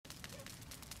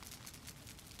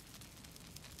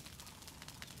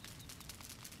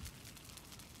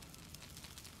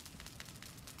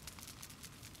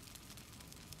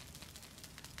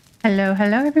Hello,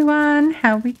 hello everyone.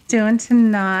 How are we doing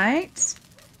tonight?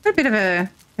 Got a bit of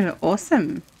an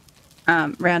awesome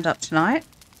roundup tonight.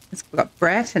 We've got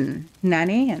Brett and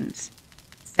Nanny and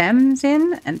Sam's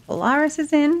in and Polaris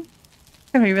is in.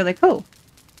 It's gonna be really cool.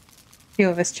 A few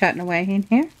of us chatting away in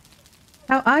here.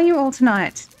 How are you all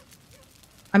tonight?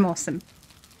 I'm awesome.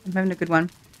 I'm having a good one.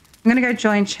 I'm gonna go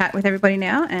join chat with everybody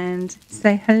now and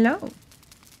say hello.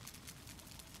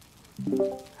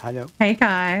 Hello. Hey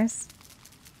guys.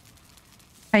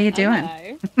 How you doing?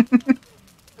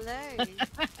 Hello.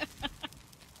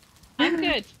 I'm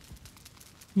good.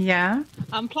 Yeah.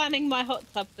 I'm planning my hot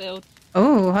tub build.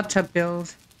 Oh, hot tub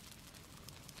build.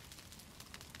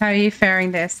 How are you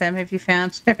faring there, Sam? Have you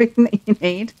found everything that you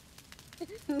need?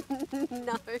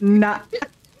 No. No.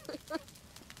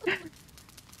 That's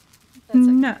okay.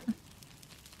 No.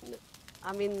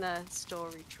 I'm in the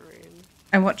storage room.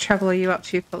 And what trouble are you up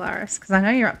to, Polaris? Because I know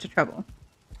you're up to trouble.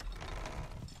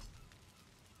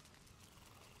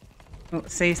 Oh,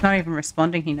 see, he's not even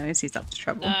responding. He knows he's up to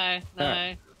trouble.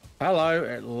 No.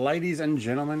 Hello, ladies and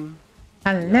gentlemen.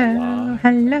 Hello,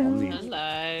 hello.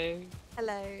 Hello.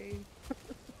 Hello.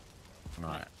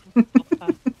 Right.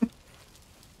 Hopper.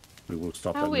 We will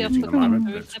stop How that are we off music for in a moment.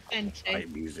 Hopper? It's Is there plenty?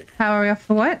 great music. How are we off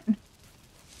for what?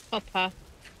 Hopper.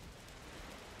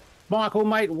 Michael,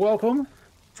 mate, welcome.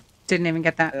 Didn't even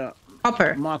get that.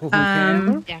 Hopper. Michael from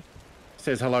Canberra Yeah.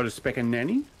 says hello to Speck and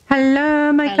Nanny.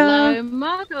 Hello, Michael. Hello,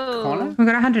 Michael. Connor. We've got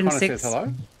Connor 106. says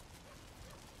hello.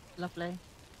 Lovely.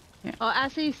 Yeah. Oh,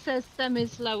 as he says, Sem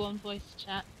is low on voice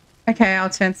chat. Okay, I'll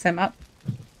turn Sam up.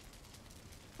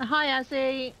 Hi,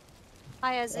 Azzy.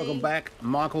 Hi, Azzy. Welcome back,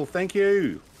 Michael. Thank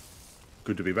you.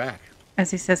 Good to be back.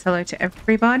 As he says hello to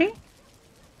everybody.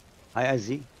 Hi,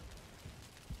 Azzy.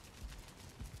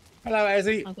 Hello,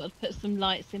 Azzy. I've got to put some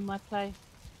lights in my place.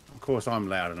 Of course, I'm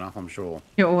loud enough, I'm sure.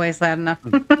 You're always loud enough.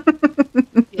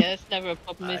 Yeah, it's never a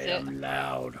problem, I is it? am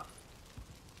loud.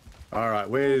 All right,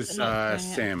 where's Not doing it.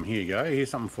 Sam? Here you go. Here's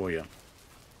something for you.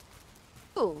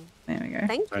 Cool. There we go.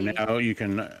 Thank So you. now you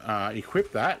can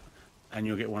equip that, and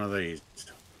you'll get one of these.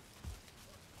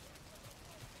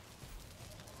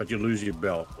 But you lose your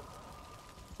belt.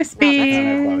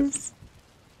 Crispies.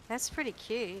 That's pretty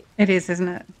cute. It is, isn't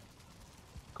it?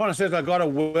 Connor says I got a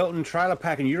Welton trailer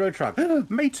pack and Euro truck.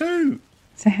 Me too.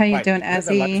 So how you Wait, doing, is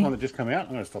that the latest one Azzy? that just came out?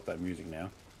 I'm going to stop that music now.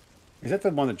 Is that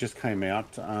the one that just came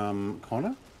out,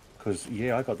 Connor? Because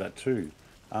yeah, I got that too.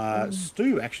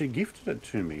 Stu actually gifted it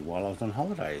to me while I was on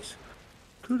holidays.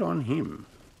 Good on him.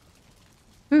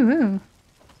 Ooh.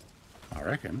 I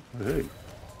reckon. Woohoo.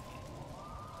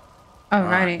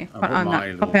 Alrighty. I've Well, got I'm my not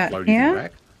little pop out floaties here.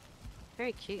 rack.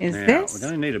 Very cute. Is Now, this? we're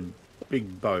going to need a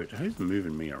big boat. Who's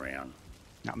moving me around?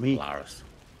 Not me. Laris.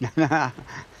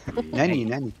 Nanny.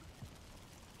 No,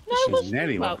 She's it wasn't.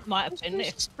 Nanny. Well, might have been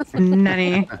it.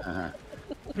 Nanny.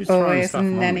 Who's throwing Always stuff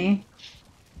on me? nanny.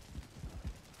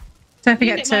 Don't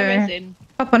forget Nick my to resin.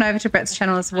 pop on over to Brett's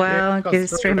channel as well. I've got Give the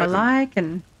three stream a resin. like,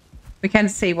 and we can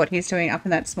see what he's doing up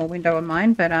in that small window of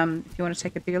mine. But if you want to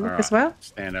take a bigger look All as right, well.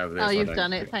 Stand over there. Oh, so I you've don't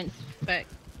done get- it. Thanks, Beck.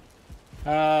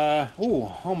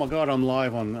 Oh my God, I'm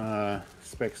live on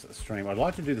Specs stream. I'd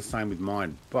like to do the same with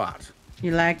mine, but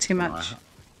You lag too when much.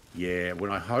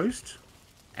 when I host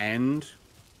and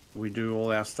we do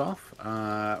all our stuff,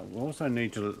 we also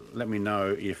need to let me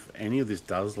know if any of this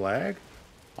does lag.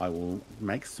 I will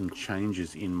make some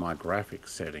changes in my graphics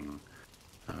setting.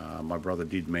 My brother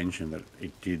did mention that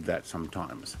it did that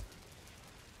sometimes.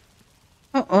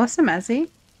 Oh, awesome, Azzy.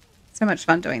 So much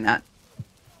fun doing that.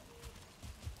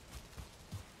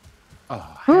 Oh,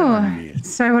 how did I Oh,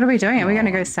 miss? so what are we doing? Are we going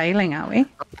to go sailing, are we?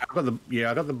 I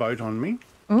got the boat on me.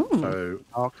 Ooh, So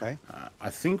Okay. I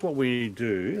think what we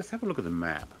do, let's have a look at the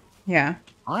map. yeah.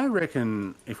 I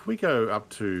reckon if we go up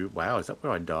to, wow, is that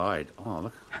where I died? Oh,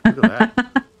 look at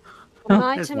that.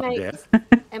 There's my death.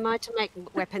 Am I to make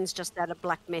weapons just out of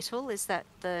black metal? Is that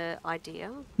the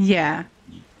idea? Yeah.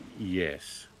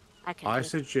 Yes. Okay. I good.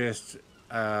 suggest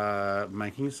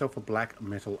making yourself a black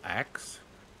metal axe,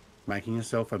 making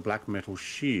yourself a black metal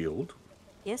shield,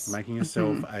 Yes. making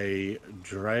yourself a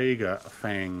Drager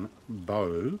Fang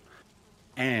bow,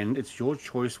 and it's your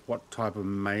choice what type of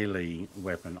melee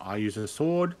weapon. I use a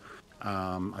sword.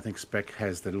 I think Spec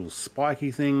has the little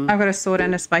spiky thing. I've got a sword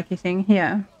and a spiky thing.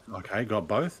 Yeah. Okay, got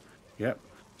both. Yep.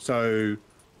 So,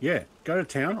 yeah, go to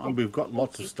town. Okay, We've got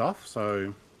lots you. of stuff.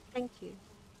 So, Thank you.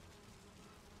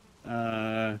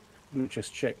 let me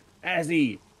just check.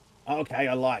 Azzy. Okay,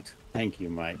 I liked. Thank you,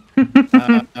 mate.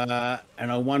 And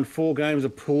I won 4 games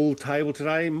of pool table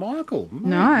today. Michael, mate, you're getting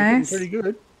Nice. pretty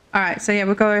good. All right. So yeah,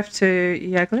 we'll go over to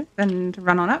Yaglet and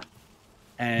run on up.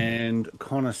 And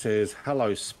Connor says,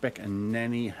 hello, Spec and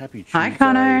Nanny. Happy Tuesday. Hi,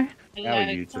 Connor. How are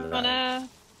you today? Connor.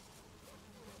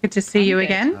 Good to see I'm you good.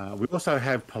 again. We also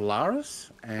have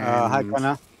Polaris. And Hi,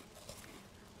 Connor.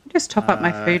 Just top up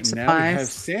my food now we have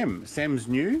supplies. Sam. Sam's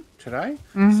new today.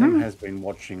 Mhm. Sam has been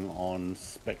watching on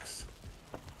Spec's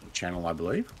channel, I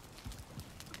believe.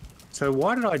 So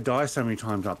why did I die so many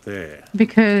times up there?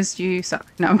 Because you suck.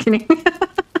 No, I'm kidding.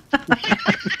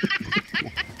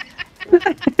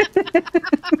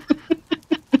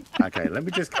 Okay, let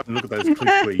me just go and look at those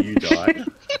clips where you died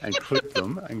and clip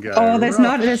them and go. Oh, there's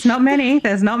not many.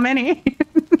 There's not many.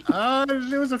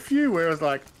 There was a few where I was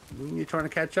like, you're trying to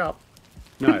catch up.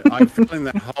 No, I fell in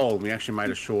that hole. We actually made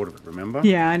a short of it, remember?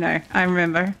 Yeah, I know. I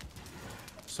remember.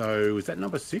 So, is that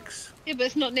number 6? Yeah, but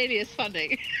it's not nearly as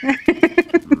funny.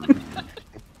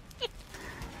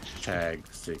 Tag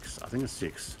 6. I think it's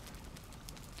 6.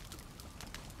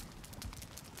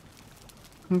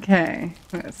 Okay,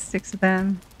 we've got 6 of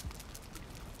them.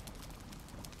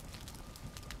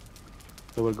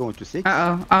 So we're going to 6.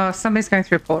 Uh-oh. Oh, somebody's going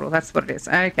through a portal. That's what it is.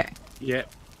 Okay. Yeah,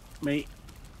 me.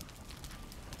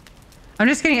 I'm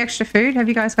just getting extra food. Have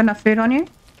you guys got enough food on you?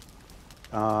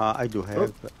 I do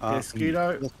have.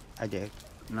 Mosquito. Yes, I did.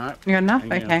 No. You got enough?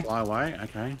 You're gonna Okay. Fly away.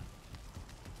 Okay.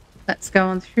 Let's go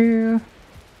on through.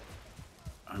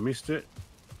 I missed it.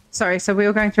 Sorry, so we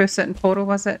were going through a certain portal,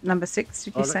 was it? Number 6,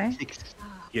 did you say? 6.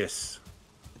 Yes.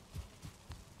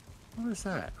 What is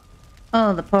that?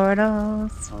 Oh, the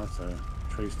portals. Oh, that's a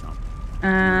tree stump.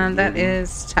 And that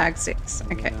is tag 6.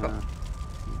 Okay, cool.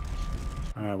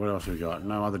 What else have we got?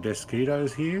 No other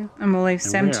Desquitos here. And we'll leave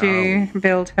And Sam where to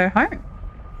build her home.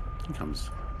 Here comes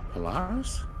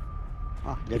Polaris.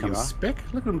 Ah, Here there you comes are. Spec.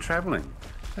 Look at them travelling.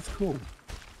 That's cool.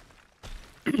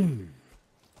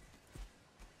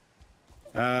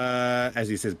 As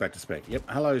he says, back to Spec. Yep.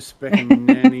 Hello, Spec and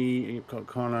Nanny. You've got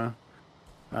Connor.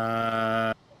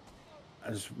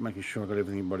 Just making sure I got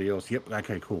everybody else. Yep.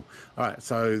 Okay, cool. All right.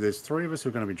 So there's 3 of us who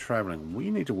are going to be traveling.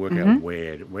 We need to work out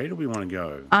where do we want to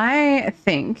go? I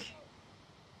think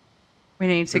we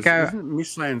need to go. Isn't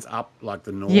Mistlands up like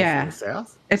the north Yeah. or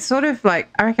south? It's sort of like,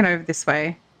 I reckon over this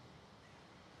way.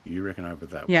 You reckon over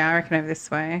that way? Yeah, I reckon over this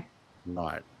way.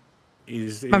 Right.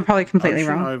 Is I'm probably completely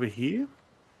ocean wrong. over here?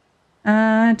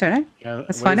 Don't know. Yeah, Let's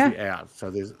where's find out. the out?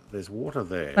 So there's water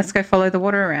there. Let's go follow the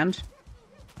water around.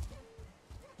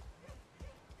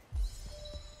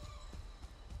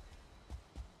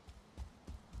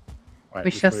 Wait, We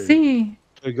which shall way- see.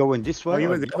 So we're going this way you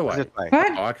or went the other way. opposite way?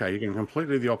 What? Oh, okay, you're going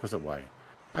completely the opposite way.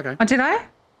 Okay. Oh, did I?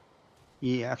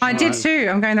 Yeah, I actually, did too.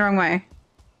 I'm going the wrong way.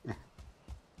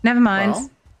 Never mind. Well,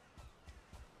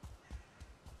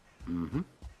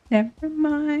 Never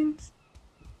mind.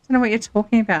 Don't know what you're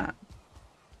talking about.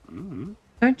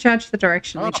 Don't judge the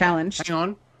direction we oh, challenged.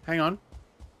 hang on.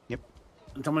 Yep.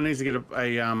 Someone needs to get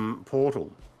a portal.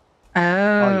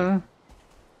 Oh.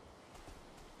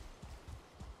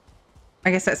 I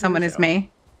guess that someone is me.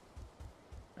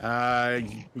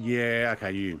 Yeah,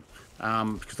 okay, you.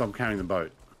 Because I'm carrying the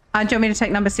boat. Do you want me to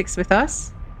take number 6 with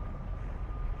us?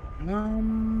 I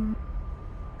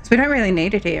 'Cause we don't really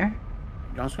need it here.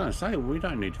 was going to say we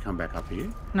don't need to come back up here.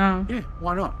 No. Yeah,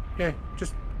 why not? Yeah,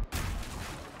 just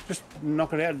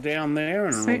knock it out down there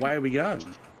and Sweet. away we go.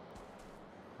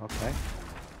 Okay.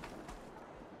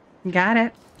 Got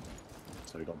it.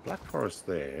 So we've got Black Forest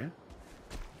there.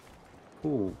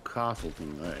 Cool castle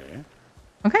thing there.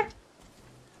 Okay.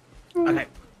 Okay,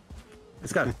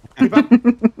 let's go. Keep up.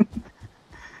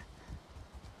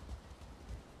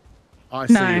 I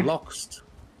see No. Loxed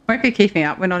Won't be keeping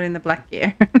up. We're not in the black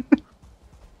gear.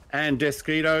 and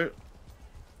Desquito.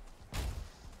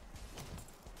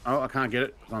 Oh, I can't get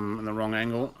it. I'm in the wrong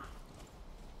angle.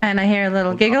 And I hear a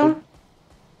little giggle.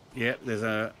 Yeah, there's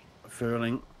a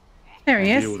furling. There he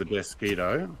Deal is. with the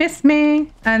Desquito. It's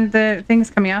me. And the thing's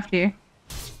coming after you.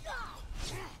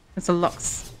 There's a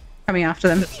Lox coming after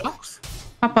them. Lox?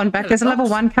 Hop on back. There's a level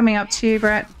Lox? 1 coming up to you,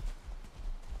 Brett.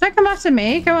 Don't come after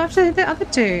me. Go after the other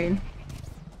dude.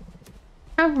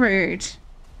 How rude.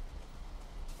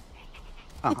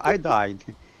 Ah, I died.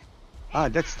 Ah,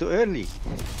 that's too early.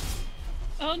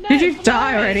 Oh no! Did you come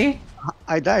die on. already?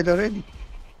 I died already.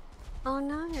 Oh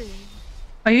no.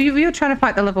 Oh, you were trying to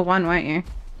fight the level 1, weren't you?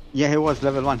 Yeah, he was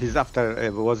level 1. He's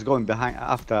after was going behind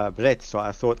after Brett, so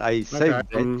I thought I saved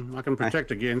Okay, Brett. I can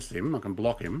protect against him. I can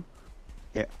block him.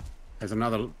 Yeah. There's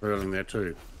another furling there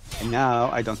too. And now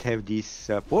I don't have these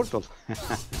portals.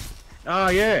 Oh,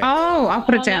 yeah. Oh, I'll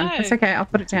put it Oh, down. no. It's okay. I'll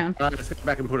put it down. All right, let's get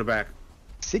back and put it back.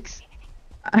 6.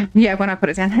 Yeah, when I put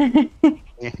it down.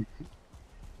 Yeah.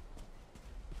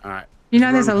 All right. You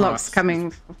know Just there's a run Lox past coming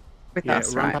this- with Yeah,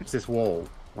 us, run right? past this wall.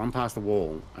 Run past the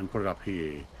wall and put it up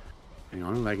here. Hang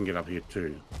on, they can get up here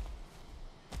too.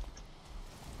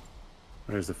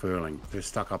 Where's the furling? They're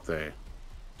stuck up there.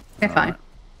 They're All fine. right.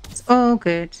 It's all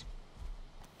good.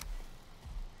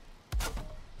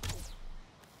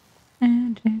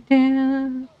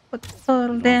 Put the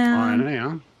portal He's on fire down.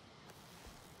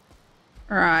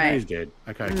 now. Right. He's dead.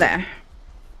 Okay. There.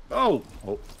 Oh,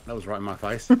 that was right in my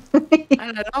face.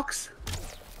 Hello, Nox.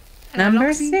 Hello, Number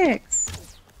Noxie.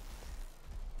 6.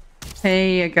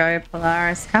 Here you go,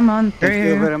 Polaris. Come on through. Thank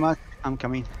you very much. I'm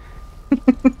coming. I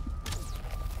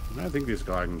don't think this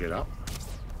guy can get up.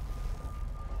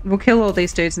 We'll kill all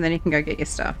these dudes and then you can go get your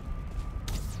stuff.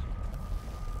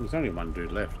 There's only one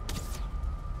dude left.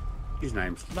 His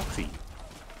name's Luxy.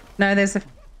 No, there's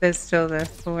still the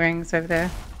full rings over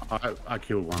there. I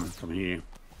killed one from here.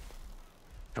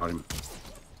 Got him.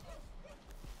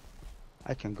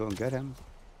 I can go and get him.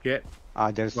 Yeah.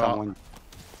 Ah, there's Well, someone.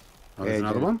 Oh, there's Yeah,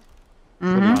 another yeah. one?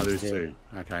 Mhm. Oh, there's two.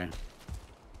 Okay.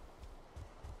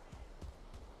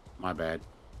 My bad.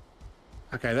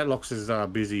 Okay, that Lox is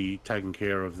busy taking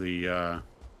care of the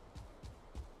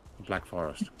Black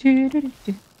Forest. Do-do-do-do.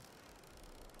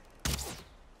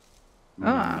 Mm,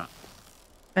 Ah.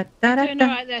 Doing Da-da-da-da.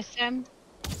 alright there, Sam.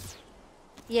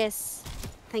 Yes.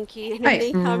 Thank you.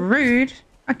 Hey, Emily. rude.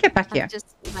 I'll get back here. I've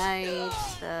just made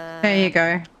the... There you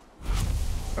go.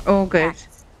 We're all good.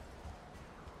 axe.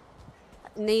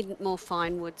 Need more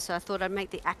fine wood, so I thought I'd make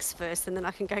the axe first and then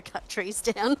I can go cut trees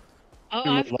down. Oh, Two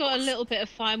I've got a blocks. little bit of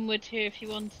fine wood here if you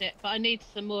want it, but I need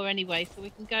some more anyway, so we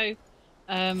can go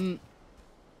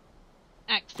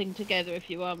axing together if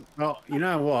you want. Well, you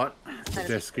know what? There's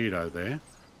a Desquito there.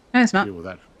 No, it's not. Deal with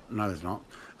that. No, there's not.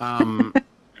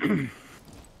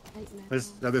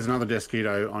 There's another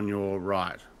Desquito on your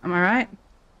right. Am I right?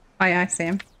 Aye, see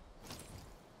him.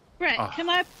 Brett, Oh. can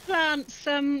I plant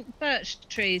some birch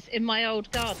trees in my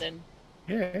old garden?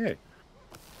 Yeah.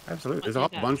 Absolutely. There's a I'll whole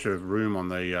do that. bunch of room on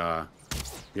the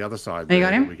other side Oh, you there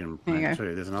got him? that we can There you plant go.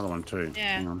 too. There's another one too.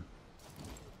 Yeah. Hang on.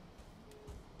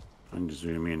 I need to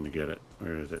zoom in to get it.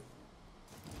 Where is it?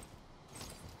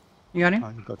 You got him? Oh,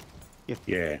 you got.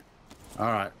 Yeah. All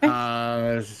right.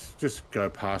 Let's just go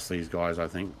past these guys. I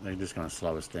think they're just going to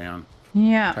slow us down.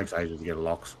 Yeah. Takes ages to get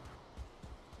locks.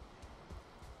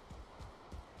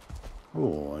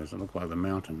 Oh, does it look like the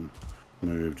mountain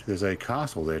moved? There's a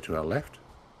castle there to our left.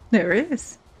 There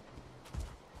is.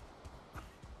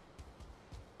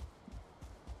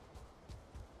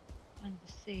 And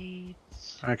the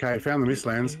seeds. Okay, found the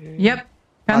Mistlands. Yep.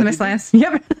 Found the did you? Mistlands.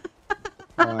 Yep.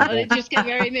 Oh, Oh, my it God. just get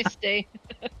very misty.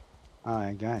 Oh,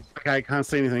 my God. Okay, can't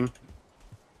see anything.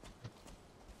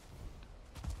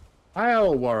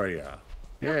 Hail, warrior.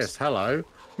 Yes, hello.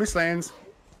 Mistlands.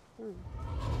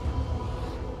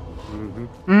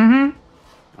 Mm-hmm.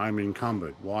 I'm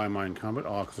encumbered. Why am I encumbered?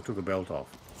 Oh, because I took the belt off.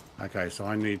 Okay, so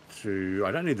I don't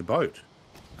need the boat.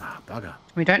 Ah, bugger.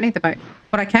 We don't need the boat.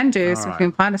 What I can do is if we Alright.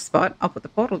 can find a spot, I'll put the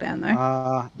portal down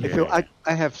though. If you, Yeah.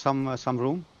 I have some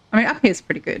room. I mean, up here's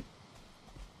pretty good.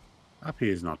 Up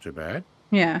here's not too bad.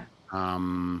 Yeah.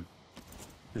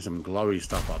 There's some glowy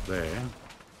stuff up there.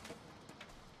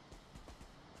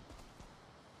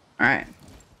 All right.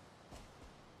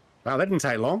 Wow, that didn't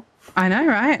take long. I know,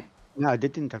 right? No, I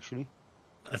didn't actually.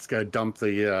 Let's go dump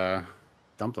the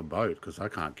boat because I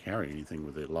can't carry anything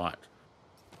with the light.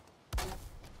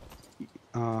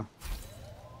 Uh,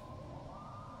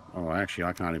 Oh, actually,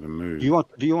 I can't even move. do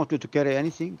you want me to carry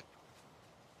anything?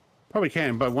 Probably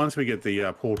can, but once we get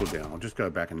the portal down, I'll just go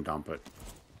back and dump it.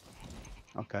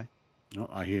 Okay. Oh,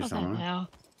 I hear Oh, someone. now.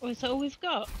 Well, is that all we've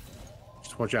got?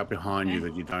 Just watch out behind you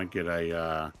that you don't get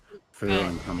a furling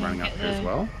Right, come yeah, running up get there as the-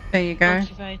 well. There you go.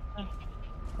 Cultivator.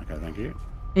 Okay, thank you.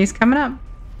 He's coming up.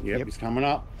 Yep, Yep. he's coming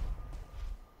up.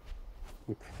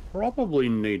 We probably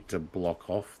need to block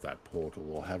off that portal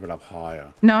or have it up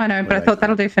higher. No, I know, but I they thought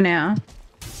that'll come. do for now.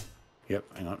 Yep,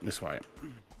 hang on, this way.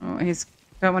 Oh, he's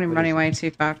don't want him What running is away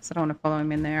too far because I don't want to follow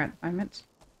him in there at the moment.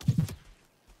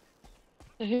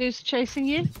 So who's chasing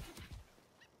you?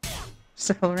 Just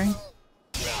a full ring.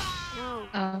 Oh,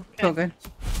 Oh, It's all good.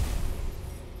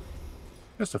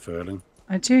 Just a furling.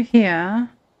 I do hear.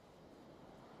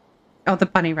 Oh, the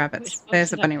bunny rabbits. Which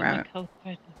There's a box bunny did I put my rabbit.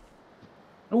 cultivator?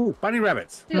 Oh, bunny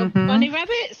rabbits. Little Mhm. bunny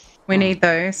rabbits? We need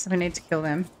those. We need to kill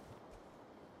them.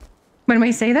 When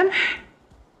we see them,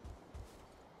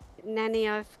 Nanny,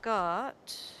 I've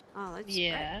got... Oh, that's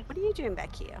Yeah. great. What are you doing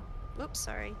back here? Oops,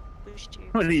 sorry. Pushed you.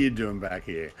 What are you doing back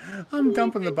here? I'm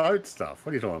dumping the boat stuff.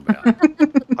 What are you talking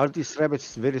about? Are these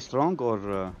rabbits very strong or?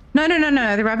 no.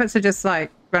 The rabbits are just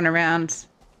like run around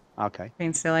Okay.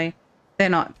 being silly. They're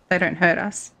not. They don't hurt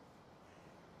us.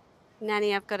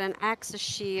 Nanny, I've got an axe, a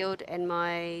shield, and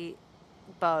my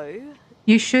bow.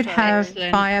 You should So- have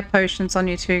Excellent. fire potions on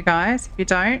you too, guys. If you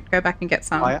don't, go back and get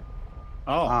some. Fire.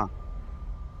 Oh, Ah.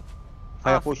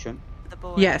 Fire Oh, potion. The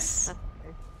boy. Yes. That's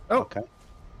okay. oh. Okay.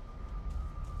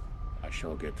 I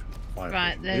shall get fire. Right,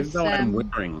 potion, there's, even though I'm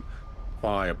wearing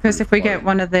fire. Because if we get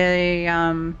one of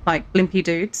the like blimpy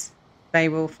dudes, they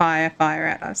will fire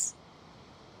at us.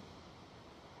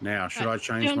 Now, should Right, I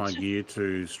change do you my want to- gear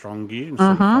to strong gear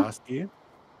instead of Uh-huh. fast gear?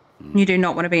 You do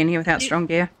not want to be in here without You- strong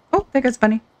gear. Oh, there goes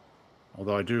Bunny.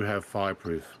 Although I do have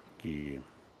fireproof gear.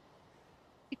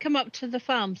 You come up to the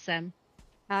farm, Sam.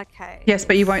 Okay. Yes,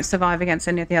 but you won't survive against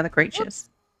any of the other creatures.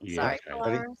 Yeah, Sorry, okay.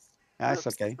 Polaris. That's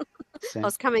Oops. okay. I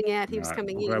was coming out. He was Alright,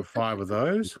 coming we'll in. grab 5 of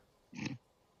those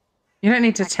You don't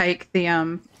need to take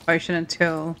the potion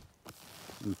until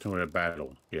until we're at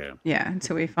battle. Yeah.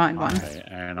 until we find one. Okay,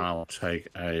 and I'll take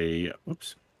a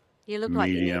You look like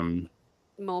you medium.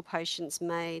 need more potions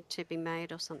made to be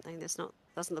made or something.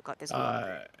 Doesn't look like there's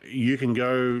more. You can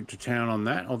go to town on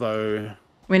that, although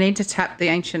We need to tap the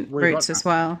ancient We roots got- as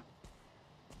well.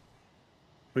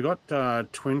 we got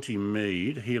 20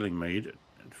 mead, healing mead,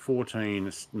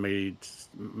 14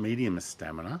 medium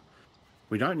stamina.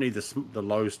 We don't need the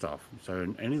low stuff,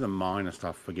 so any of the minor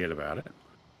stuff, forget about it.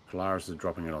 Polaris is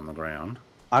dropping it on the ground.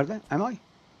 Are they? Am I?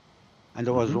 And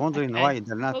I was wondering Okay. why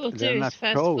they're not. What we'll they're do not is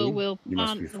first of all growing. we'll You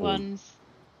must be plant the full. ones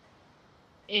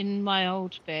in my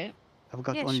old bit. I've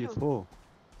got Yeah, only sure. 4.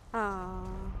 Oh,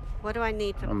 what do I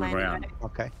need for On the planting? ground.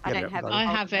 Okay. I yeah, don't have. got a I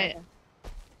have it. cultivator.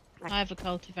 I have a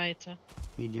cultivator,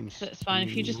 medium. so it's fine.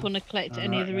 If you just want to collect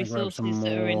any Alright, of the I'll grab some resources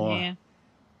that are in more. here.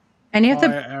 Any of the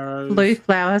Fire arrows. blue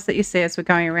flowers that you see as we're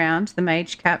going around, the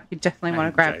mage cap, you definitely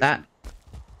want to grab that.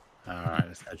 Alright,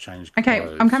 let's go change Okay,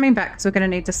 clothes. I'm coming back because we're going to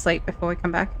need to sleep before we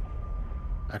come back.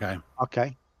 Okay.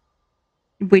 Okay.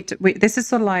 This is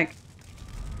sort of like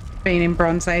being in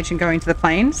Bronze Age and going to the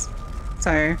plains.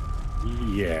 So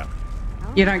Yeah.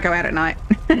 you don't go out at night.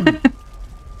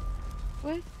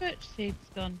 Where's birch seeds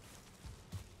gone?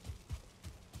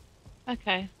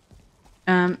 Okay.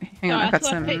 Hang on, Sorry, I I've got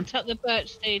thought I some. picked up the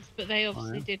birch seeds, but they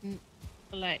obviously yeah. didn't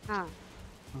collect. Ah,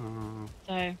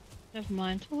 So never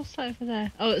mind. What's over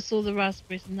there? Oh, it's all the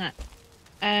raspberries and that.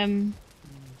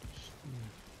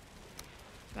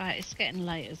 Right, it's getting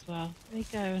late as well. Let me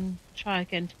go and try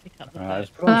again to pick up the birch. Let's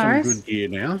put on some Polaris? good gear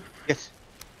now. Yes,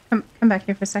 Come back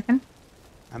here for a second.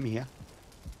 I'm here.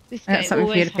 This I got gate something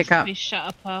for you always to pick has up. to be shut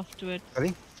up afterwards.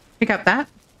 Sorry. Pick up that,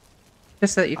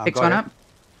 just so that you I picked got one it. up.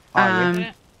 Oh, yeah. Um,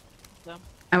 Got it?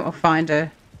 And we'll find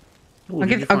a. Ooh, I'll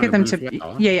did you give find a them blue to.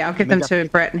 flower? Yeah, I'll give them Make to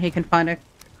up- Brett, and he can find a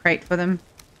crate for them.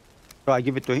 So I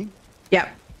give it to him. Yeah,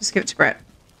 just give it to Brett.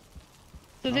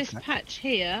 So this Okay. patch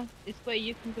here is where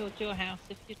you can build your house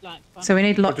if you'd like one. So we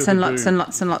need lots does and it lots do? and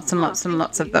lots and lots and lots and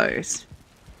lots of those.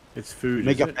 It's food,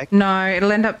 Make is a it? pack. No,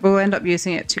 we'll end up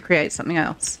using it to create something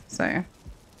else. So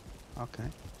Okay.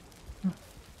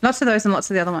 lots of those and lots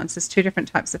of the other ones. There's 2 different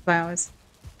types of flowers.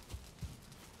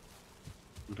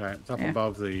 Okay, it's up Yeah.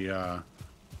 above the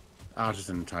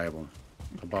artisan table.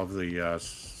 Above the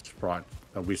sprite,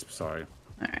 wisp, sorry.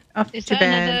 All right, off Is to that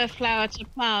bed. another flower to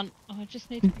plant? Oh, I just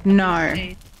need to pick up No. these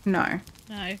seeds. No,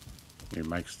 No. You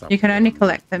make stuff. you can with only them.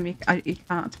 collect them. You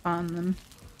can't farm them.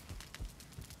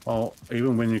 Well,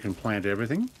 even when you can plant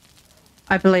everything?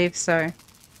 I believe so.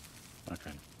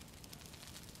 Okay.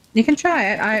 You can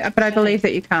try it, but I believe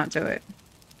that you can't do it.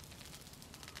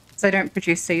 So they don't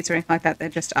produce seeds or anything like that. They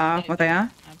just are what they are.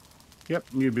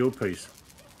 Yep, new build piece.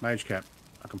 Mage cap.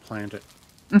 I can plant it.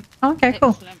 Okay, cool.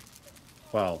 Excellent.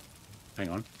 Well, hang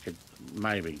on.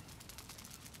 Maybe.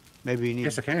 Maybe you need.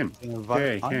 Yes, I can. vi-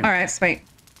 Yeah, you oh, can. All right, sweet.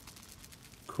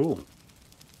 Cool.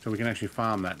 So we can actually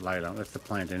farm that later. That's the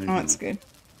plant energy. Oh, that's good.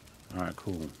 All right,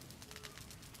 cool.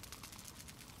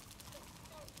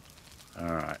 All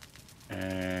right.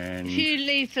 And If you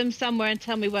leave them somewhere and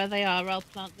tell me where they are, I'll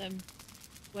plant them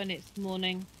when it's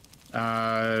morning.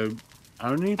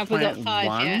 only Have we got plant 5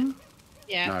 one. yet?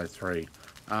 Yeah. No, 3.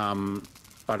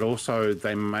 But also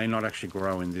they may not actually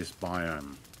grow in this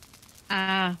biome.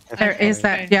 Ah. There okay. is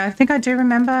that. Yeah, I think I do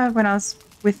remember when I was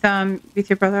with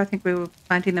your brother. I think we were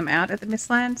planting them out at the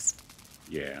Mistlands.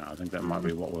 Yeah, I think that might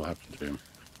be what we'll have to do.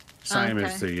 Same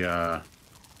as the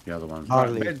other ones.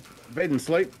 Hardly. Right, bed and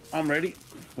sleep. I'm ready.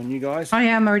 When you guys. Oh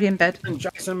yeah, I'm already in bed. And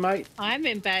Jason, mate. I'm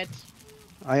in bed.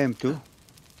 I am too.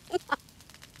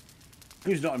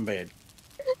 Who's not in bed?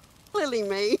 clearly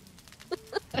me.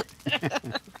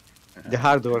 The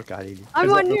hard work, Ali. I'm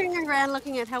Is that wandering around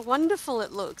looking at how wonderful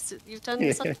it looks. You've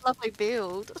done such a lovely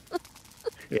build.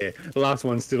 Yeah, the last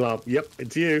one's still up. Yep,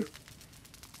 it's you.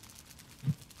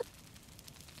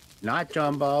 Night,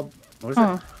 John Bob. What is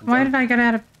Oh, it? why did I get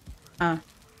out of? Oh,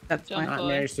 that's John fine. Boy.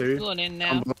 Mary Sue. Come on in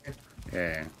now.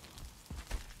 Yeah.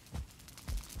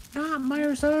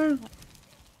 Mary Sue.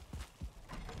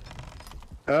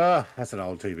 That's an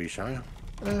old TV show.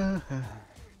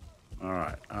 All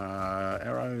right.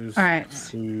 Arrows. All right.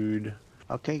 Food.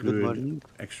 Okay, Good. good morning.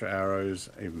 Extra arrows,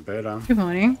 even better. Good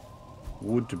morning.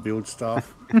 Wood to build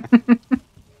stuff.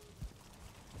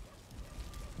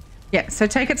 Yeah, so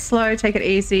take it slow, take it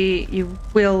easy. You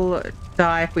will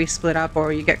die if we split up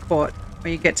or you get caught or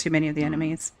you get too many of the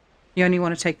enemies. You only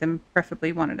want to take them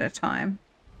preferably one at a time.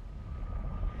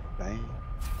 Okay.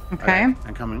 Okay?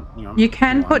 And coming. You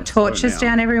can put torches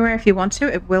down everywhere if you want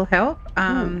to. It will help.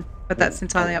 But that's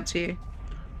entirely up to you.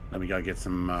 Let me go get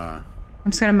some. I'm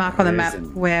just going to mark on the map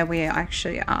resin. where we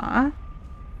actually are.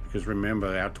 Because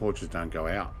remember, our torches don't go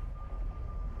out.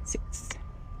 6.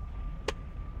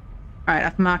 All right,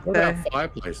 I've marked What the. about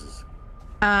fireplaces?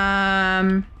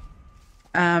 I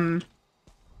don't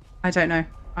know.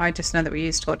 I just know that we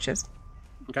use torches.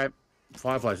 Okay,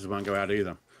 fireplaces won't go out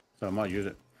either, so I might use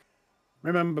it.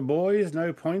 Remember, boys,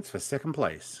 no points for second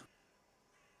place.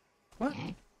 What?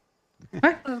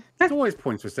 What? There's always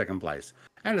points for second place.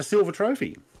 And a silver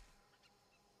trophy.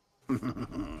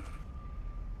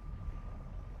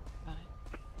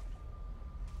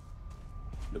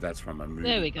 But that's from a movie.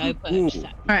 There we go. Ooh. Birch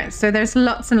sap. All right, so there's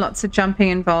lots and lots of jumping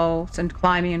involved and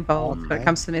climbing involved when it Okay.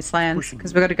 comes to Mistlands Pushing.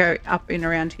 because we've got to go up and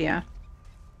around here.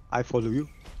 I follow you.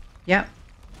 Yep.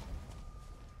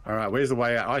 All right, where's the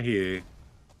way out? I hear...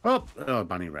 Oh,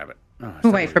 bunny rabbit. Oh, is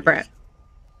We'll that wait what for it Brett.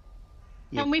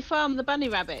 is? Can we farm the bunny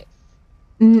rabbits?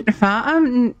 No,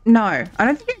 I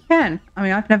don't think you can. I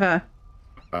mean, I've never.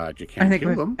 You I can don't think kill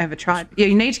we've them. ever tried. Yeah,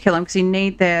 you need to kill them because you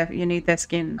need their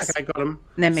skins Okay, got them.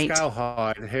 and their meat. Scale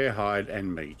hide, hair hide,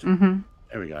 and meat. Mm-hmm.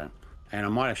 There we go. And I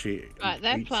might actually Right,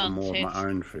 they're eat some more of my planted.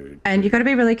 own food. And you've got to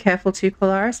be really careful too,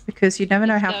 Colaris, because you never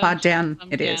know Let's how go far and down come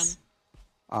it down. is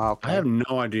Okay. I have no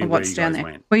idea or where what's you down guys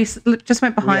there. went. We just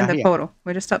went behind are the here. portal.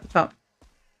 We're just up the top.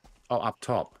 Oh, up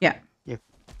top. Yeah.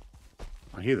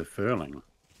 I hear the furling.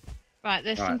 Right,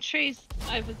 there's some Right. trees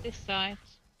over this side.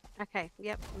 Okay,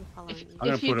 yep, I'm following you. I'm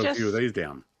going If to you put a few of just- these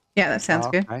down. Yeah, that sounds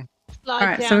good. Okay. Slide All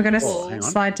right, down so we're going the to wall. Hang on.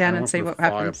 slide down I and wanna see put a what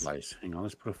happens. Fireplace. Hang on,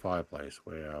 let's put a fireplace.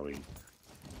 Where are we?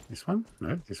 This one?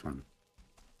 No, this one.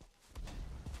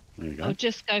 There you go. I'll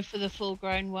just go for the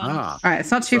full-grown ones. Ah. All right,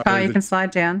 it's not too So far. You the- can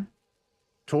slide down.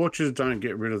 Torches don't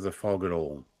get rid of the fog at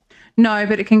all. No,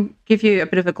 but it can give you a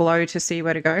bit of a glow to see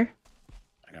where to go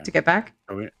Okay. to get back.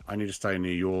 I need to stay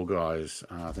near your guys'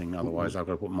 thing, otherwise I've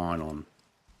got to put mine on.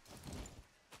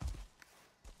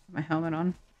 Put my helmet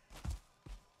on.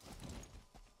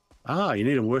 Ah, you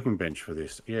need a working bench for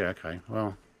this. Yeah, okay.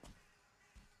 Well,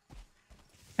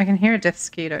 I can hear a death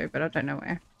mosquito, but I don't know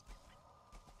where.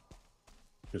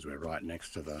 because we're right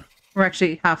next to the... We're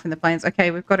actually half in the plains.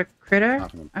 Okay, we've got a critter.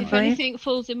 half of them. I If believe. anything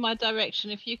falls in my direction,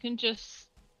 if you can just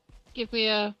give me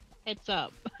a heads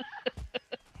up.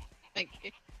 Thank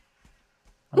you.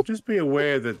 I'll just be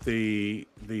aware that the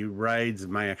raids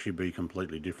may actually be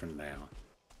completely different now.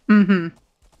 Mm-hmm.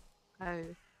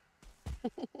 Oh,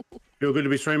 Feel good to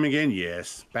be streaming again?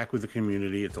 Yes. Back with the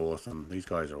community. It's awesome. These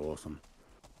guys are awesome.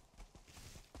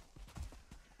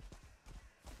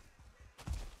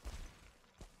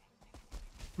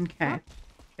 Okay.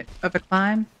 Bit of a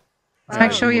climb. Just Oh.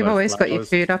 make sure you've All those always got your flowers.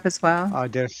 food up as well.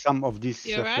 There's some of these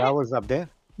You alright? flowers up there.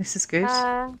 This is good.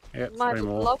 Yep, my 3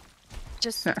 more. log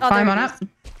just So, oh, climb there on it up. is.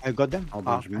 I got them. Whole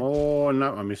bunch Okay. more.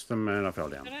 No, I missed them and I fell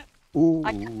down. Got it? Ooh.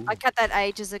 I cut that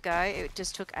ages ago. It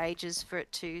just took ages for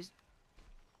it to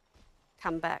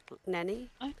come back, Nanny.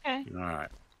 Okay. All right.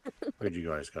 Where'd you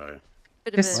guys go?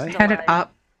 Bit Just of a head it delay.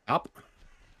 up. Up.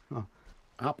 Oh.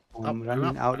 Up. I'm up, and running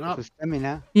up, out and up. of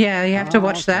stamina. Yeah, you have to Ah,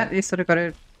 watch okay. that. You sort of got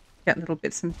to get little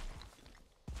bits and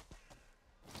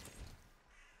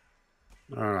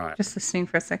All right. just listening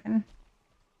for a second.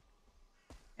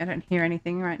 I don't hear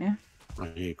anything right now. I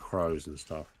hear crows and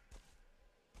stuff.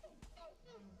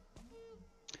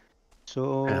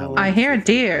 So I hear a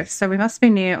deer, so we must be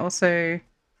near also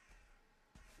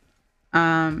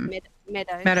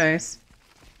Meadows. meadows.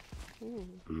 Ooh.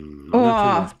 Not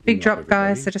Oh, much big up, drop,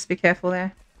 guys, everybody. so just be careful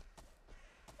there.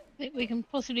 I think we can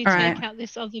possibly All take right. out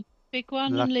this other big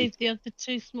one Lucky. and leave the other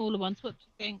two smaller ones. What do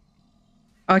you think?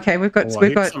 Okay, we've got Oh, I we've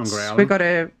hear got some growling. we've got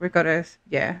a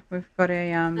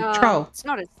No, troll. It's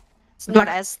not as Black- not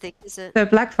as thick, is it? The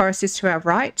black forest is to our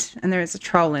right, and there is a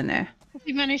troll in there. Have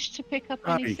you managed to pick up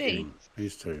Are any you kidding? seeds?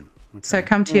 These two. Okay. So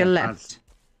come to your Yeah, left.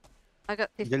 I got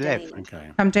The 15. left.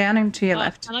 Okay. Come down and to your Right,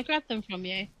 left. Can I grab them from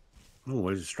you? Oh,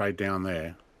 it's straight down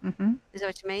there. Hmm. Is that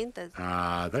what you mean? The...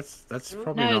 That's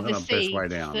probably No, not the the best way seeds,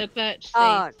 down. the birch seeds.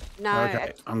 Oh no.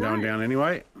 Okay, I'm going down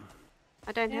anyway.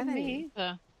 I don't Yeah, have any. me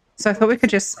either. So I thought we could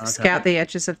just Okay. scout the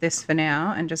edges of this for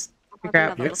now and just figure out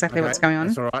another look. exactly what's going on.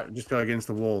 That's all right. Just go against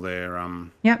the wall there,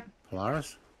 Yep.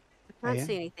 Polaris. I can't Yeah.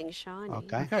 see anything shiny.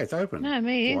 Okay. Okay, it's open. No,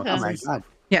 me So I either. can Oh my see God.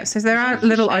 stuff. Yeah, so there are That's a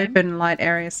little shame. open light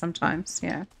areas sometimes,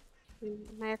 yeah. We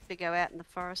may have to go out in the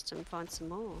forest and find some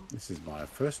more. This is my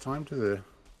first time to the.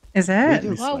 Is it?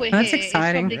 do. While we're That's here,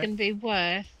 exciting. it's probably Yeah. going to be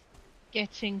worth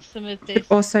getting some of Could this.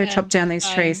 also chop down these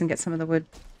stone. trees and get some of the wood.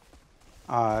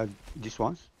 This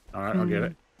ones. All right, I'll get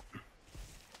it.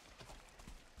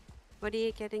 What are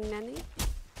you getting, Nanny?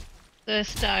 The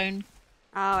stone.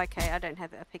 Oh, okay. I don't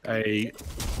have it. I picked it. A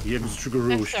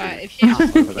Yemsugaroo That's right. tree. If you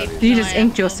Whatever keep that is. an You just eye out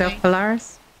inked for yourself, me.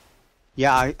 Polaris?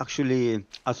 Yeah,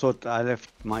 I thought I left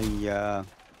my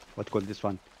what called this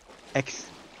one, X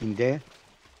in there.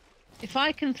 If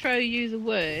I can throw you the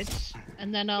wood,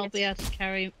 and then I'll Yes. be able to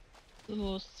carry the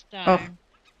more stone.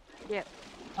 Yep.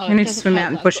 Oh, You it need to doesn't swim help out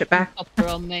and that push I've it got back. some copper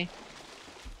on me.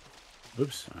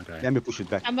 Oops. Okay. Let me push it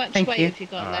back. How much Thank weight you. have you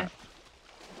got Alright.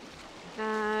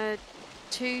 left?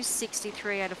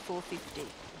 263 out of 450.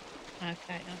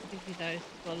 Okay, I'll give you those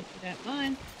as well if you don't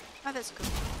mind. Oh, that's good.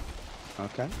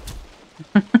 Okay.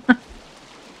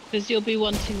 Because you'll be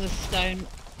wanting the stone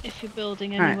if you're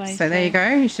building Alright, anyway. so there you go.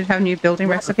 You should have new building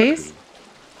recipes.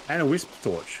 And a wisp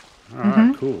torch. All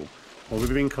right, cool. Well,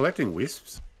 we've been collecting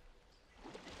wisps.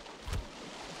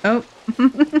 Oh,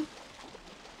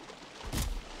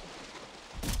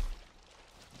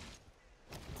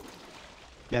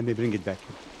 Let me bring it back.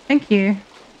 thank you.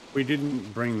 We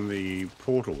didn't bring the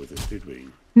portal with us, did we?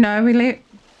 No, we let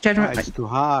Ah, generally. it's too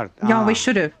hard. Yeah, we Ah,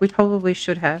 should have. We probably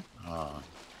should have.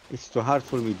 It's too hard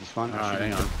for me. This one. I Alright, should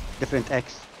hang have on. different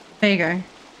X. There you go.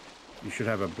 You should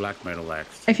have a black metal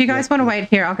axe. If you guys want to wait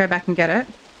here, I'll go back and get it.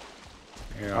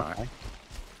 Yeah, all right.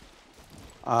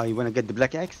 Okay. You wanna get the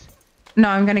black X? No,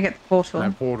 I'm going to get the portal.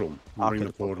 No portal. We'll bring Okay.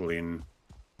 the portal in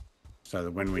so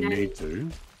that when we need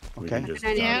to, we Okay. can just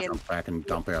Yeah. jump back and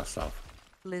dump our stuff.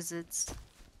 Lizards.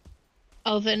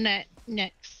 Oh, the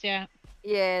next, yeah.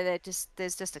 Yeah,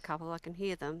 there's just a couple. I can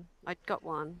hear them. I got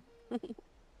one.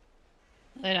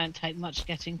 They don't take much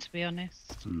getting, to be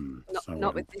honest. Not- So not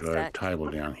we'll with this put a axe.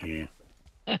 table down here.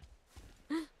 And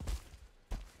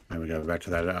we go back to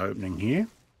that opening here.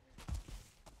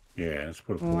 Yeah, let's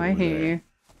put a portal Oh, I hear there. you.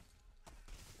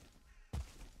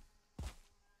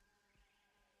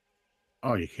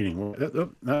 Oh, you're kidding.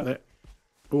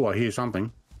 Oh, I hear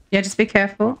something. Yeah, just be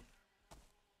careful.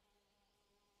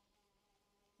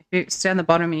 If you stay on the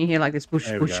bottom and you hear like this bush,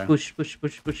 There we bush, go. bush, bush,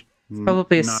 bush, bush. It's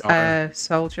probably a No.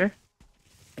 soldier.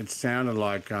 It sounded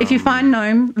like If you find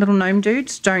little gnome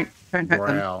dudes, don't hurt them.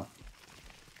 growl.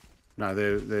 No,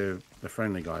 they're the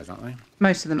friendly guys, aren't they?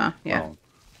 Most of them are, yeah. Oh,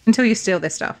 Until you steal their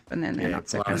stuff, and then they're yeah. not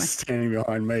so Polaris friendly. standing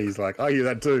behind me. He's like, I hear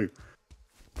that too.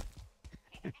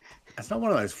 It's not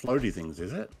one of those floaty things,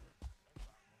 is it?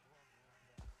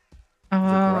 Oh,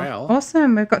 growl.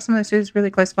 awesome! We've got some of those dudes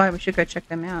really close by. We should go check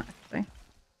them out. Actually,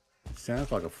 It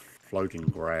sounds like a floating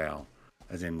growl,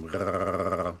 as in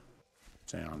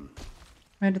sound.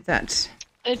 where did that?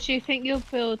 Do you think you'll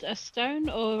build a stone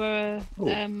or a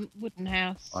Ooh. wooden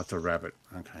house? Oh, it's a rabbit.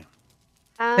 Okay.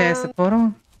 There's the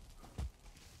portal.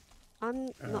 I'm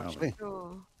not lovely.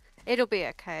 sure. It'll be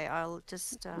okay. I'll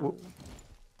just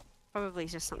probably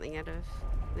just something out of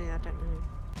I don't know.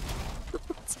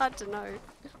 It's hard to know.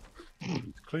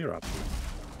 It's clear up here.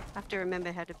 I have to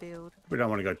remember how to build. We don't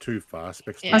want to go too far. I was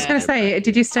going to say,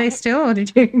 did you stay still or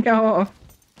did you go off?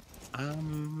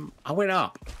 I went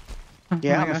up. Oh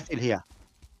Yeah, my I'm God. still here.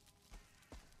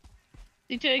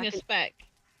 You're doing I a can- spec.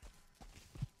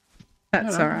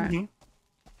 That's No, all I'm right. here.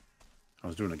 I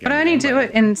was doing it again. But only do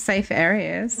it in safe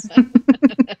areas.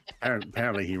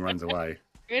 Apparently he runs away.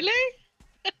 Really?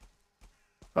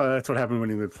 Oh, that's what happened when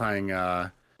he was playing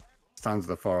Sons of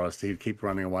the Forest. He'd keep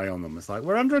running away on them. It's like,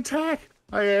 we're under attack.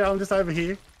 Oh yeah, I'm just over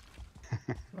here.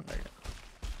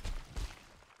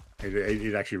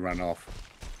 He'd actually run off.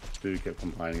 Dude kept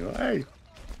complaining, like, hey,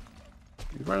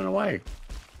 he's running away.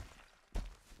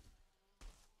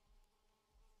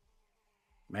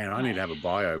 Man, I need to have a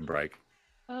bio break.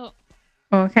 Oh,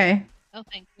 Okay. oh,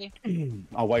 thank you.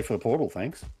 I'll wait for the portal,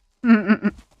 thanks.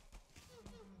 Mm-mm-mm.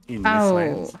 In Oh.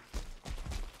 Mistlands.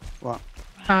 What?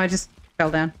 Oh, I just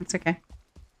fell down. It's okay.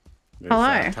 There's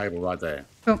Hello. a table right there.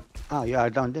 Cool. Ah, you are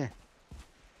down there.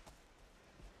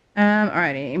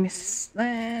 Alrighty.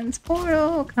 Mistlands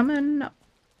portal coming up.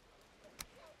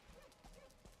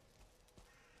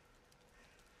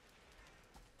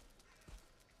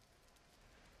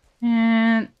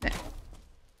 And there.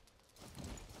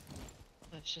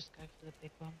 Let's just go for the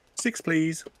big one. 6,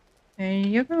 please. There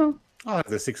you go. I'll have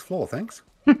the 6th floor, thanks.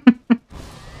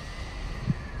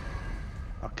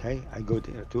 Okay, I go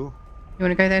there too. You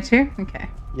want to go there too? Okay.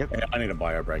 Yep. Yeah, I need a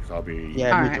bio break, so I'll be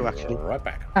Yeah, me Alright. too, actually. right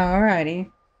back.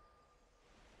 Alrighty.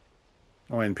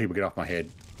 When people get off my head.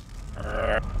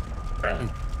 How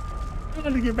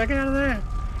to get back out of there?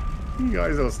 You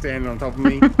guys all standing on top of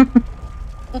me.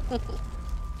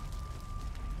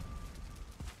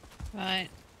 Right.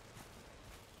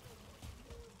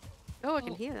 Oh, I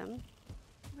can hear them.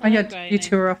 Oh, you Grainy.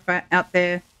 two are off out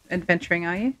there adventuring,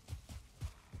 are you?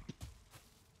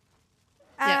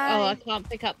 Yeah. Oh, I can't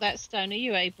pick up that stone. Are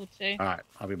you able to? All right,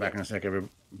 I'll be back in a sec,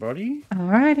 everybody.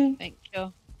 Alrighty. Thank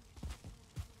you.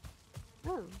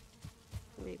 Oh,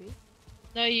 maybe.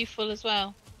 No, you full as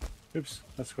well. Oops,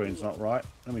 that screen's not right.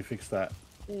 Let me fix that.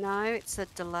 No, it's a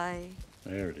delay.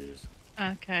 There it is.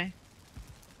 Okay.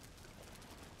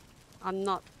 I'm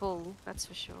not full, that's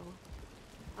for sure.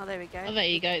 Oh, there we go. Oh, there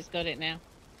you go. It's got it now.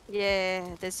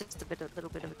 Yeah, there's just a little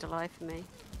bit of a delay for me.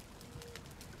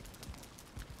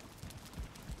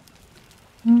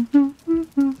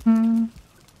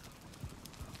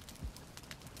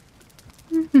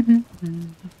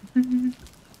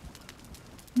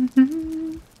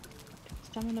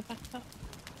 Stamina back up.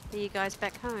 Are you guys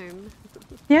back home?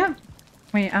 Yep,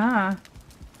 we are.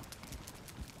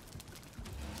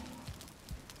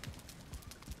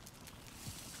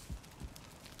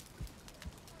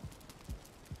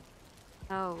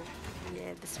 Oh,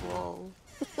 yeah, this wall.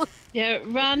 Yeah,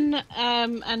 run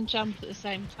and jump at the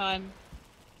same time.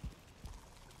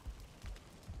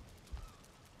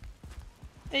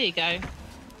 There you go.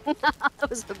 That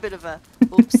was a bit of a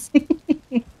oops.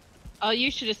 Oh,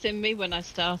 you should have seen me when I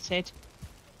started.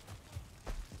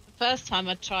 The first time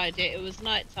I tried it, it was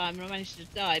night time and I managed to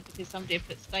die because somebody had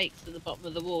put stakes at the bottom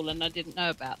of the wall and I didn't know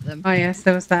about them. Oh yes,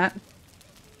 there was that.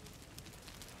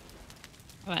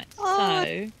 Right, Oh.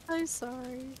 so... So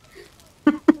sorry.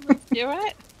 You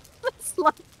alright? It's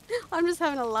like, I'm just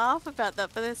having a laugh about that,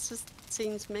 but it just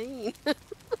seems mean.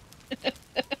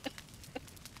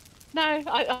 No,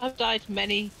 I've died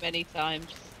many, many times.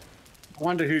 I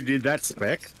wonder who did that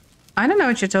spec. I don't know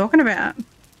what you're talking about.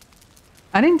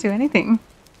 I didn't do anything.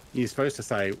 You're supposed to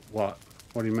say what?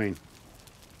 What do you mean?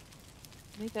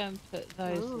 Let me go and put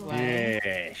those Ooh. away.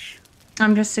 Yes.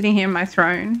 I'm just sitting here in my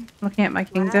throne, looking at my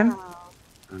kingdom. Wow.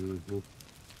 Mhm.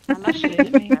 I love Actually,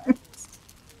 let me...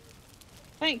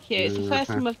 Thank you. It's the first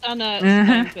time I've done a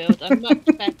stone build. I'm much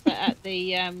better at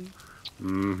the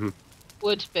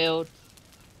wood build.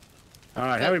 All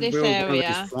right, But how do we this build one of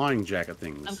area- these flying jacket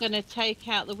things? I'm going to take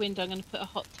out the window. I'm going to put a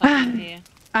hot tub in here.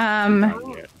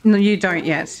 Not yet. No, you don't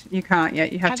yet. You can't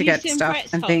yet. You have to you get seen stuff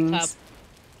Brett's and hot things. tub?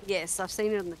 Yes, I've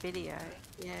seen it on the video.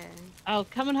 Yeah. Oh,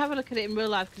 come and have a look at it in real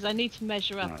life because I need to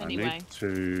measure up Right, I anyway. need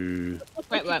to...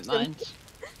 Brett won't mind.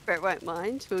 Brett won't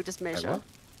mind. We'll just measure.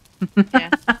 Ava? Yeah.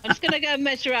 I'm just going to go and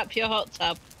measure up your hot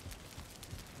tub.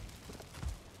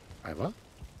 Ava?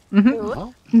 Mhm.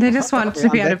 Oh, They just want to I'm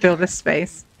be able to back. build a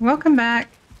space. Welcome back.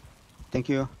 Thank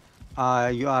you.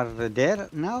 You are there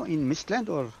now in Mistland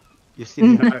or you still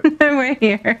here? no, We're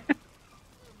here.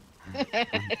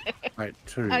 wait,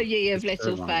 two. Oh, ye of This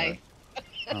little third one faith. go.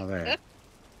 Oh, there.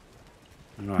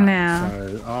 Right, Now.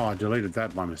 so... Oh, I deleted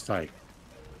that by mistake.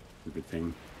 Good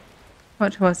thing.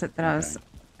 What was it that I was Okay.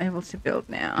 able to build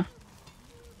now?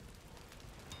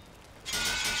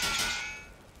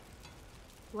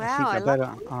 Wow, I I love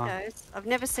better, the windows. I've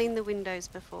never seen the windows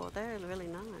before. They're really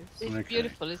nice. It's Okay.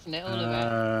 beautiful, isn't it? All of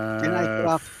it. Can I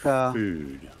craft,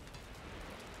 food?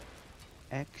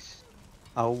 X.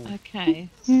 Oh, Okay,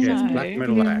 Yes, so... black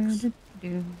metal axe.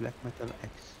 black metal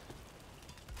X.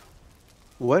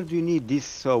 Where do you need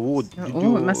this wood? Did Oh,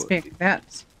 you, it must be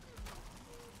that.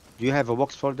 Do you have a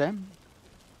box for them?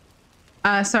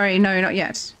 Sorry, no, not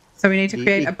yet. So we need to The-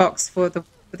 create a box for the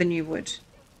new wood.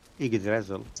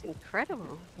 Yggdrasil. It's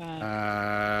incredible.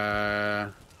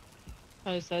 Right,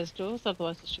 close those doors,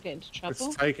 otherwise I should get into trouble.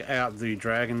 Let's take out the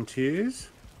dragon tears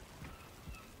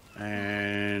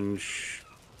and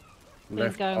Then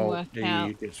left go and alt work D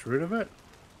out. gets rid of it.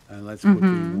 And let's put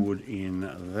the wood in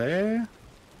there.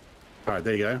 All right,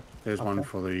 there you go. There's one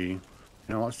for the. You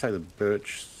know, let's take the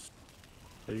birch.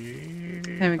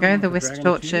 There we go, the wisp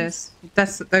torches.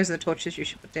 Those are the torches you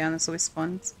should put down as the wisp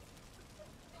ones.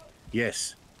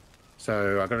 Yes.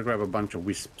 So I got to grab a bunch of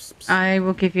wisps. I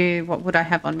will give you what wood I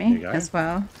have on There me you go. as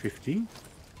well. 50.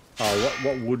 Oh,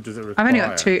 what wood does it require? I've only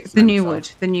got two. The Same new stuff?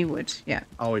 wood. The new wood. Yeah.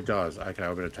 Oh, it does. Okay,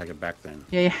 I better take it back then.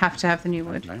 Yeah, you have to have the new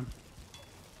wood. Okay.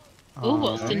 Oh,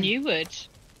 what's the Okay. new wood?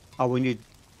 Oh, we need.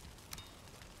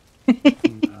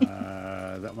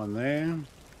 That one there.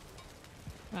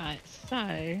 Right,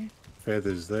 so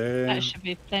Feathers there. that should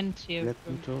be plenty of Let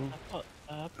room me for go.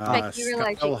 the hot tub. Make you realise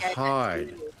you Scale gave that to hide.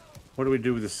 me. What do we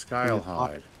do with the scale With hot-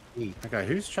 hide? Okay,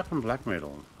 who's chucking black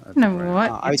metal? I don't know what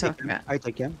I you're take talking him. about. I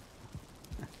take him.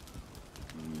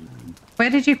 Where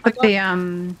did you put got-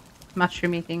 the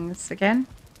mushroomy things again?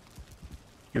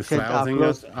 Your Said, flower thing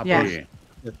close- is up Yeah. here.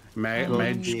 Close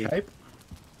Mage the- cape?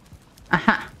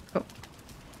 Aha. Cool.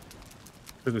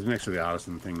 It was next to the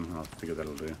artisan thing. I figure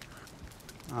that'll do.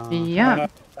 Yeah.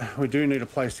 We do need a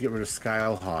place to get rid of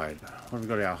scale hide. What have we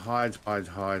got? Our hides. What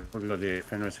have we got here?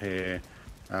 Fenris hair.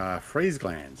 Freeze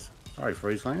glands. Sorry,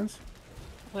 freeze glands.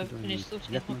 I've finished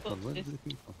sorting out my boxes.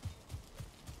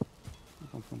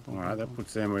 Alright, that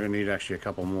puts them. We're going to need actually a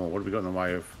couple more. What have we got in the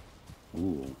way of...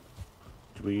 Ooh.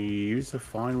 Do we use the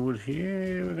fine wood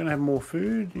here? We're going to have more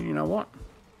food. You know what?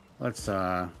 Let's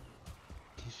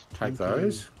take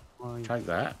those. Take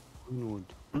that. Wood.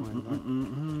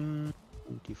 25.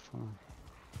 25.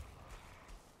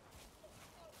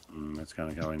 That's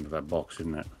going to go into that box,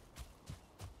 isn't it?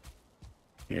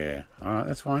 Yeah. Alright,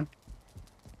 that's fine.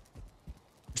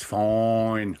 It's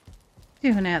fine.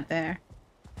 Doing out there.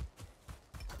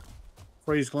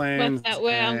 Freeze glands. out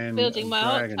where I'm and building my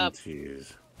hot dragon tub.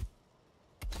 tears.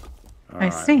 I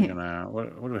Alright, see. we're gonna,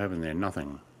 what do we have in there?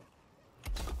 Nothing.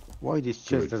 Why this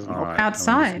Good. chest doesn't All open? right, and we just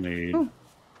Outside. need, Ooh.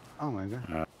 Oh my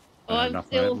god. Oh, I'm enough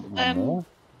still, of that. One more.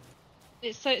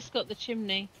 It's got the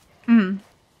chimney. Hmm.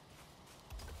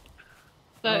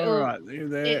 So All right,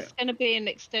 there. it's going to be an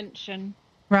extension.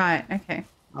 Right. Okay.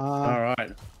 All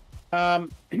right.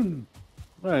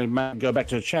 Well, Matt, go back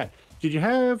to the chat. Did you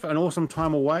have an awesome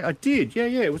time away? I did. Yeah,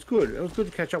 it was good. It was good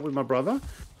to catch up with my brother.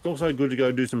 It's also good to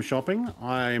go do some shopping.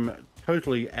 I'm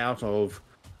totally out of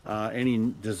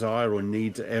any desire or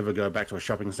need to ever go back to a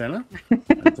shopping centre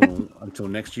until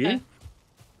next year.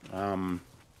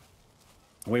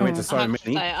 We went to so I have to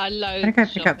many. say, I loathe I'm gonna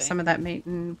go pick up shopping. some of that meat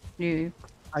and new.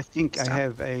 I think I Stop.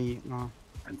 have a.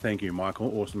 And thank you,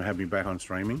 Michael. Awesome to have me back on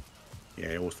streaming.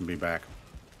 Yeah, awesome to be back.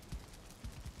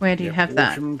 Where do you Yep, have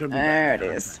that? awesome to be There it back.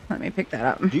 is. Let me pick that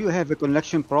up. Do you have a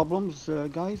connection problems,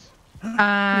 guys?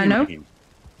 No,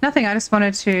 nothing. I just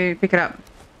wanted to pick it up.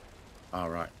 All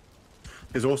right.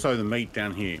 There's also the meat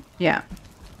down here. Yeah.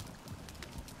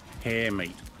 Hair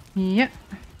meat. Yep.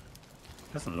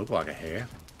 Doesn't look like a hair.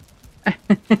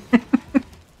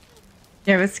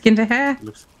 Yeah, with skin to hair.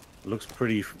 Looks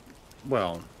pretty.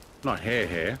 Well, not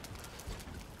hair.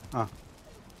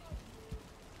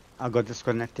 I got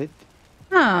disconnected.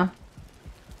 Oh.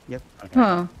 Yep. Okay.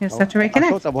 Well, you just have to I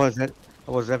reconnect. thought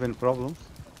I was having problems.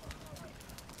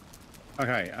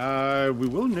 Okay. We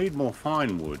will need more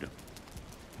fine wood.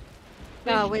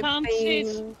 No, We've we've planted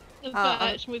been. the Oh,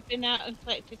 birch, and we've been out and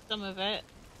collected some of it.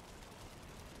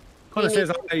 Kind of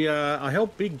says I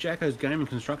helped Big Jacko's Gaming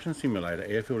Construction Simulator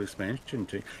Airfield Expansion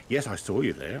to. Yes, I saw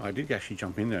you there. I did actually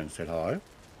jump in there and said hello.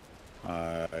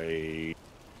 I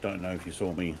don't know if you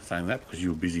saw me saying that because you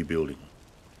were busy building.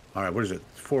 All right, what is it?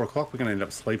 4 o'clock. We're going to end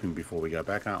up sleeping before we go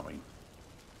back, aren't we?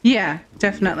 Yeah,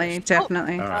 definitely,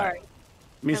 definitely. All right. Sorry.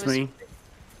 Miss That was- me.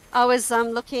 I was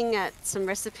looking at some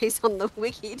recipes on the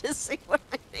wiki to see what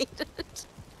I needed.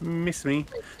 Miss me.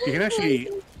 You can actually.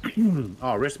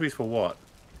 Oh, recipes for what?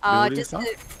 Oh, Building just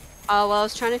stuff? well, I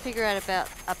was trying to figure out about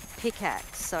a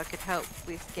pickaxe so I could help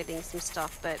with getting some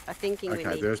stuff, but I'm thinking we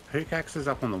Okay, need. there's pickaxes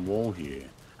up on the wall here.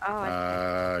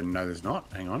 Oh, No, there's not.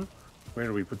 Hang on. Where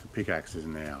do we put the pickaxes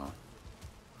now?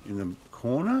 In the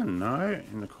corner? No.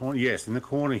 In the corner? Yes, in the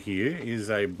corner here is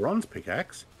a bronze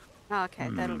pickaxe. okay,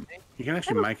 that'll do. You can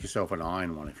actually make yourself an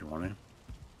iron one if you want to.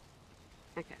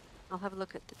 Okay, I'll have a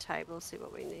look at the table, see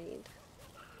what we need.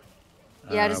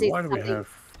 Yeah, I just need Why do we something have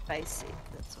basic.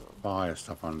 That's all. fire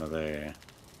stuff under there?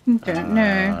 Don't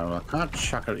know. Well, I can't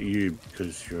chuck it at you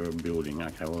because you're building.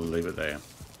 Okay, we'll leave it there.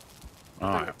 All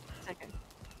right. Okay.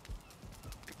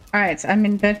 All right, I'm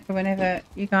in bed for whenever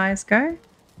you guys go.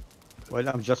 Well,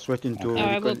 I'm just waiting to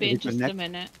I will be in just a reconnect.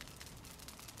 minute.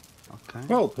 Okay.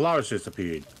 Well, Polaris just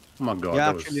appeared. Oh my god, yeah,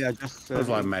 that was, actually, I just that was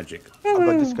like magic. I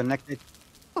got disconnected.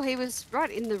 Oh, he was right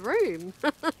in the room.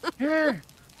 Yeah,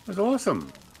 it was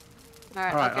awesome. All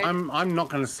right, All right, okay. I'm not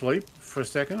going to sleep for a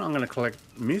second. I'm going to collect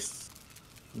wisps,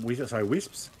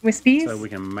 Wispies? so we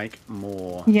can make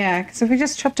more. Yeah, because if we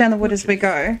just chop down the wood as we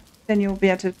go, then you'll be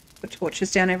able to put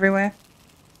torches down everywhere.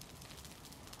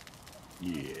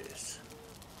 Yes.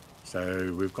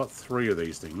 So we've got 3 of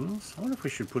these things. I wonder if we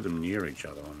should put them near each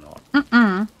other or not.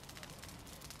 Mm-mm.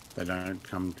 They don't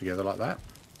come together like that.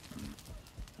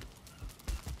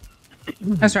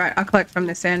 That's right. I'll collect from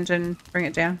this end and bring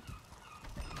it down.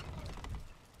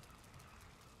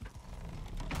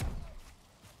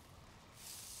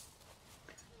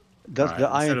 Does All the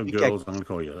right, instead iron of pickaxe girls, I'm going to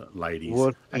call you ladies.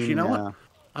 work Actually, you in, know what?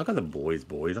 I've got the boys. I'm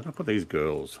going to put these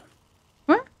girls.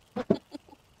 What?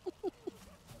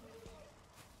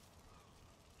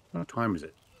 time is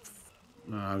it?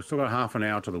 We've still got half an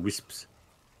hour till the wisps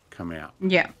come out.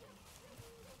 Yeah.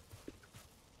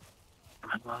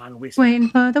 Come on, wisp. Waiting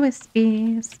for the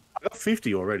wispies. I got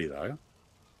 50 already, though.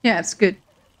 Yeah, it's good.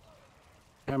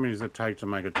 How many does it take to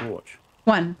make a torch?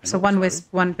 One. And So one also- wisp,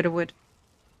 one bit of wood.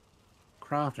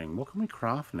 Crafting. What can we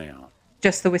craft now?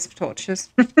 Just the wisp torches.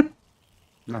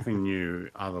 Nothing new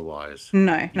otherwise.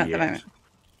 No, not at the yet. moment.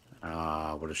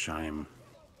 Ah, what a shame.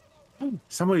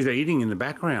 Somebody's eating in the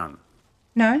background.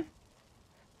 No? Making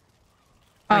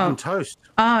Oh. toast.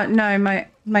 Oh, no,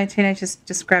 my teenager's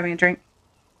just grabbing a drink.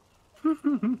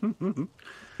 Ooh,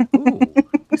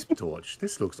 wisp torch.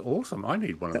 This looks awesome. I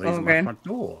need one of It's these all on my good. front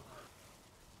door.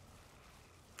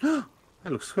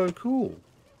 That looks so cool.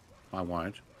 I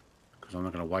won't, because I'm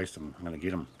not going to waste them. I'm going to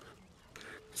get them.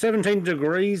 17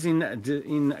 degrees in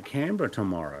Canberra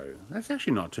tomorrow. That's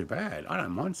actually not too bad. I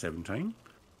don't mind 17.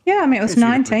 Yeah, I mean, it was Yes, you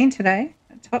can 19 today.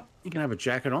 Top. You can have a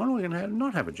jacket on, or you can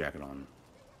not have a jacket on.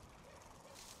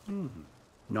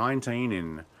 19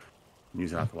 in New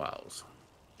South Wales.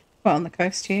 Well, on the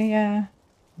coast here, yeah.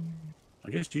 I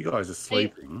guess you guys are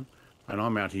sleeping, and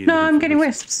I'm out here. No, looking I'm for getting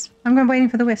wisps. I'm going waiting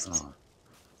for the wisps. Oh.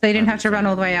 So you didn't I have to haven't run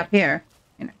all seen the way them up here.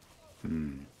 You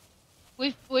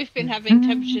know. We've been having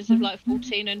temperatures of like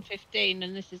 14 and 15,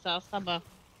 and this is our summer.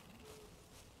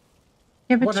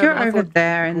 Yeah, but What you're happened? I over thought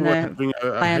there in we were the having a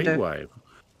land heat of... wave,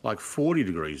 like 40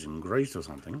 degrees in Greece or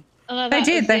something. Oh, no, They that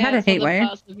did, was, they had a it's other heat wave.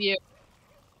 parts of Europe.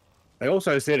 They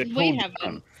also said it We cooled haven't.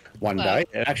 down one Well- day.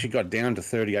 It actually got down to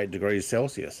 38 degrees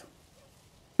Celsius.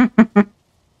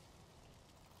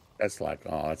 That's like,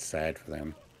 oh, that's sad for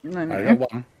them. No, I no.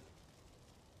 got one.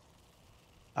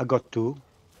 I got 2.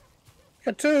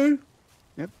 Got 2.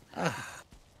 Yep. I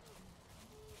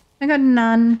got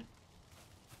none.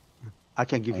 I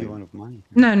can give you one of mine.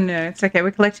 No, no, it's okay.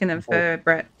 We're collecting them for Well,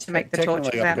 Brett to make the torches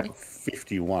Technically, I've out. got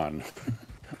 51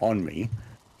 on me.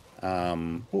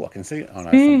 Oh, I can see. Oh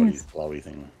no, Jeez. somebody's glowy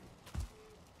thing.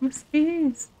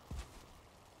 Wispies.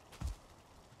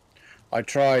 I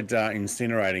tried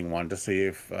incinerating one to see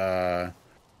if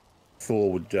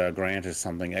Thor would grant us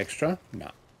something extra.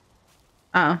 No,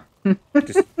 Oh.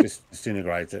 just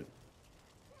disintegrates it.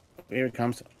 Here it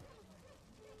comes.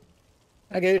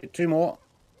 Okay, 2 more.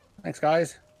 Thanks,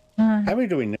 guys. How many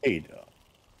do we need?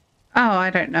 Oh, I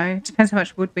don't know. Depends how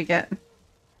much wood we get.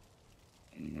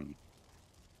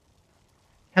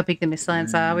 How big the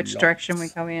Mistlands are, which direction we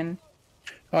go in.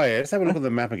 Oh yeah, let's have a look at the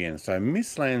map again. So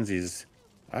Mistlands is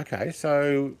okay.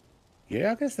 So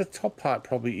yeah, I guess the top part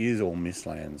probably is all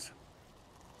Mistlands.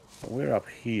 But we're up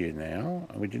here now,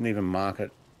 and we didn't even mark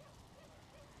it.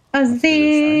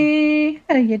 Ozzy,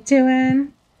 how you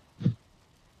doing?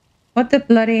 What the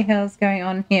bloody hell's going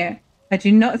on here? I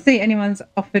do not see anyone's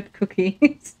offered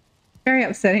cookies. Very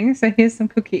upsetting. So here's some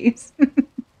cookies.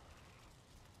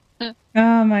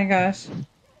 Oh my gosh.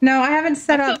 No, I haven't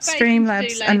set I've up got bacon to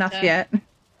do Streamlabs enough later. yet.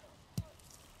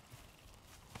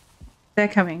 They're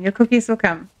coming. Your cookies will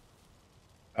come.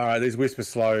 All right, these whispers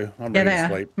slow. I'm Yeah, ready they to are.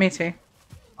 sleep. Me too.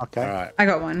 Okay. All right, I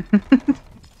got one.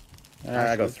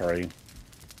 I got 3.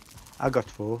 I got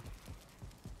 4.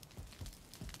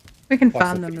 We can Plus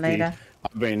farm the them 50. later.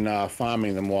 I've been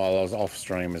farming them while I was off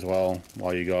stream as well,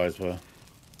 while you guys were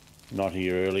not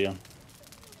here earlier.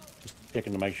 Just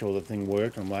checking to make sure the thing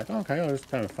worked. I'm like, okay, I'll just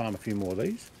go and farm a few more of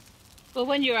these. Well,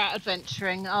 when you're out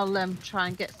adventuring, I'll try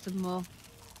and get some more.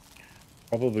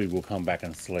 Probably we'll come back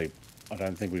and sleep. I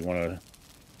don't think we want to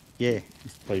Yeah.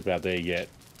 sleep out there yet.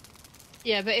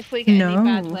 Yeah, but if we get any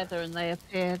bad No. weather and they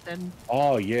appear, then...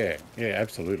 Oh, yeah. Yeah,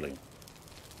 absolutely.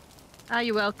 Are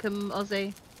you welcome,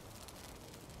 Ozzy?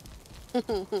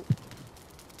 We're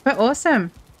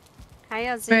awesome. Hey,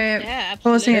 Ozzy. We're Yeah,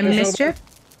 pausing at absolutely. Mischief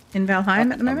in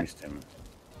Valheim at the I moment. missed him.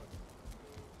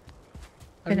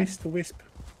 I Did it? missed the wisp.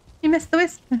 You missed the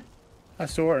wisp. I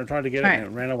saw it and tried to get it Alright. and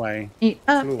it ran away. Eat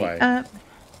up, Flew away. eat up.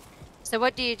 So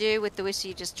what do you do with the whistle?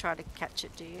 You just try to catch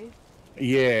it, do you?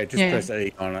 Yeah, just Yeah. press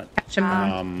E on it. Catch 'em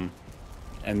all.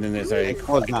 And then there's a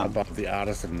Well crate done. above the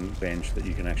artisan bench that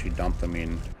you can actually dump them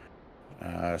in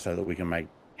so that we can make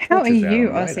How are torches out of you,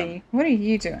 them later. Ozzy? What are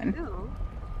you doing? Oh.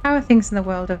 How are things in the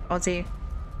world of Ozzy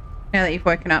now that you've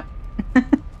woken up?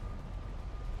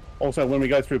 Also, when we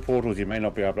go through portals, you may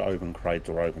not be able to open crates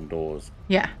or open doors.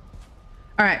 Yeah.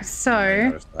 All right, Yeah, I so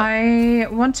noticed that. I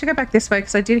want to go back this way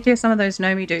because I did hear some of those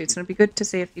Nomi dudes, and it'd be good to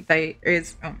see if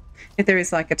there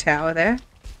is like a tower there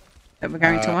that we're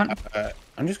going to want.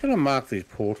 I'm just going to mark the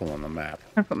portal on the map.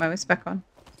 I'm gonna put my wisp back on.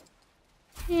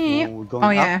 Yeah. we're going Oh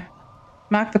up. yeah.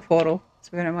 Mark the portal. So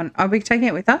we're gonna want. Are we taking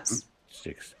it with us?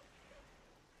 6.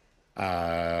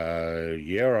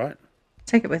 Yeah, all right.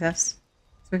 Take it with us,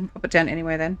 so we can pop it down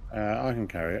anywhere. Then I can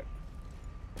carry it.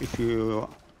 If you,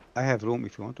 I have room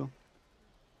if you want to.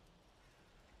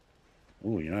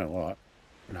 Oh, you know what?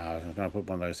 No, I'm going to put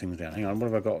one of those things down. Hang on,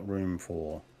 what have I got room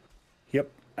for? Yep,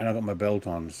 and I've got my belt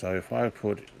on. So if I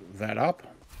put that up,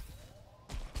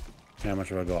 how much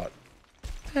have I got?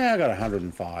 Yeah, I got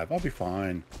 105. I'll be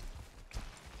fine.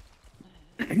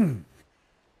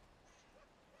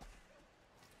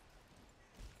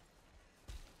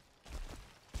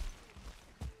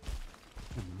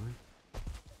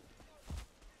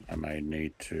 I may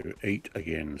need to eat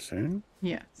again soon.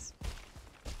 Yes.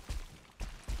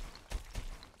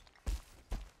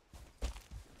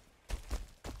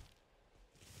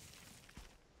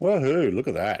 Woohoo, look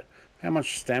at that. How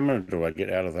much stamina do I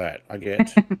get out of that? I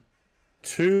get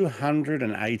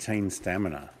 218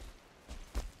 stamina.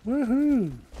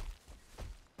 Woohoo.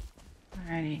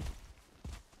 Alrighty.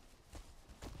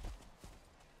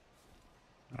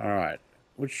 All right.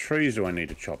 Which trees do I need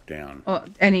to chop down? Or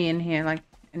any in here, like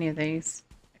any of these.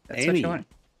 If that's what Any? you want.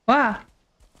 Wow.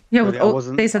 Yeah, well, Sorry, I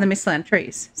wasn't- these are the Mistland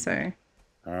trees, so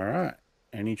All right.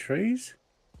 Any trees?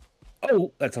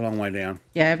 Oh, that's a long way down.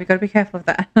 yeah, we've got to be careful of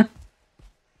that.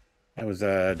 That was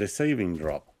a deceiving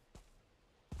drop.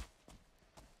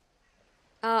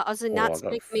 Aussie Oh, nuts, I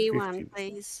got make me 50. one,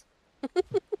 please.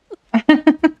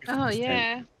 Oh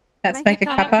yeah. Let's Make make a it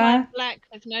I have mine cuppa. black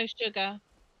with no sugar.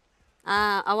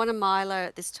 I want a Milo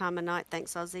at this time of night,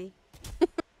 thanks, Aussie.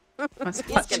 What's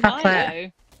He's hot gonna- chocolate?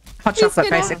 Milo. Hot He's chocolate,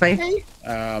 gonna basically.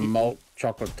 hate- Malt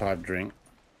chocolate type drink.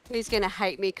 He's gonna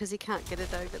hate me because he can't get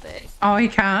it over there. Oh, you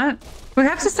can't? We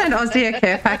have to send Ozzy a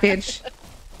care package.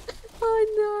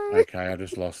 I know. Okay, I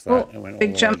just lost that. Oh, It went all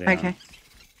big the jump. way down. Okay.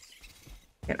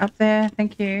 Get up there.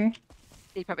 Thank you.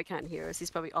 He probably can't hear us. He's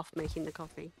probably off making the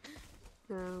coffee.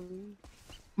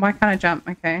 Why can't I jump?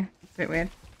 Okay. It's a bit weird.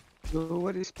 So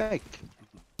what is back?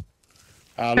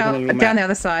 Look at Oh, the little down the map.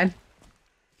 other side.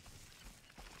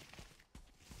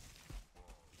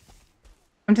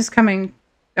 I'm just coming.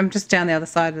 I'm just down the other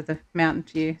side of the mountain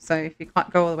to you. So if you can't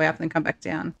go all the way up and then come back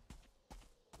down.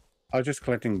 I was just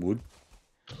collecting wood.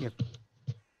 Yep.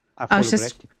 I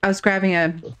was grabbing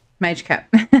a mage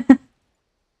cap.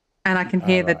 And I can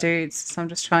hear the Alright. dudes, so I'm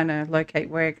just trying to locate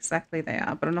where exactly they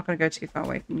are, but I'm not going to go too far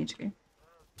away from you two.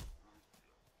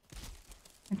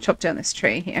 And chop down this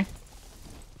tree here.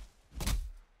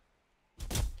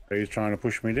 He's trying to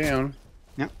push me down.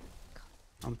 Yep.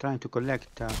 I'm trying to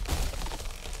collect. Up.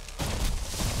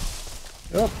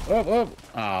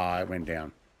 Ah, it went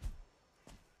down.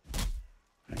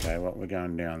 Okay, well, we're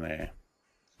going down there.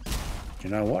 Do you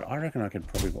know what? I reckon I could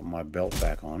probably put my belt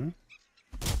back on.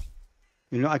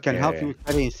 You know, I can help Yeah. you with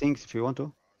carrying things if you want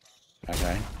to.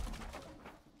 Okay.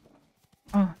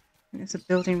 Oh, there's a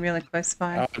building really close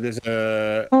by. Oh, there's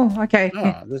a... Oh, okay.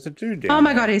 Oh, there's a dude down Oh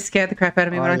my there. god, he scared the crap out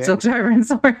of me Oh, when I yeah. looked over and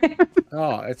saw him.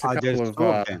 Oh, it's a There's couple of... two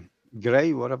of them.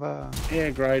 Grey, whatever. Yeah,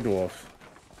 grey dwarfs.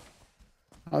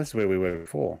 Oh, this is where we were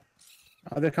before.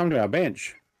 Oh, they've come to our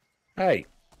bench. Hey.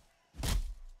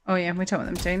 Oh yeah, we don't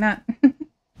want them doing that.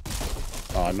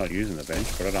 Oh, I'm not using the bench,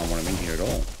 but I don't want them in here at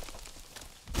all.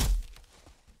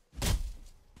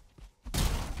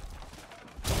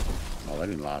 Oh, they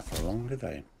didn't last for long, did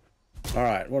they? All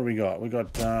right, what do we got? We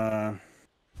got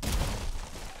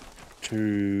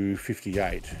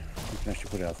 258. We can actually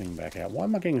put our thing back out. Why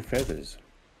am I getting feathers?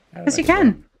 How did Yes, I you get can.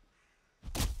 them?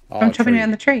 Oh, I'm chopping trees.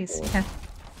 down the trees. Yeah.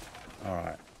 All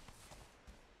right.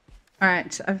 All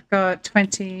right, I've got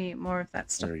 20 more of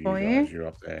that stuff Where are you for guys? you. You're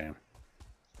up there.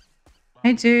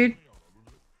 Hey, dude.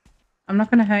 I'm not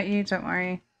going to hurt you. Don't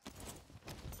worry.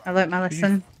 I learnt my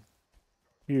lesson.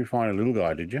 You find a little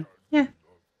guy, did you? Yeah.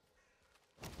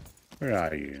 Where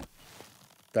are you?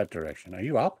 That direction. Are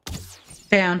you up? Or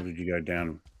Down. did you go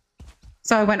down?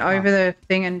 So I went over the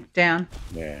thing and down.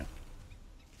 Yeah.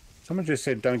 Someone just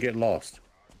said don't get lost.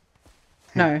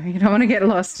 No, you don't want to get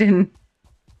lost in.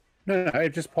 No,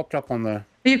 it just popped up on the...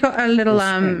 You've got a little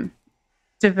screen.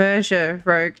 diverger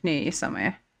rogue near you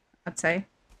somewhere, I'd say.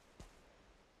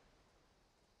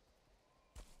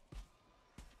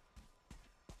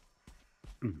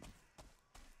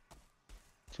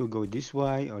 So go this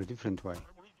way or a different way.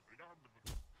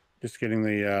 Just getting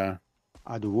the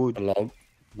The wood. log,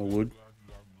 the wood.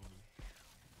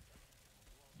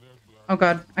 Oh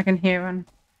god, I can hear one.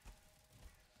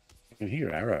 I can hear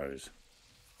arrows.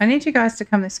 I need you guys to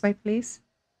come this way, please.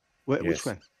 Which Yes.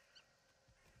 way?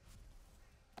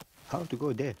 How to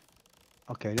go there?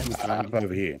 Okay, let me try. Up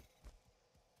over here.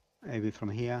 Maybe from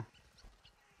here.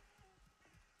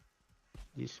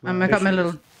 This way. I got my she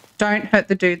little... Don't hurt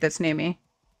the dude that's near me.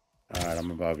 All right,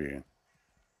 I'm above you.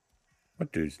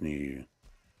 What dude's near you?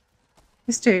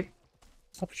 This dude.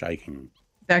 Stop shaking.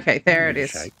 Okay, there it Don't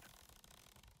is. shake.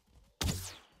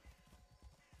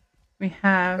 We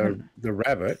have... The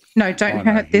rabbit. No, don't Oh,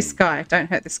 no, hurt this him. guy. Don't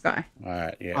hurt this guy. All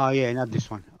right, yeah. Oh yeah, not this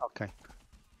one. Okay. Okay,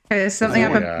 there's something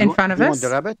up Yeah. in front of You want the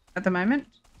us rabbit? at the moment.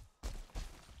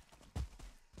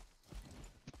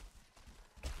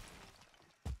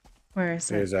 Where is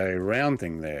it? There's a round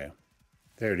thing there.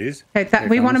 There it is. Okay, There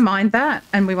we want to comes. mine that,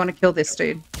 and we want to kill this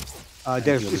dude.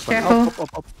 There's this one. Careful.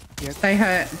 Up. Yeah. They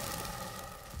hurt.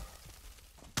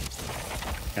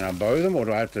 Can I bow them or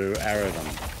do I have to arrow them?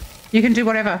 You can do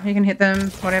whatever. You can hit them,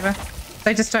 whatever.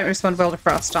 They just don't respond well to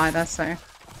frost either, so...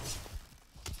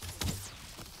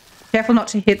 Careful not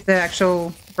to hit the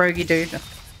actual roguey dude.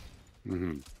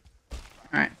 Mm-hmm.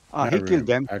 Alright, Oh, No he killed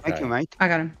them. room. Thank you, Okay. mate. I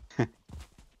got him.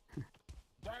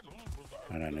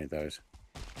 I don't need those.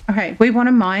 Okay, we want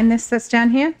to mine this that's down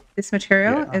here. This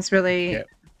material Yeah. is really Yeah.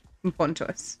 important to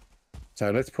us. So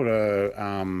let's put a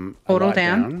Portal light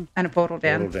down and a portal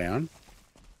down. Portal down.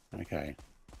 Okay.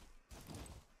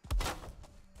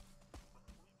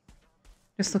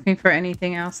 Just looking for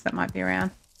anything else that might be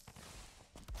around.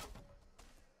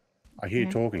 I hear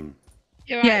Okay. talking.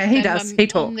 You're Yeah, he Sam, does. I'm He on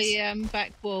talks. the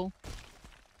back wall.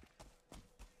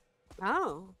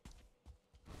 Oh,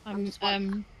 I'm just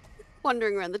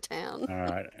wandering around the town. All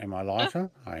right. Am I lighter?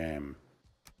 I am.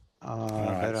 All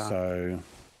right. Better So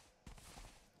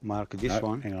mark this no,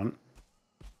 one. hang on.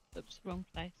 oops, wrong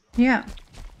place. Yeah.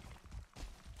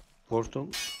 Portal.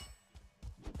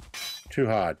 Too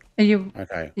hard. Are you...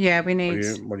 Okay. Yeah, we need...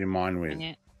 What do you mind with? Dang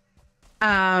it.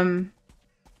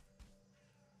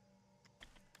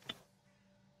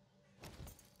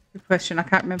 Good question. I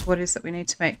can't remember what it is that we need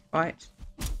to make white.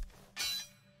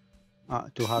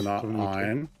 Too hard Not for me.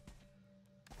 iron.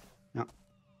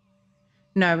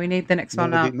 No, we need the next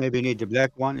one up. Maybe you need the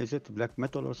black one. Is it the black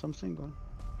metal or something? Or?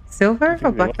 Silver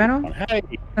or black metal? Hey,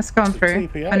 Let's go on it's a through.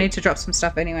 TPA. I need to drop some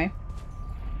stuff anyway.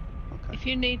 Okay. If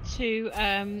you need to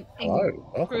hello.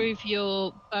 Welcome. improve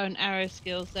your bow and arrow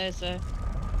skills, there's a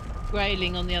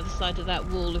railing on the other side of that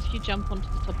wall. If you jump onto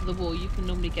the top of the wall, you can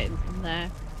normally get in from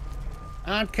there.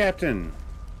 Aunt Captain.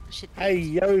 Should Hey,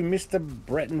 yo, Mr.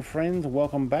 Brett and friends.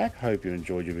 Welcome back. Hope you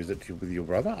enjoyed your visit with your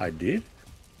brother. I did.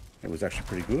 It was actually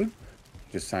pretty good.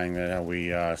 Just saying that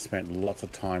we spent lots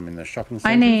of time in the shopping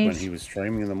centres when he was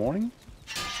streaming in the morning.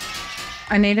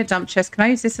 I need a dump chest. Can I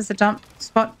use this as a dump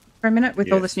spot for a minute with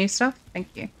all this Yes. new stuff? Thank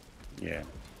you. Yeah. We'll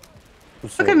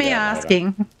Look sort at it me out later.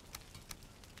 asking.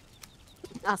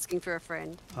 asking for a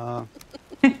friend.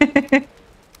 Black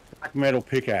metal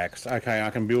pickaxe. Okay, I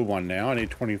can build one now. I need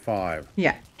 25.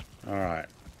 Yeah. All right.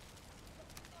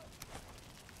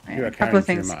 Yeah, are a couple of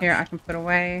carrying too things here much. I can put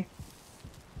away.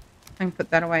 I can put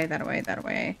that away, that away, that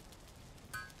away.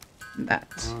 And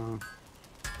that.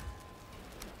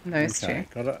 And those Okay.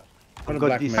 two. Got a I've got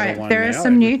black this- metal Right, one there are now.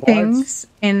 some It new requires- things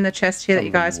in the chest here that you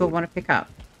some guys will wood. want to pick up.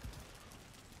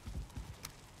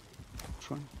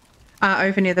 Which one?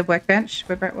 Over near the workbench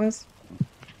where Brett was.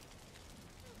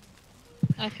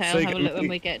 Okay, So I'll you have a can look when make-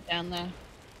 we get down there.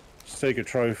 Seek a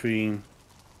trophy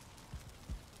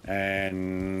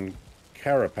and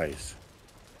carapace.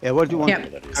 Yeah, what do you want? Yeah.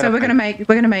 that is. So we're gonna make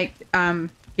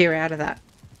gear out of that.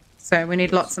 So we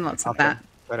need lots and lots of that.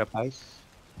 Carapace.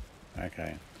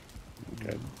 Okay.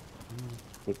 Good.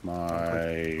 Put my...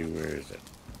 Where is it?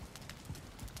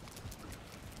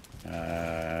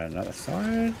 Another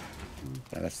side.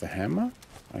 No, that's the hammer.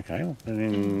 Okay, I'll put it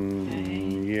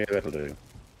in... Yeah, that'll do.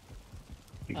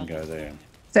 You can go there.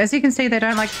 So as you can see, they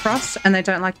don't like frost and they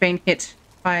don't like being hit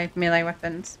by melee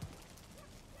weapons.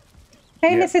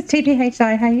 Hey, Yeah. Mrs.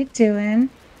 TPHI, how you doing?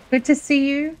 Good to see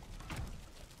you.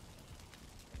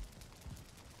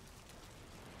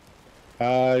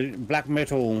 Black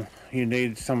metal, you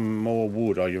need some more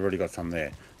wood. Oh, you've already got some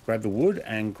there. Grab the wood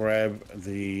and grab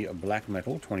the black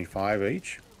metal, 25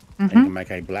 each. And you can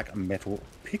make a black metal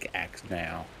pickaxe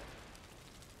now.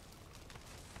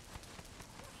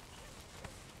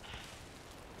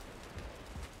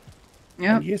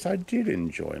 Yeah. And yes, I did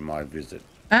enjoy my visit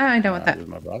I know what that. with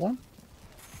my brother.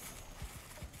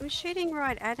 I'm shooting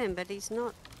right at him, but he's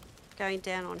not going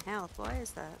down on health. Why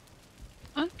is that?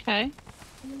 Okay.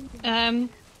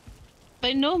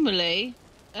 They normally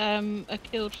are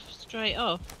killed straight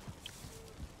off.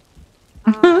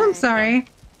 I'm sorry.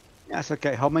 Yes,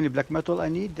 okay. How many black metal I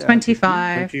need?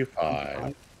 25. 25.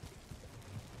 25.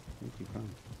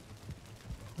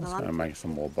 Let's Well, go I'm- make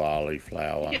some more barley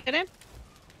flour. Get him?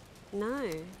 No.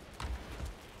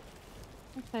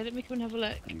 Okay, let me come and have a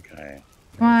look. Okay.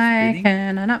 Why Pretty?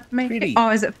 can I not make Pretty. it? Oh,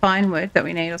 is it fine wood that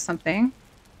we need or something?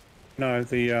 No,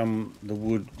 the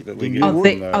wood that we The get new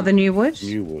Oh, from the new wood?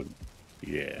 new wood.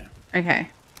 Yeah. Okay.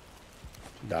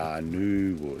 The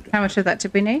new wood. How much of that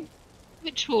did we need?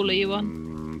 Which wall are you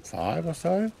on? 5 or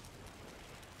so.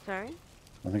 Sorry?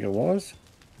 I think it was.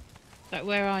 Like,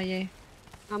 where are you?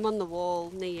 I'm on the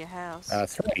wall near your house.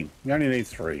 3. You only need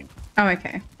 3. Oh,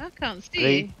 okay. I can't see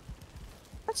Three. you.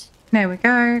 What? There we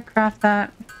go. Craft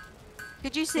that.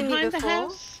 Could you see me Behind before? the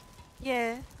house?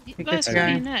 Yeah. You're good Well, I to saw go.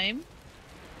 your name.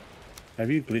 Have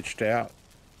you glitched out?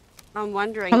 I'm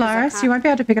wondering. 'cause I Polaris, can't- you won't be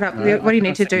able to pick it up. No, What I you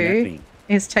need to can't see do Nanny.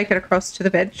 is take it across to the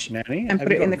veg Nanny, and have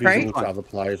put you it in got the crate. visible to other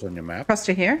players on your map? Across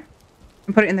to here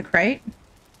and put it in the crate.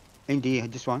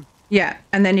 Indeed, this one. Yeah,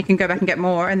 and then you can go back and get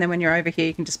more, and then when you're over here,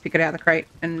 you can just pick it out of the crate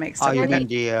and make Oh, stuff you with mean it.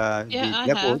 the Yeah, I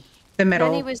depot? have. The Nanny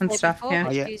metal was and there stuff, before, yeah.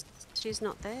 but Oh, yeah. she's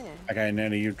not there. Okay,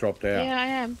 Nanny, you've dropped out. Yeah, I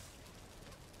am.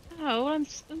 Oh, I'm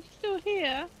still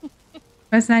here.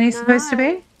 Where's Nanny supposed to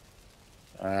be?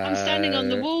 I'm standing on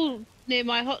the wall near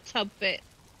my hot tub bit.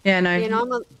 Yeah, no, You know,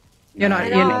 I'm on, you're not.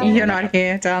 No. You're not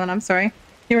here, darling. I'm sorry.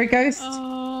 You're a ghost.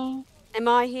 Oh, am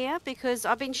I here? Because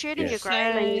I've been shooting Yes. a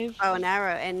greyling with Save. bow and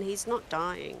arrow, and he's not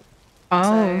dying. Oh,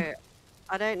 So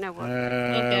I don't know what.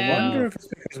 I wonder if it's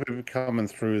because we're coming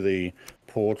through the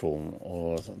portal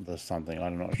or there's something.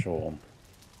 I'm not sure.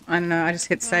 I don't know. I just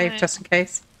hit save Right. just in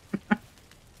case.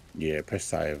 Yeah, press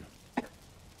save.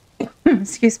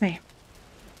 Excuse me.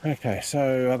 Okay,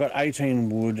 so I've got 18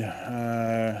 wood.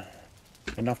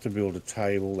 Enough to build a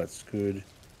table. That's good.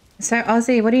 So,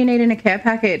 Ozzy, what do you need in a care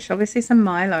package? Obviously, some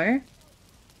Milo.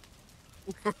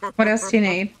 What else do you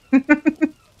need?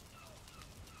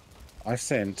 I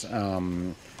sent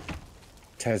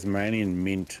Tasmanian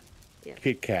mint Yeah.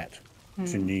 Kit Kat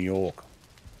to New York.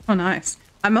 Oh, nice.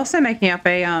 I'm also making up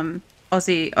a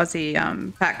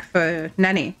Aussie pack for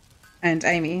Nanny and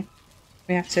Amy.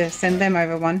 We have to send them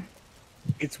over one.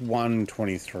 It's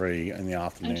 1:23 in the and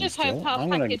afternoon just still. hope our I'm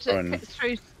going package to go that and gets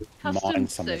through mine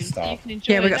customs some of the soon, so you stuff. can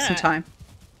enjoy Yeah, we got some that. time.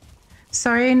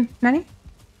 Sorry, Nanny?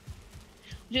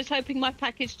 Just hoping my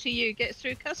package to you gets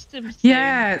through customs soon.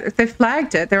 Yeah, they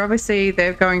flagged it.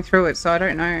 They're going through it, so I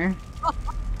don't know.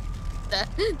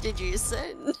 Did you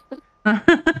send?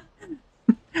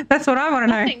 That's what I want to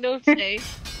know. Nothing naughty.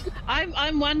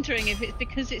 I'm wondering if it's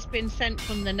because it's been sent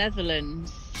from the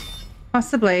Netherlands.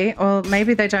 Possibly, or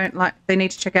maybe they don't like. They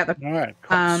need to check out the All right,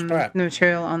 copper scrap. the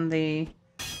material on the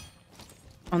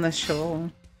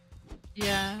shawl.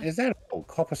 Yeah. Is that all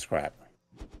copper scrap?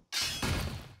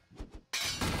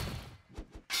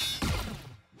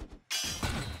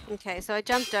 Okay, so I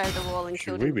jumped over the wall and Should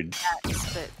killed we him be? with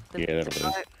cats, but the, Yeah, that'll do.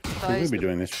 Should we bows be were-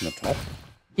 doing this from the top?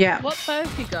 Yeah. What bow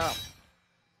have you got?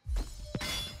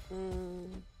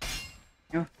 Mm,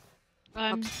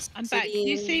 I'm back. Can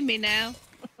you see me now?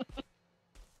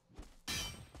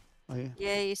 Oh, yeah.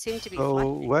 yeah, you seem to be So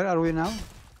flashing. where are we now?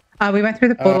 We went through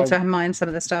the portal Uh, to mine some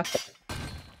of the stuff.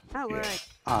 Oh, yeah. right.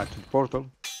 Ah, to the portal.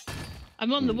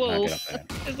 I'm on the Can't wall. get up there.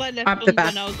 Because I left Up the on back.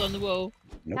 when I was on the wall.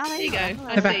 Nope. Oh, There you go. Hello.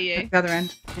 I The back, see you. the other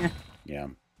end. Yeah, Yeah.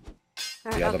 Alright, The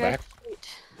I'll other go back? shoot.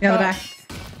 the other Oh. back.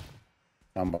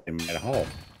 Somebody made a hole.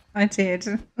 I did.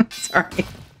 Sorry.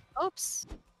 Oops.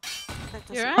 That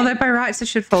doesn't- You're right. Although by rights it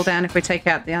should fall down if we take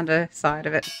out the underside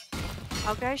of it.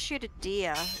 I'll go shoot a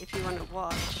deer if you want to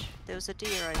watch. There was a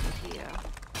deer over here.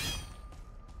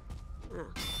 Oh,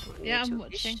 not Yeah, near I'm to a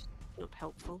fish. watching. Not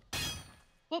helpful.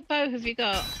 What bow have you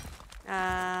got?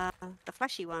 The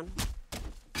flashy one.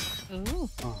 Ooh.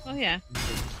 Oh. Oh, yeah.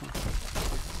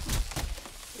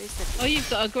 Where's the... Oh, you've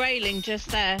got a grayling just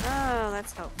there. Oh,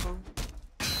 that's helpful.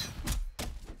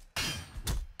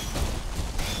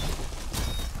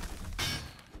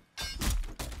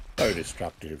 So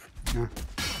destructive,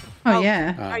 Oh,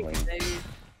 yeah. aren't we? Don't move.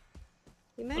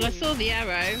 You Well, I move. saw the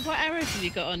arrow. What arrows have you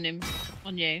got on him?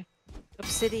 On you?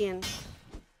 Obsidian.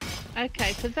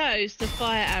 Okay, for those, the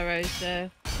fire arrows are...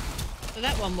 So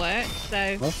that one works,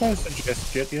 so... Also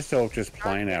suggest get yourself just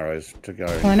plain arrows to go.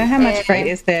 Well, I know how much Yeah. freight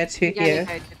is there to You can only here.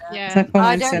 go to that. Yeah. So I pull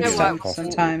I in don't some know why stuff it's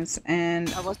sometimes,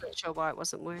 and I wasn't sure why it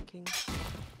wasn't working.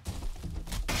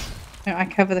 no, I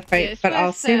cover the freight, it's but I'll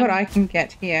worth, see what I can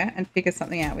get here and figure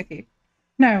something out with you.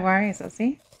 No worries,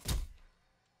 Ozzy.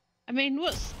 I mean,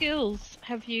 what skills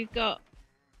have you got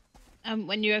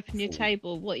when you open your Ooh.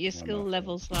 table? What are your skill Wonderful.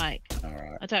 levels like? All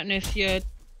right. I don't know if your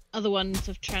other ones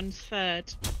have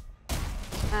transferred.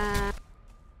 Uh,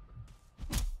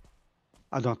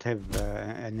 I don't have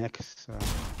an X.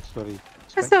 Sorry.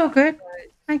 That's spec. all good.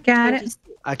 I got it. 26.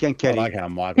 I can I carry. like how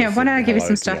Michael. Yeah, why said don't I give you hello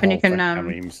some to stuff your and you whole can,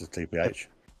 family, Mrs. TPH.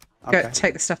 Go Okay.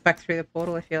 take the stuff back through the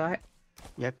portal if you like.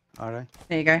 Yep. All right.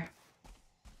 There you go.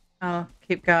 I'll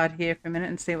keep guard here for a minute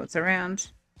and see what's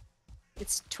around.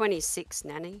 It's 26,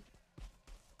 Nanny.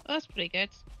 Oh, that's pretty good.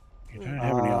 You don't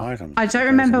have any items. I that don't goes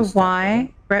remember in stuff,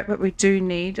 why, Brett, but we do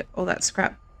need all that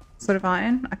scrap sort of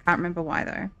iron. I can't remember why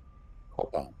though.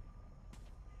 Copper.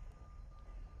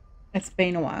 It's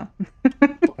been a while.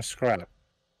 A scrap.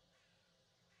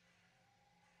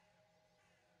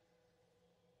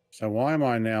 So why am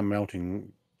I now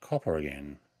melting copper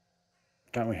again?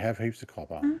 Don't we have heaps of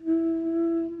copper?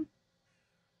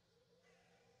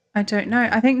 I don't know.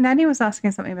 I think Nanny was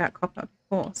asking something about copper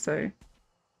before, so...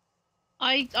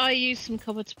 I used some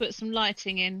copper to put some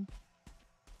lighting in.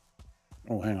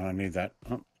 Oh, hang on, I need that.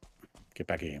 Oh, get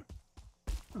back here.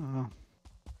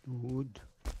 Wood.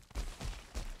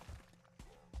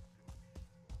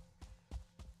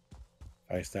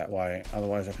 Face that way,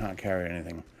 otherwise I can't carry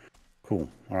anything. Cool.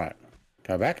 All right,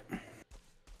 go back.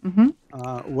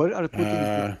 What are you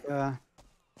putting?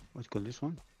 What's called this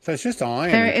one? So it's just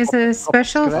iron. There is a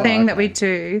special scrap. thing that we Okay.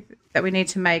 do that we need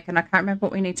to make, and I can't remember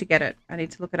what we need to get it. I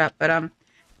need to look it up. But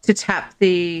to tap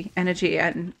the energy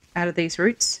out of these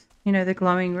roots, you know, the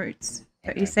glowing roots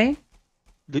that you see.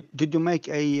 Did you make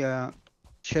a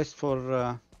chest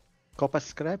for copper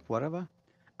scrap, whatever?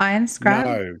 Iron scrap.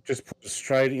 No, just put it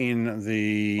straight in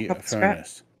the Copper scrap.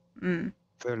 furnace.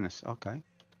 Furnace, okay.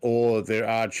 Or there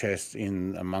are chests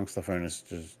in amongst the furnace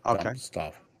to Okay. dump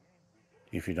stuff.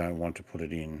 If you don't want to put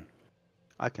it in,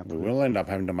 I can we put it. will end up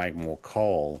having to make more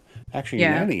coal. Actually,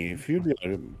 Yeah. Nanny, if you'd be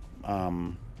able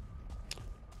to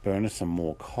burn us some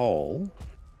more coal,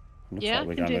 looks Yeah, like I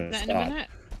we're can do going that to in a minute.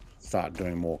 start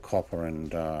doing more copper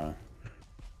and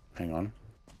hang on.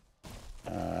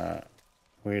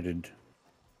 Where did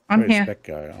I'm where did here. Spec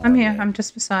go? I'm Oh, here. yeah. I'm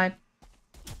just beside.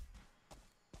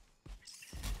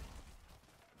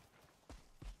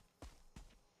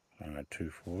 All right,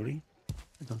 240.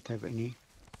 I don't have any.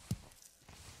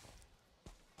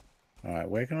 All right,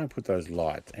 where can I put those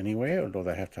lights? Anywhere, or do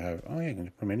they have to have? Oh yeah, you can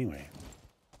put them anywhere.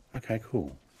 Okay,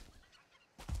 cool.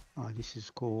 Oh, this is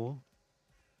cool.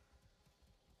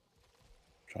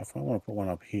 So if I want to put one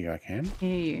up here, I can.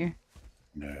 Hear you.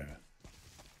 No.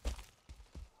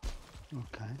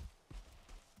 Okay.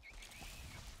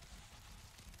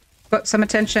 Got some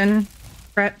attention,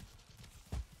 Brett.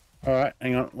 All right,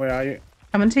 hang on. Where are you?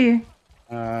 Coming to you.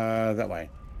 That way.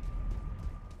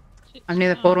 I'm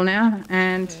near the portal now,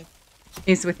 and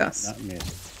he's with us. Not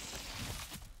miss.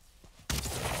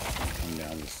 Come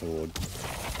down the sword.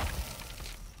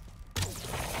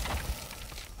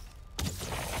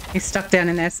 He's stuck down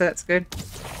in there, so that's good.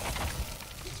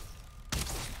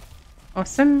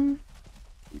 Awesome.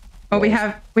 Oh, we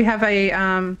have a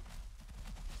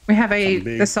big-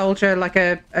 the soldier, like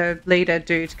a leader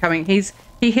dude coming.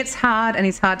 He hits hard and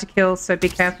he's hard to kill, so be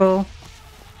careful.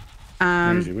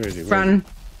 Where is he? Where is he? Where is Run, he?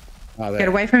 Oh, there. get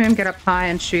away from him, get up high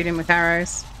and shoot him with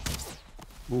arrows.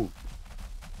 Ooh.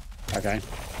 Okay.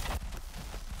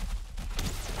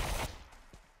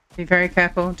 Be very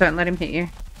careful. Don't let him hit you.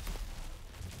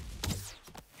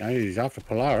 Oh, he's after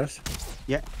Polaris.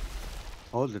 Yeah.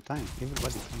 All the time.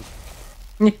 Everybody.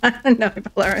 Yeah, no,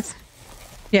 Polaris.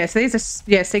 Yeah, so these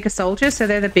are Seeker soldiers, so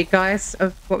they're the big guys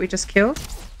of what we just killed.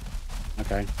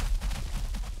 Okay.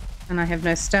 And I have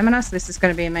no stamina, so this is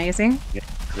going to be amazing. Yeah.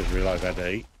 Just realised I had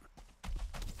to eat.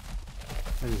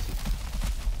 Where is it?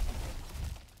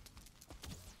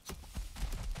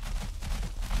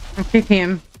 I'm keeping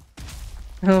him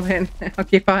a little bit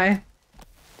occupied.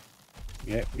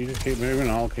 Yeah. You just keep moving.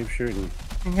 I'll keep shooting.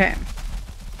 Okay.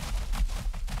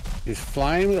 Is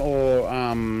flame or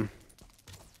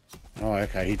Oh,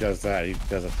 okay. He does that. He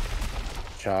does a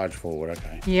charge forward.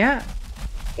 Okay. Yeah.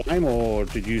 Flame or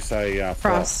did you say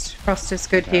frost? Frost is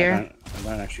good Okay, here. I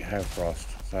don't actually have frost.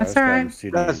 So That's let's go alright.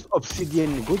 obsidian. Does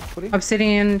obsidian good for him?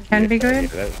 Obsidian can Yeah, be good, yeah,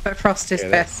 that- but frost is yeah,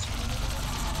 that- best.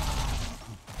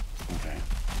 Okay.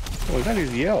 Oh, is that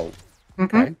his yell?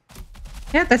 Mm-hmm. Okay.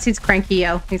 Yeah, that's his cranky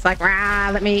yell. He's like, rah,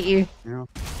 let me eat you. Yeah.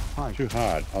 Hi. Too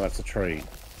hard. Oh, that's a tree.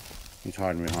 He's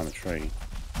hiding behind the tree.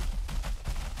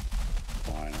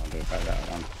 Fine, I'll do about that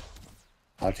one.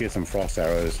 I'll have to get some frost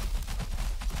arrows.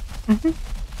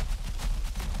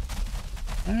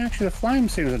 And actually, the flame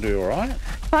seems to do alright.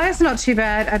 Fire's not too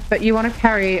bad, but you want to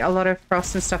carry a lot of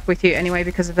frost and stuff with you anyway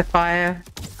because of the fire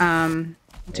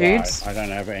dudes. Right, I don't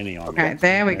have any on Okay, me.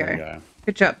 there we go.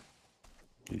 Good job.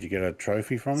 Did you get a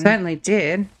trophy from me? Certainly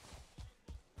did.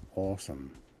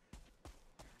 Awesome.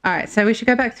 All right, so we should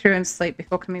go back through and sleep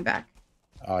before coming back.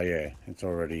 Oh, yeah. It's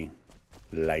already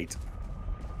late.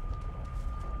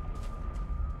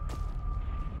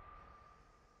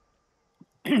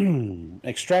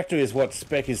 Extractor is what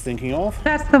Spec is thinking of.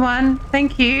 That's the one.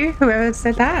 Thank you, whoever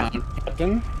said that.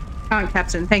 Captain. Aunt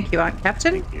Captain. Thank you, Aunt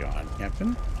Captain. Thank you,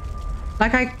 Captain.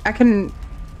 Like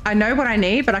I know what I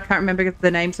need, but I can't remember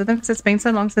the names of them because it's been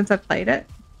so long since I've played it.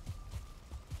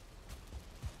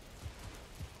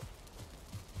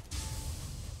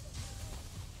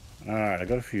 Alright, I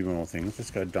got a few more things. Let's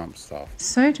go dump stuff.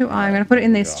 So do I. I'm going to put it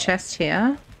in this chest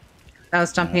here. I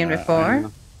was dumping in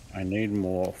before. I need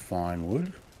more fine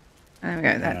wood. There we go.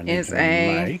 And I That need is to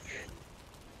a make...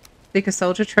 Thicker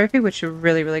Soldier trophy, which are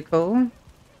really, really cool.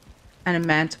 And a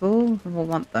mantle. We'll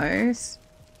want those.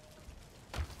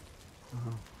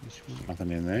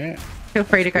 Nothing in there. Feel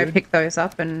free to go good. pick those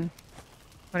up and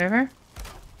whatever.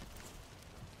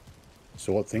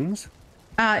 Sort things?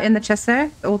 In the chest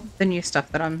there. All the new stuff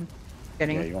that I'm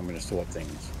getting. Yeah, you want me to sort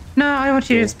things? No, I don't want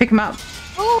you to just pick them up.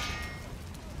 Oh,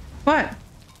 What?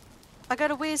 I got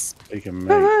a wisp. Seeker meat.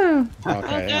 Woohoo!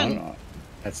 Okay, done.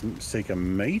 that's seeker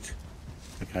meat.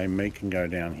 Okay, meat can go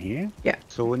down here. Yeah.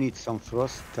 So we need some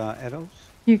frost arrows.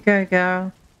 You go,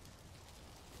 girl.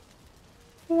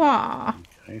 Wow.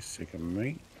 Okay, seeker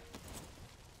meat.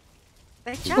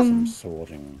 They Do jump. some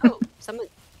sorting. Oh, someone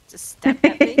just stabbed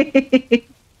at me.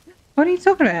 What are you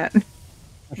talking about?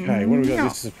 Okay, what do we got? Yeah.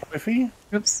 This is a trophy.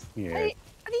 Oops. Yeah. Hey,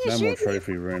 what are you No more shooting?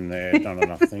 trophy room there. Done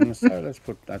enough things. So let's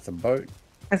put that's a boat.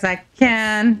 As I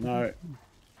can. No.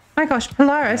 My gosh,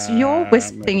 Polaris, your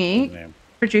wisp we'll put it thingy there.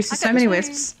 produces I so got many two.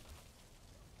 wisps.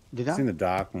 Did It's I? in the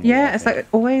dark. one, Yeah, I it's like think. it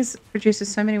always produces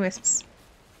so many wisps.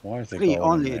 Why is there 3 gold in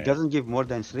only. there? It doesn't give more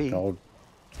than 3. Gold.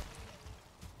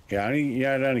 Yeah,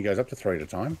 it only goes up to 3 at a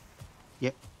time.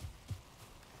 Yep.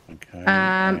 Okay.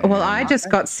 Well, I and- just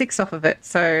got 6 off of it,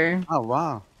 so. Oh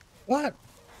wow. What?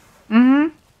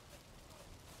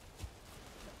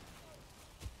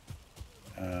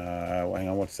 Hang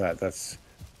on, what's that? That's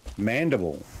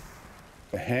mandible.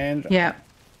 The hand Yeah.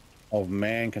 of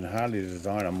man can hardly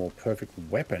design a more perfect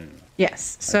weapon.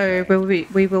 Yes. So Okay.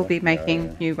 we will be Let's making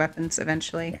go. new weapons I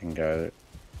eventually. can go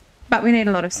But we need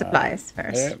a lot of supplies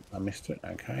there. first. I missed it.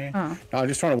 Okay. Oh. No, I'm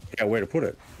just trying to work out where to put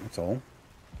it. That's all.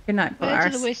 Good night, Where do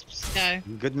Polaris. the wisps go?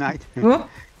 Good night. Whoop.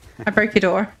 I broke your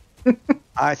door.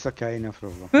 It's okay, no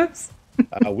problem. Whoops.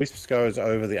 Wisps goes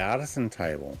over the artisan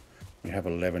table. We have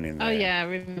 11 in there. Oh yeah, I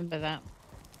remember that.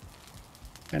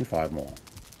 And 5 more.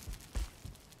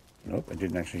 Nope, it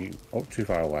didn't actually... Oh, too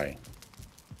far away.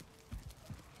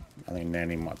 I think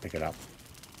Nanny might pick it up.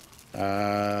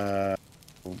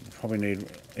 We'll probably need...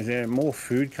 Is there more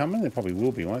food coming? There probably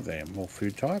will be, won't there? More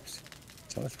food types.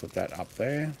 So let's put that up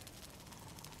there.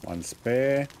 1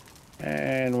 spare.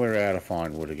 And we're out of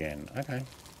fine wood again. Okay.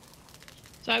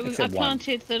 So I Except one.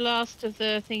 planted the last of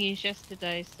the thingies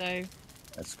yesterday, so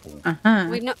That's cool. Uh-huh.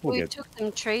 We get- took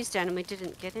them trees down and we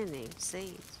didn't get any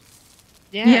seeds.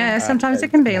 yeah. Yeah, sometimes it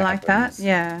can be like that. happens.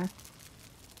 Yeah.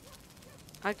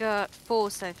 I got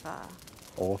 4 so far.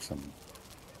 Awesome.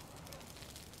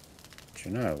 But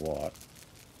you know what?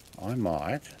 I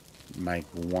might make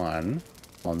 1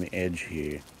 on the edge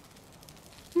here.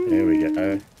 There we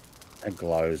go. That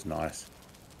glows nice.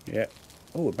 Yeah.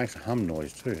 Oh, it makes a hum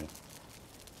noise too.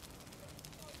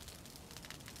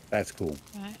 That's cool.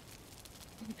 Right.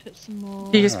 Put some more.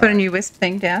 You just put a new wisp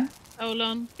thing down. Hold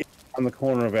on. On the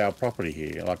corner of our property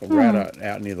here, like right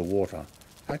out near the water.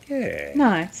 Like, yeah.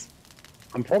 Nice.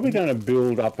 I'm probably going to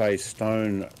build up a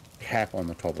stone cap on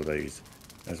the top of these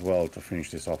as well to finish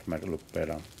this off, make it look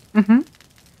better. Mm-hmm.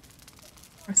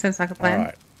 That sounds like a All plan.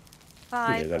 right.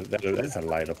 5. Yeah, that's a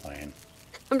later plan.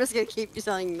 I'm just going to keep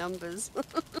saying numbers.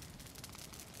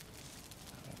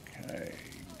 Okay,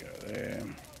 go there.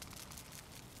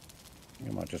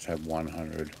 You might just have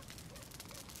 100.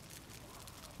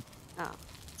 Oh,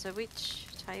 so which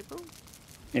table?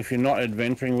 If you're not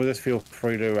adventuring with us, feel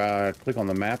free to click on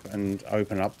the map and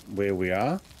open up where we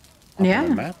are. Up on Yeah.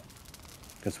 the map.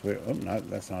 Because we're... Oh, no,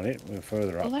 that's not it. We're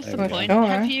further up. Well, that's There the we go. point. Sure.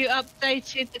 Have you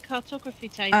updated the cartography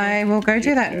table? I will go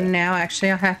do that Yeah. now,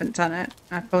 actually. I haven't done it.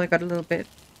 I've probably got a little bit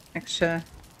extra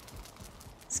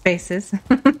spaces.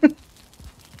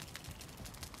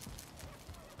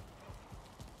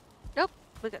 Nope,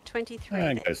 we got 23.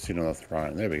 And go sit on the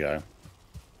throne. There we go.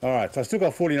 All right, so I still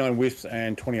got 49 wisps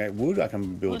and 28 wood. I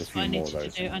can build That's a few what I more of needed to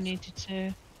those. do. I things. needed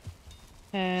to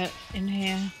in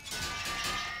here.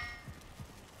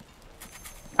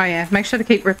 Oh, yeah. Make sure to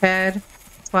keep repaired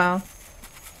as well.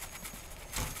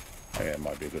 Oh, yeah, it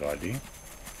might be a good idea.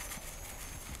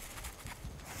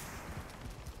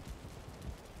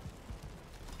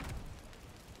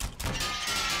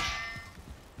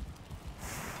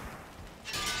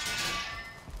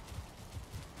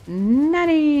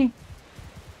 Nanny!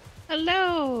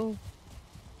 Hello.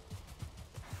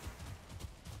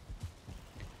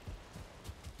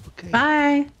 Okay.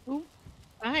 Bye!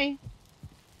 Bye.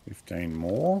 15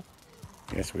 more.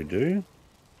 Yes, we do.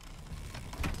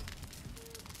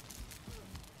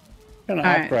 I'm going to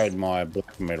Alright. upgrade my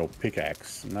black metal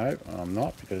pickaxe. No, I'm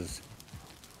not, because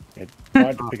it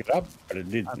tried to pick it up, but it I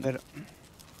didn't. better...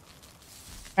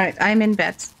 Right, I'm in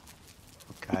bed.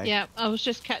 Okay. Yeah, I was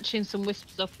just catching some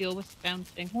wisps off your wisp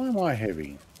counting. Why am I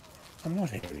heavy? I'm not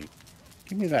heavy.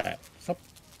 Give me that. Stop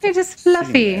You're just sitting there.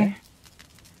 fluffy.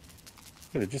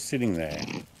 They're just sitting there.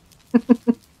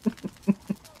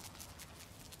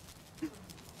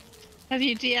 Have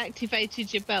you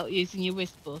deactivated your belt using your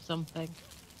wisp or something?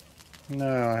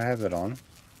 No, I have that on.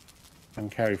 I can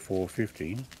carry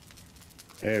 450.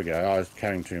 There we go. I was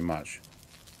carrying too much.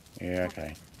 Yeah,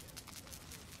 okay.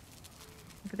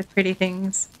 Look at the pretty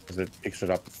things. Because it picks it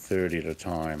up 30 at a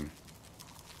time.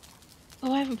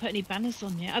 Oh, I haven't put any banners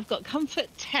on yet. I've got comfort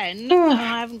 10 Oh. and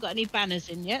I haven't got any banners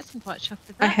in yet, so I'm quite chuffed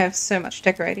with I that. have so much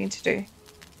decorating to do.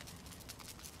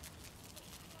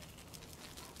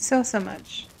 So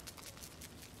much.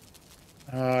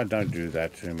 Ah, don't do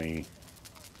that to me.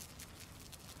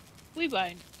 We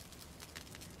won't.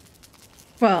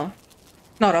 Well,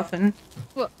 not often.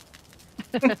 What?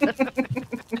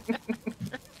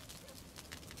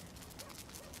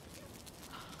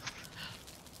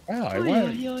 Wow, Oi,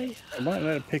 oi, oi. it won't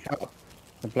let it pick up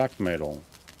the black metal.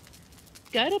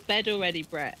 Go to bed already,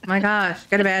 Brett. Oh my gosh,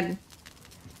 go to bed.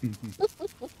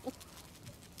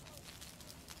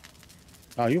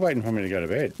 Oh, you're waiting for me to go to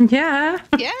bed. Yeah.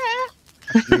 Yeah.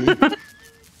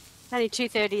 Only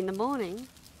 2:30 in the morning.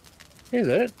 Is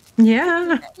it?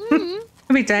 Yeah. Mm.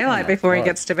 It'll be daylight Oh my before he God.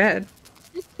 gets to bed.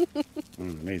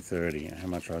 Need 30. How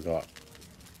much I got?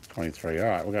 23. All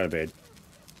right, we'll go to bed.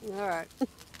 All right.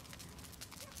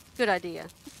 Good idea.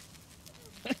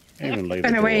 Even leave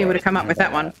Don't the know where door you would have open. come up How with that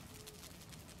about one.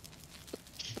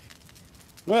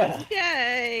 Well,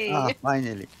 Yay. Ah,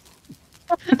 finally.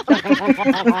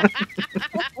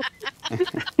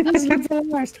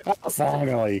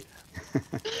 finally.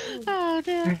 Oh,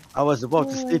 dear. I was about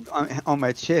to sleep on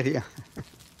my chair here.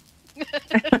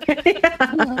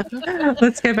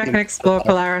 Let's go back and explore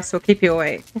Polaris. We'll keep you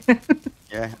awake.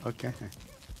 Yeah, okay.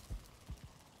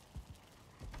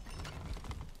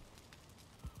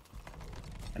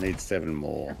 I need 7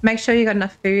 more. Make sure you got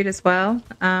enough food as well.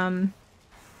 Then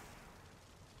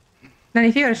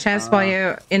if you got a chance while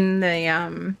you're in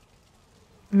the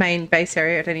main base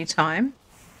area at any time,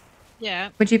 Yeah.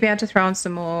 would you be able to throw on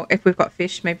some more, if we've got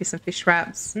fish, maybe some fish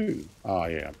wraps, Ooh. Oh,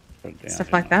 yeah. Put it down,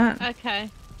 stuff like didn't that? Okay.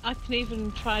 I can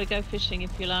even try to go fishing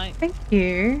if you like. Thank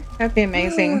you. That'd be I?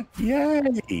 amazing.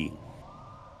 Yay.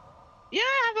 Yeah,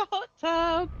 have a hot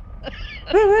tub.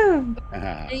 Woo woo.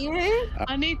 Ah. Are you?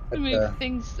 I need to But, move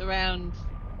things around.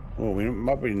 Well, we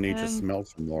probably need to Um, smelt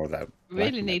some more of that.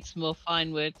 Really black need some more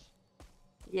fine wood.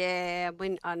 Yeah,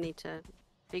 I need to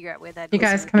figure out where that You is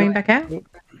guys and- coming back out?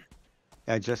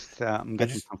 I just I'm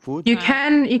getting just- some food. You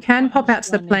Right. can What pop else out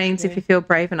to do the I need to plains if do? you feel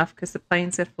brave enough, because the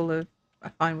plains are full of a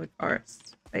fine wood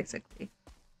forest, basically.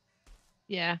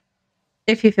 Yeah.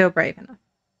 If you feel brave enough.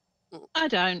 I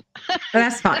don't. But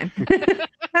that's fine.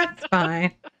 That's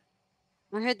fine.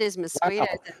 I heard there's mosquitoes. Wow.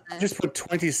 in I the- just put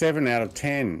 27 out of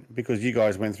 10 because you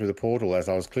guys went through the portal as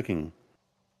I was clicking.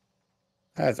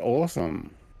 That's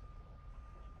awesome.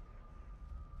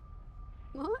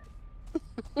 What?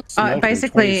 Smelting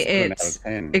Basically, 27 out of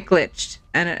 10. it glitched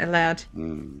and it allowed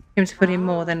Mm, him to put in Oh.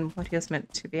 more than what he was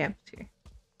meant to be able to.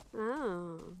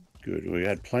 Oh. good. We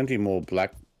had plenty more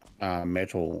black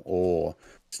metal ore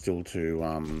still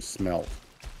to smelt.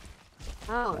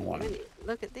 Oh, Oh, wow. really?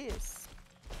 Look at this.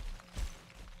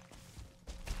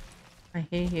 I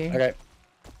hear you. Okay.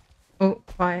 Oh,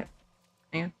 quiet.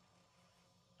 Hang on.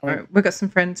 I mean, Alright, we've got some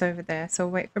friends over there, so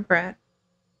we'll wait for Brett.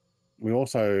 we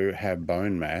also have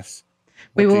bone mass.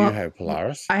 We What do you will- have,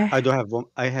 Polaris? I do have one.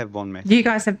 I have one mess. You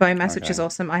guys have bone mass, which is Okay.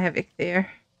 awesome. I have Ichthyer.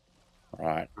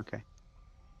 Right. Okay.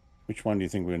 Which one do you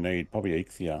think we need? Probably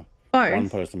Ichthyer. Both. One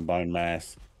person bone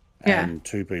mass Yeah. and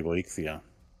 2 people Ichthyer.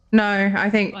 No, I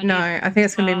think I no. need I think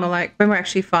it's going to be bar. more like when we're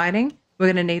actually fighting, we're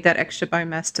going to need that extra bone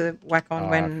mass to whack on Oh,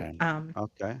 when okay.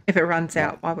 Okay. if it runs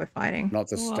out while we're fighting. Not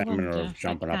the Oh, I stamina wonder of if I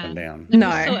jumping up and can. down. Let me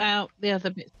No. sort out the other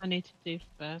bits I need to do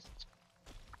first.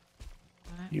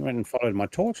 Right. You went and followed my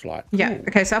torchlight. Yeah. Cool.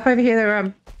 Okay. So up over here there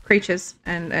are creatures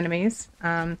and enemies.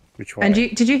 Which way? And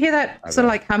did you hear that sort of Over.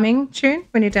 like humming tune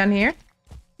when you're down here?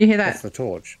 You hear That's that? the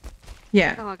torch.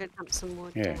 Yeah. Oh, I gotta dump some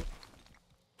wood. Yeah.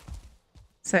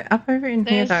 So up over in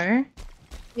here There's- though,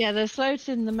 Yeah, there's loads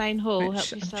in the main hall. Help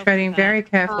which I'm yourself treading with that. very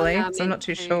carefully, no, I because I'm not meant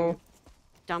too to sure.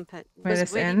 Dump it. Where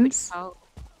There's this really ends? good coal.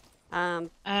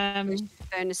 Um, There's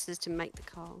furnaces to make the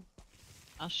coal.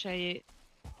 I'll show you.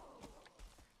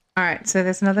 All right. So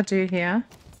there's another dude here.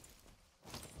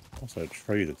 Also a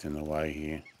tree that's in the way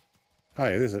here. Oh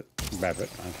yeah, there's a rabbit.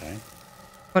 Okay.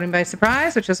 Caught him by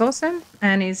surprise, which is awesome,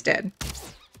 and he's dead.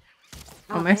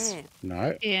 Oh, Almost. there.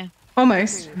 No. Yeah.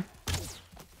 Almost. It's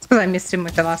because I missed him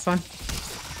with the last one.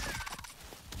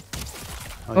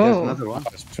 Oh, there's Oh. another one.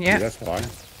 That's two, Yeah. that's why.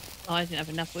 Oh, I didn't have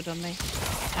enough wood on me.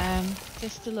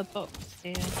 There's still a box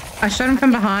here. I shot him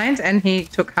from behind and he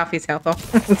took half his health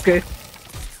off. It was good.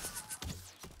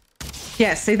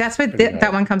 Yeah, see, that's where Pretty that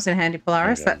good. one comes in handy,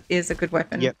 Polaris. Pretty That is a good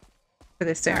weapon Yep. for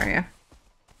this area.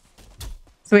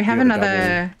 So we have You a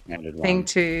another double-handed thing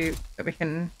one. that we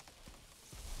can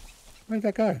Where'd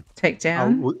that go? take Oh,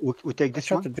 down. we take I this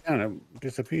shut one. it down. It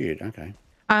disappeared. Okay.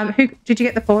 Who did you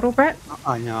get the portal, Brett?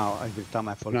 No, every time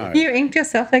I forget. No. You inked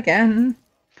yourself again.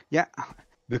 Yeah,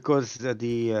 because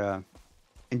the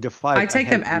in the fight I take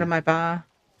them had out of my bar.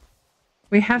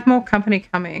 We have more company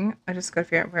coming. I just got to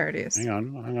figure out where it is. Hang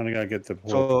on. I'm going to go get the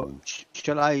portal. So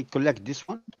shall I collect this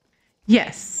one?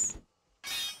 Yes.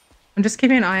 I'm just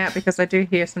keeping an eye out because I do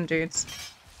hear some dudes.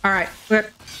 All right.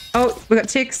 We got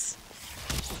ticks.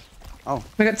 Oh,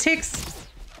 We got ticks.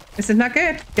 This is not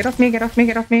good. Get off me, get off me,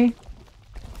 get off me.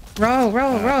 Roll,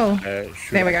 roll, roll. Should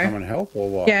There we I go. come and help or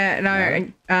what? Yeah, no.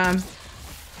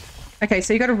 Okay,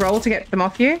 so you got to roll to get them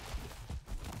off you.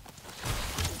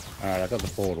 All right, I got the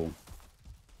portal.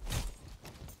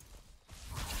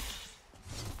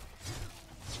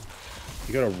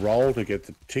 You got to roll to get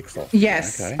the ticks off.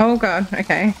 Yes. Okay. Oh, God.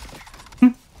 Okay.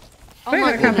 Oh We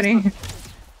my got goodness. company.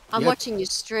 I'm Yep. watching your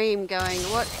stream going,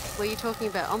 what were you talking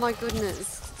about? Oh my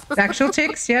goodness. Actual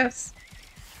ticks, yes.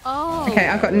 Oh. Okay,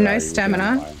 I've got Where no are you? stamina,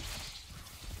 Down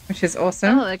which is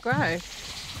awesome. Oh, they grow.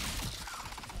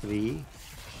 3.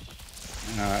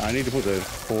 I need to put the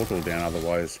portal down,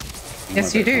 otherwise.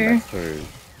 Yes, might you better come do. back through.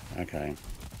 Okay.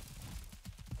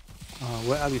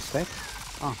 Where are we set?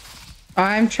 Oh,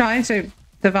 I'm trying to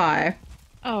survive.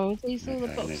 Oh, these all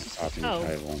the Okay, I need a boxes. crafting Oh,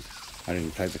 table. I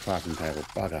didn't take the crafting table.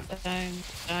 Bugger.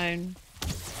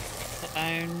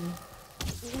 stone.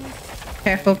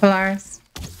 Careful, Polaris.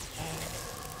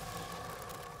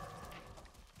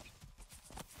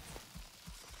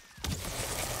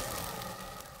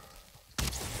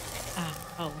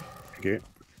 Oh. Thank you.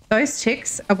 Those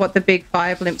ticks are what the big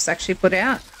fire blimps actually put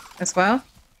out as well.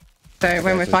 So when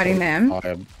we're Okay, so fighting it's them,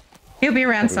 higher- he'll be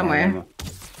around probably one of somewhere. them.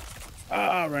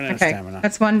 Ah, I ran out of Okay, stamina.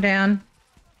 that's one down.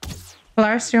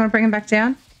 Polaris, do you want to bring him back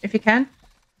down if you can?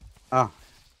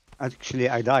 actually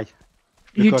I died.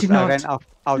 You Because did I not. ran out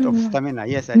of stamina.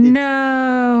 Yes, I did.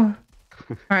 No.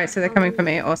 All right, so they're coming for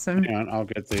me. Awesome. Hang on, I'll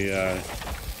get the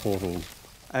portal.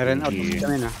 I ran out of Yeah.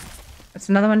 stamina. That's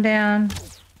another one down.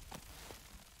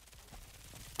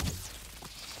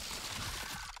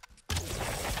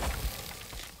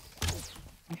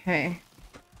 Okay.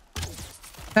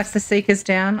 That's the seekers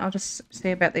down. I'll just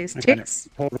see about these Okay, ticks.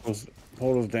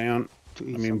 portal's down. To Let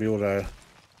eat me some. build a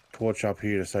torch up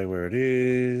here to say where it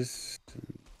is.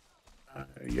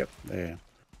 Yep, there.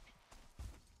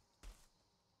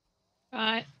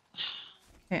 Right.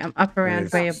 Okay, I'm up around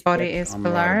There's where your body spec- is, I'm right.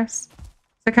 Polaris.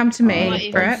 So come to I me, might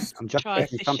even Brett. I'm just try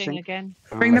checking fishing something. again.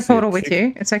 Bring I the see a portal with tick.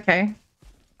 you. It's okay.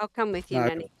 I'll come with you, No.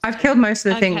 Nanny. I've killed most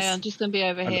of the Okay, things. I'm just going to be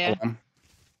over I got here.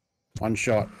 one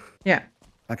shot. Yeah.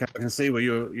 Okay, I can see where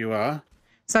you are.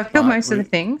 So I've killed Right, most of the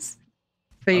things.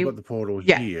 So I've you. got the portal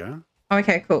Yeah. here.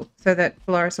 Okay, cool. So that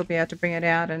Polaris will be able to bring it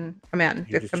out and come out and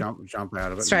You just come jump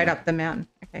out of it. straight and- up the mountain.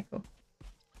 Okay, cool.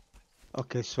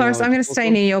 Okay, so Polaris, I'm the going to stay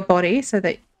portal- near your body so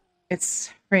that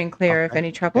it's free and clear of Okay,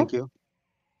 any trouble. Thank you.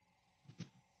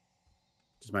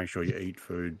 Just make sure you eat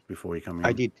food before you come in.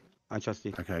 I did. I just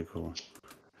did. Okay, cool.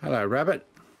 Hello, rabbit.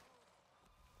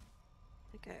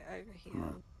 Okay, over here.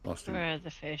 Oh, lost him. Where are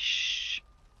the fish?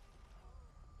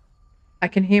 I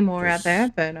can hear more out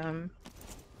Yes. there, but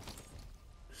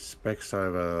Specs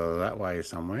over that way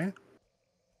somewhere.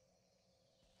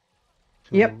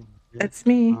 Yep. So, that's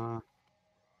me. Uh,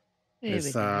 Here There's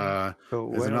we go. so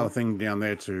there's where another are- thing down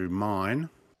there to mine.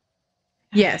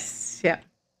 Yes. Yeah.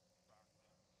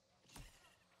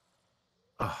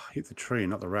 Oh, hit the tree,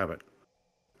 not the rabbit.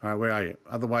 All right, where are you?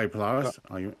 Other way, Polaris.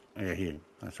 Are you? Yeah, here.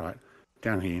 That's right.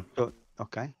 Down here. So,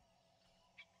 okay.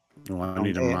 Oh, I Down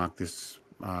need to there. mark this.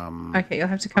 Okay, you'll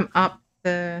have to come up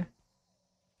the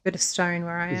bit of stone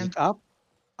where I Is am. it up?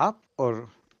 Up or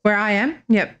Where I am?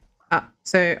 Yep. Up.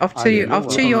 So off Ah, to yeah, you, off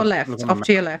look to on your the- left. look on the Off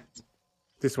to your left.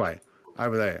 This way.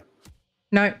 Over there.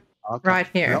 No, okay. right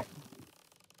here. No.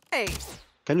 Hey,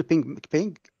 Can you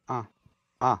ping? Ah,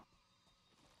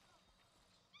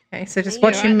 Okay, so just Are you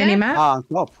watch your right there? mini map. on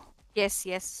top.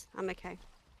 yes, I'm okay.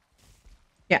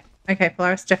 Yeah. Okay,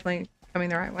 Polaris definitely coming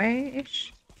the right way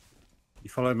ish. You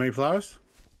follow me, Polaris?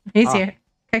 He's Ah. here.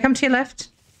 Okay, come to your left.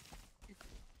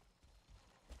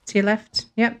 To your left.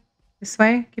 Yep. This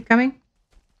way. Keep coming.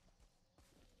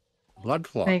 Blood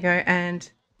clot. There you go.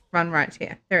 And run right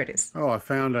here. There it is. Oh, I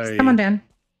found Just a. come on down.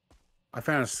 I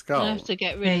found a I skull. have to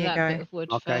get There rid of you that go. bit of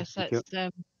wood Okay, first. thank you.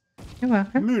 Let's You're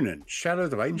welcome. Moonin,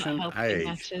 Shadows of Not Ancient helping Age.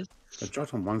 matters. The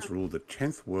Jotun once ruled the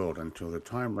 10th world until the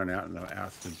time ran out and they were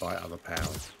ousted by other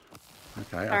powers.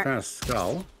 Okay, I Alright. found a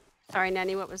skull. Sorry,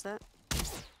 Nanny, what was that?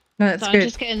 No, that's So I'm good.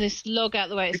 just getting this log out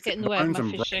the way. It's Fix getting in the the way of bones my and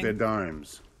break fishing. their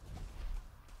domes.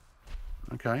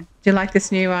 Okay. Do you like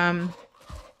this new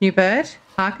new bird,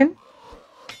 Harkin?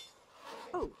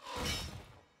 Oh,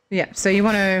 Yeah. So we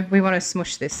want to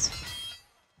smush this.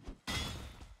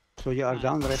 So you are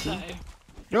down right now?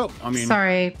 Yep, I mean,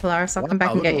 Sorry, Polaris. I'll come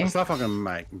back and look get at the you. stuff I can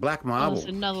make. Black Oh, marble. there's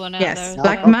another one out Yes, there. No,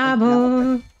 black okay,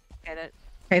 marble. get it.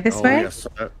 Okay, this Oh, way. yes.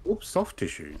 Oops, soft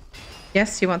tissue.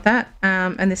 Yes, you want that.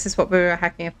 And this is what we're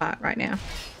hacking apart right now.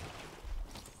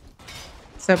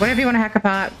 So whatever you want to hack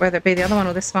apart, whether it be the other one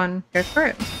or this one, go for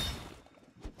it.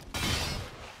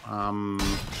 I'm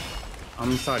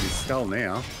inside his skull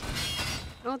now.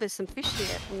 Oh, there's some fish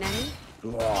here, Nanny.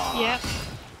 Oh, Yep.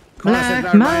 Come on, I said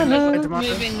Black no rain, marble. no tomato.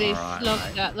 Moving these Alright, logs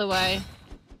mate. out the way.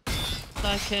 So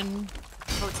I can...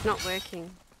 Oh, it's not working.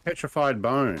 Petrified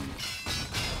bone.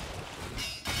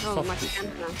 Oh, Soft my tissue.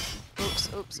 stamina.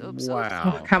 Oops, oops, oops.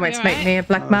 Wow. Oh, can't wait to You make alright? me a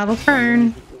black marble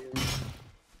throne.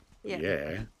 Yeah. Yeah.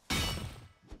 Right,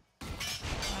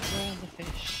 where are the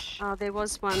fish? Oh, there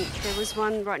was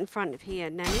one right in front of here,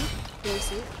 Nanny. Can you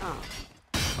see it? Oh,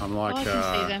 I'm Oh, I like can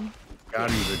see them.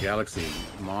 Guardians of the Galaxy,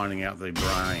 mining out the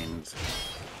brains.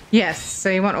 Yes, so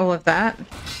you want all of that.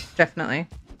 Definitely.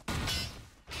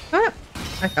 Ah,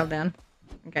 I fell down.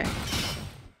 Okay.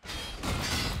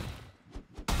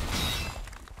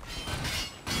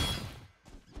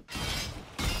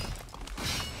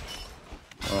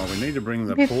 Oh, we need to bring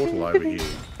the Okay. portal over here.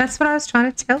 That's what I was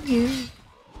trying to tell you.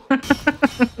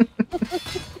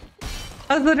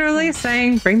 I was literally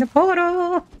saying, bring the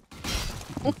portal.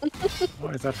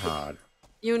 Why is that hard?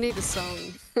 you need a song.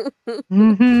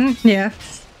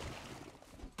 Yes.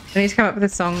 I need to come up with a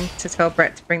song to tell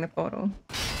Brett to bring the portal.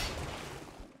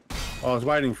 I was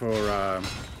waiting for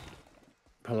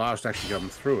Polaris to actually come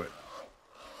through it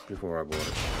before I bought it.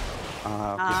 Okay,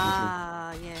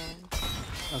 Ah, yeah.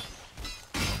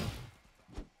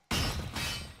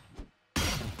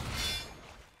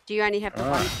 Do you only have the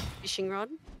one Alright. fishing rod?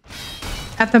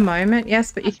 At the moment,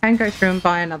 yes, but you can go through and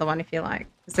buy another one if you like.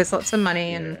 Because there's lots of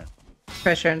money and Yeah.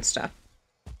 treasure and stuff.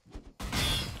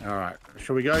 All right.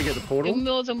 Shall we go get the You're portal?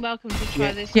 more than welcome to try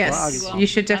Yeah. this. Yes, if want. you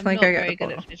should definitely I'm go not get very the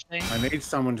good at portal. fishing. I need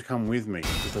someone to come with me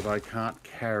because I can't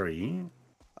carry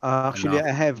Actually, enough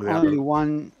I have without only the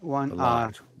one. the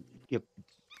light. Yep.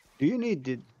 Do you need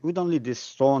it? We don't need this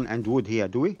stone and wood here,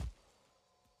 do we?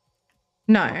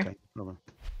 No, Okay. no problem.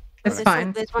 it's There's fine.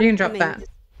 one- there's You one can drop coming. that.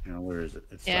 You know, where is it?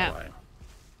 It's Yeah. that way.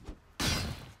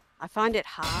 I find it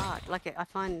hard. I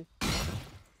find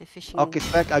the fishing. Okay,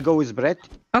 Spec, I go with Brett.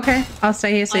 Okay, I'll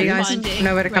stay here so you I guys find it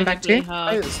know where to come back to. incredibly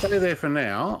hard. Hey, stay there for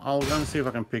now. I'll go and see if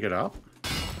I can pick it up.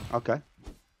 Okay.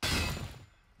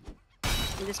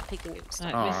 I'm just picking up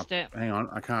stuff. Right, missed it. Hang on.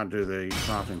 I can't do the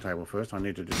crafting table first. I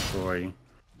need to destroy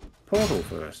portal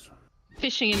first.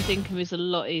 Fishing in Dinkum is a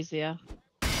lot easier.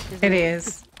 It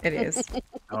is. It is.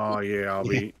 Oh, yeah. I'll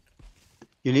be...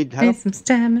 You need Need help? some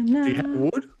stamina. Do you have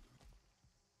wood?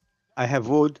 I have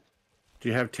wood. Do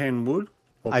you have 10 wood?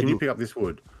 Or I can you do. pick up this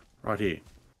wood? Right here.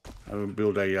 I will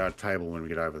build a table when we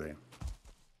get over there.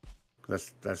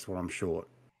 That's what I'm short.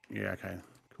 Yeah, okay.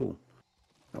 Cool.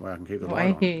 That way I can keep the Oh, light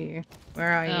I on. hear you.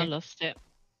 Where are I you? lost it.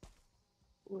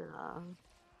 No.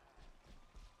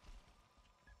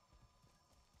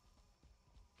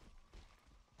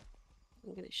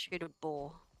 I'm gonna shoot a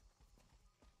boar.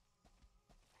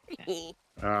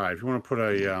 Alright, if you want to put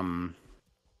a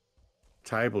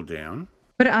table down,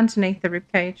 Put it underneath the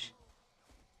ribcage.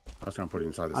 I was going to put it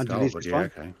inside the skull, Underneath but this yeah, one?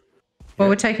 okay. Well, Yeah.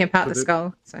 we're taking apart Put the it-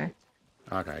 skull, so.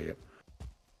 Okay, yep.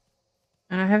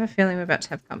 And I have a feeling we're about to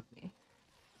have company.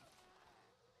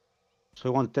 So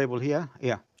you want table here?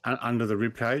 Yeah. Under the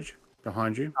rib cage,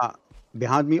 behind you.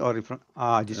 Behind me or in front?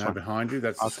 This No, one. behind you,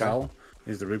 that's the Okay. skull.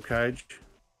 Is the rib cage.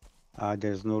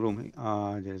 There's no room.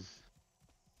 There's.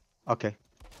 Okay.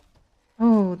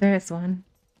 Oh, there's one.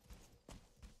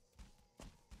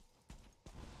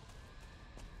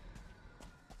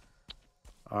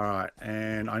 Alright,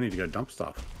 and I need to go dump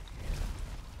stuff.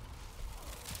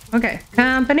 Okay,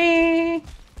 company.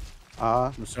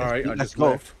 I'm sorry, I let's just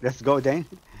go. left. Let's go, then.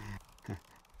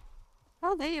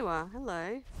 Oh, there you are.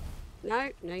 Hello. No,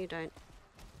 no, you don't.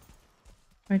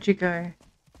 Where'd you go?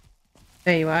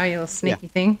 There you are, you little sneaky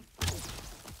thing.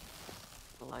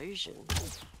 Explosion.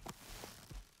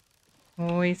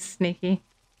 Always sneaky.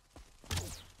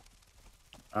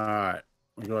 Alright,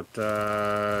 we got,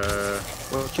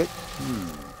 Watch it.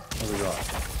 what have we got?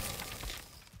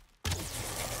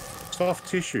 Soft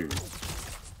tissue.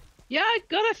 Yeah, I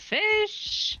got a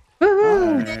fish.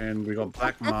 Woohoo! And we got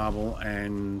black marble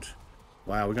and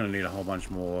wow, we're going to need a whole bunch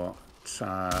more.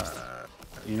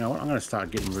 You know what? I'm going to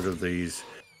start getting rid of these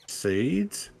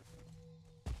seeds.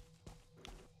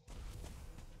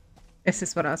 This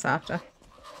is what I was after.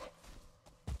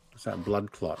 What's that?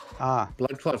 Blood clot. Ah,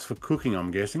 Blood clots for cooking,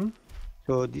 I'm guessing.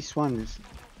 so this one is.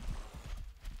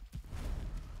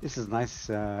 This is nice.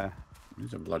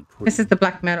 These are blood pudding. This is the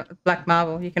black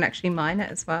marble. You can actually mine it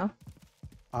as well.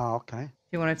 Ah, okay. If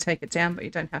you want to take it down, but you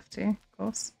don't have to, of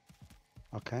course.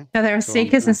 Okay. Now there are So,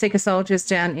 seekers and seeker soldiers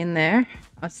down in there,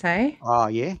 I'd say. Ah,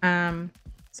 yeah.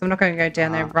 So I'm not going to go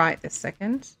down there Ah. right this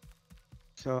second.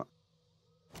 So,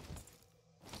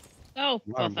 Oh,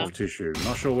 bother. Soft tissue.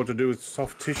 Not sure what to do with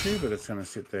soft tissue, but it's going to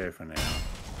sit there for now.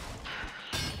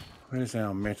 Where's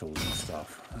our metals and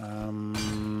stuff?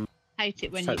 Hate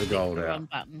it when Take you the click gold the out. wrong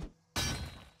button.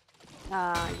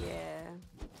 Yeah.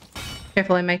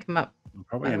 Carefully make them up. I'll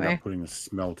probably By the end way. up putting the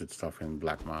smelted stuff in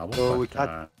black marble. so we but,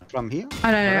 cut from here.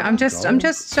 I don't know. I'm just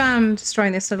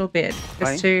destroying this little bit just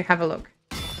Right. to have a look.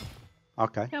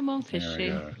 Okay. Come on, there we fishy.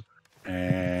 go.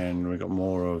 And we got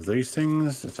more of these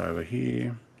things. It's over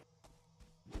here.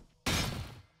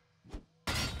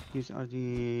 These are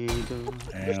the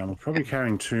And I'm probably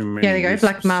carrying too many. Yeah, there you go,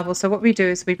 black wisps. marble. So what we do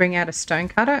is we bring out a stone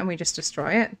cutter and we just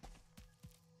destroy it.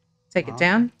 Take it Ah.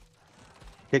 down.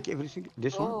 take everything.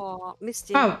 This one. Oh,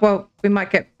 Misty. Oh, well, we might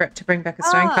get Brett to bring back a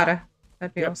stone Ah. cutter.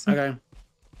 That'd be Yep, awesome. okay.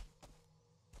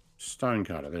 Stone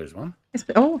cutter, there's one. Yes,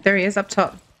 but- oh, there he is up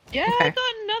top. Yeah, Okay. I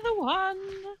got another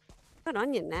one. Good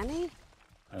on you, Nanny.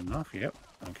 Enough, yep.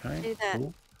 Okay. Do that.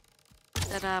 Cool.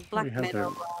 That black have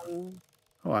metal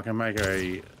Oh, I can make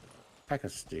a pack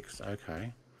of sticks.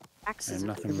 Okay. axes.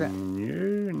 And are nothing that?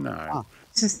 new? No. Ah.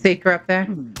 It's a seeker up there.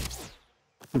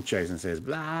 Jason says,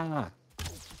 blah.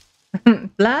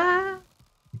 Blah.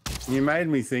 You made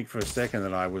me think for a second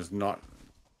that I was not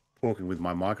talking with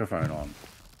my microphone on.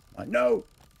 Like, no.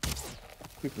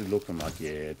 Quickly looked and like,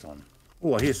 yeah, it's on.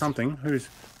 Oh, I hear something. Who's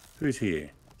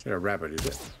here? Is that a rabbit, is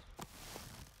it?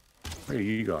 Where are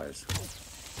you guys?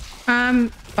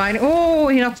 Fine. Oh,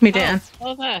 he knocked me down.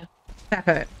 Oh, there. That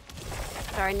hurt.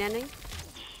 Sorry, Nanny.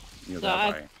 You're So that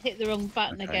I way. hit the wrong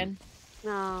button Okay. again.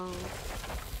 No.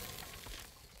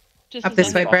 Just Up as this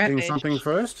I way, hit Brett. the Doing fish. something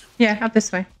first? Yeah, up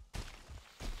this way.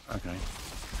 Okay.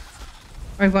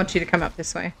 I want you to come up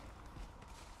this way.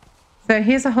 So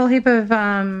here's a whole heap of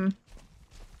black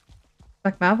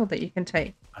marble that you can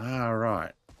take. Ah,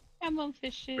 right. Come on,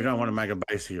 fishy. We don't want to make a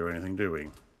base here or anything, do we?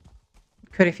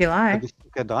 Could if you Oh, like. this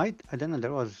guy died. I don't know.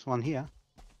 There was one here.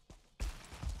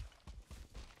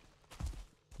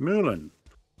 Merlin.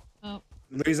 Oh.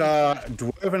 These are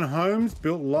dwarven homes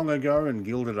built long ago in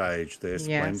Gilded Age. Their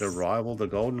splendor Yes. rival the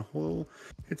Golden Hall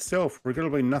itself.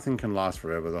 Regrettably, nothing can last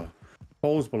forever. The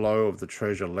halls below of the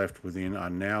treasure left within are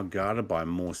now guarded by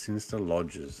more sinister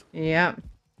lodges. Yeah.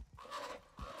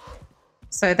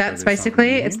 So that's there's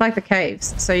basically, something it's here? like the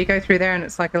caves. So you go through there and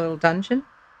it's like a little dungeon.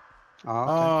 Ah,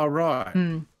 okay. Oh,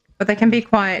 right. But they can be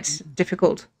quite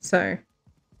difficult. So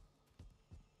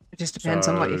it just depends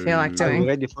on what you feel like So- Are you doing.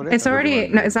 ready for it? It's What do already, I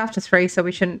no, do? it's after 3, so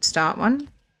we shouldn't start one.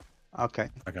 Okay.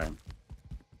 Okay.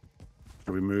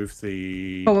 So we move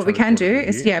the... But what we can do teleporter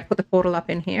is, here. yeah, put the portal up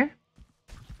in here.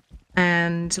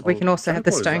 And we Oh, can also have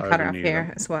the teleporter's stone over cutter up near here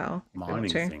the as well. if we want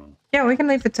Mining to. thing. Yeah, we can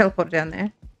leave the teleporter down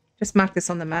there. Just mark this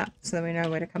on the map so that we know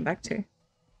where to come back to.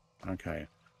 Okay.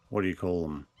 What do you call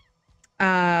them?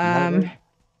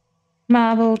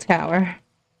 Marble Tower.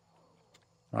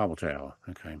 Marble Tower.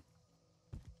 Okay.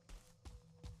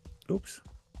 Oops.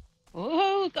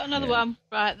 Oh, got another Yeah. one.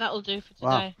 Right, that'll do for today.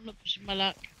 Wow. I'm not pushing my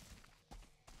luck.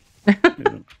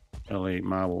 Elite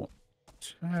Marble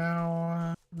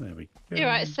Tower. There we go. You're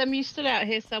right, Sam, you still out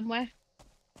here somewhere?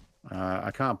 I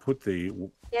can't put the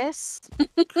Yes.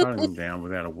 cutting down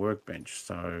without a workbench,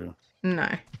 so No.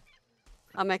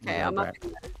 I'm okay. We'll I'm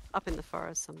go up in the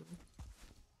forest somewhere.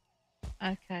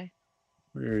 Okay.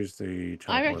 where is the...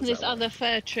 I reckon teleporters this that way? other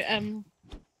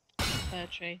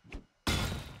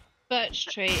birch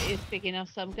tree is big enough,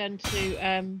 so I'm going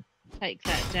to take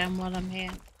that down while I'm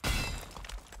here.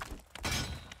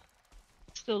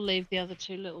 Still leave the other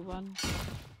two little ones.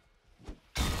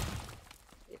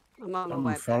 I'm on my way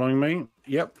Someone back. following me?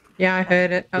 Yep. Yeah, I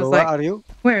heard it. I So was where like, are you?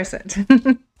 where is it?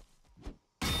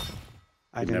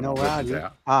 I You don't never know where are worked you. this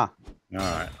out. Ah, All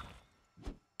right.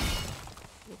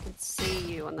 You can see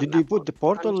you on the did map you put the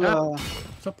portal,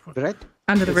 Stop. Brett?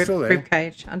 Under the It's rib, still there. rib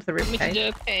cage. Under the rib Want me to cage. do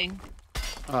a ping?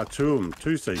 Ah, two of them.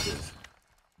 Two seekers.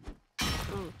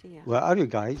 Oh dear. Where are you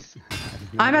guys?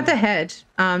 I'm at the head,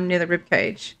 near the rib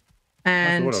cage.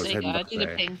 And I was There you go, heading I up did a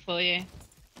there. ping for you.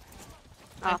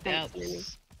 Oh, Hope thanks, it Nanny.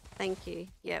 helps. Thank you.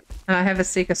 Yep. And I have a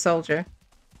seeker soldier.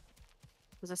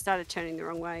 Because I started turning the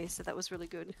wrong way, so that was really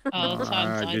good. Oh, times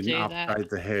I didn't do update that.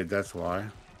 the head, that's why.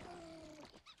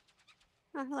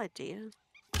 Oh, hello, dear.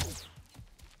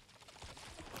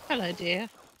 Hello, dear.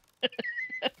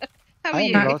 How are I am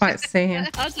you? Can't lost. quite see him.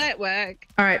 How's that work?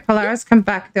 All right, Polaris, come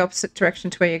back the opposite direction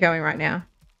to where you're going right now.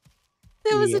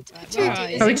 There was Yeah. a Right, two where are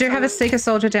deers you? But we in do have front a of seeker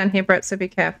soldier down here, Brett, so be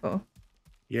careful.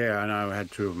 Yeah, I know. I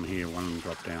had two of them here. One of them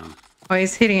dropped down. Oh,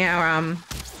 he's hitting our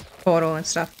portal and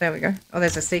stuff. There we go. Oh,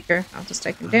 there's a seeker. I'll just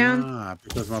take him down. Ah,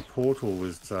 because my portal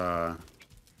was... I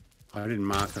didn't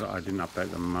mark it. I didn't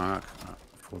update the mark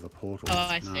for the portal. Oh,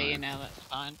 I No. see you now. That's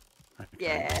fine. Okay.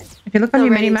 Yeah. If you look on your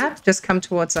Already mini map, just come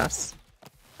towards us.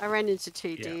 I ran into two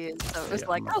Yeah. deers, so it was Yeah,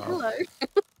 like, oh, well. hello.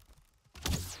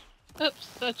 Oops,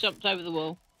 I jumped over the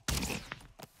wall.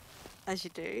 As you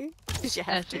do. Because you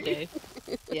have As to. you do.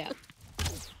 Yeah.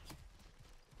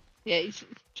 Yeah, he's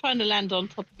trying to land on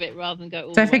top of it rather than go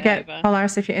all Don't the way forget, over.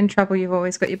 Polaris, if you're in trouble, you've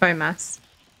always got your bone mass.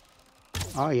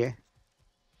 Oh yeah.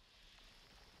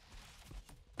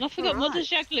 And I forgot, what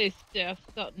does Alright. Jagluth do? I've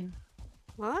forgotten.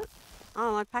 What?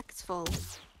 Oh, my pack's full. I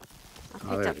Oh, picked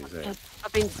there up. it is there.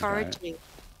 I've been foraging.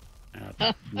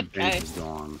 The Okay. beef is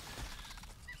gone.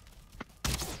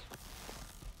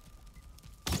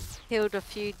 Killed a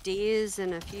few deers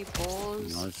and a few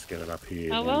boars. I'll just get it up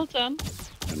here Oh, then well done.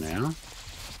 for now.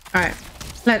 All right,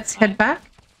 let's head back.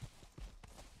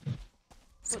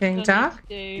 It's What getting do I need dark. to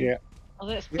do? Yeah. Oh,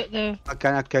 let's put the... I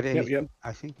cannot carry Yep, anything. yep.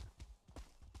 I think.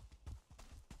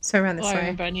 So around Oh, this I way.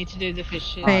 remember I need to do the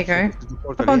fishes. There you so go. this is the Up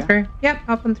portal, on yeah? through. Yep,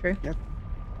 up and through. Yep.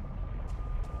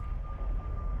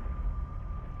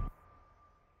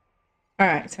 All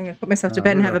right, so I'm going to put myself to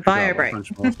Where bed and did have I a pick up? bio A break.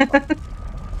 bunch more stuff.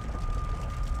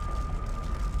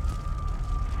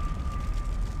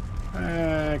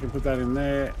 I can put that in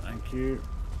there. Thank you.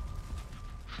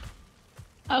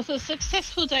 Oh, so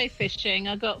successful day fishing.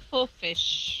 I got 4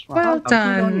 fish. Well Oh, good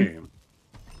on done. you.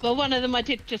 Well, one of them I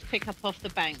did just pick up off the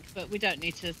bank, but we don't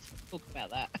need to talk about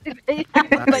that.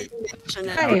 But you mention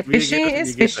it. Hey, You fishing get it, is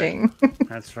you get it. fishing.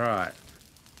 That's right.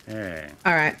 Yeah.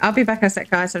 All right, I'll be back in a sec,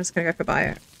 guys. I'm just going to go for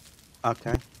bio.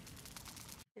 Okay.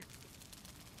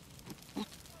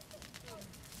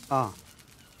 Ah,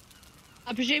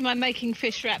 I presume I'm making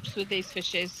fish wraps with these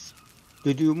fishes.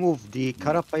 did you move the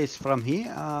carapace from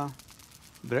here,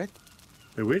 Brett?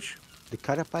 The which? The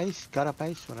carapace,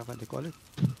 whatever they call it.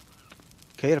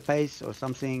 Carapace or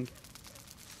something.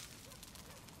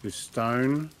 This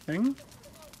stone thing?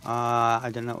 I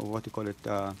don't know what you call it.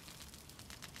 The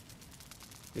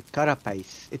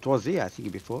carapace. It was here, I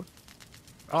think, before.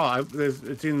 Oh,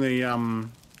 it's in the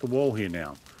wall here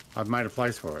now. I've made a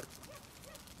place for it.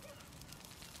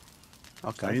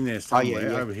 Okay. So in there Oh,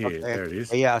 somewhere, yeah. over here. Okay. There it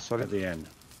is. Yeah, sorry. At the end.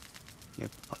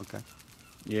 Yep. Okay.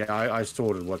 Yeah, I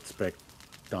sorted what Spec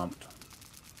dumped.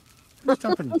 Who's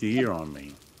dumping deer on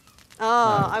me?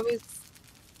 Oh,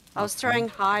 I was throwing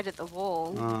hide at the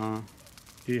wall.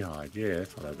 Deer hide, yeah,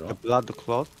 that's what I The got. blood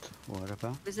clot,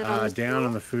 whatever. Was it on the Down floor?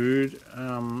 on the food,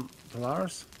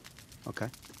 Polaris. Okay.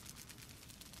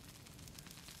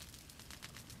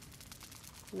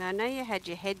 No, I know you had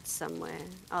your head somewhere.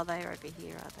 Oh, they're over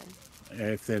here, are they?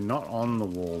 If they're not on the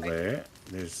wall there,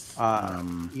 there's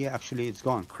Yeah, actually, it's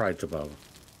gone. crates above.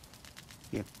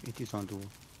 Yep, it is on the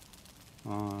wall.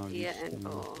 Yeah, this, and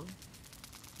oh.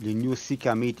 the new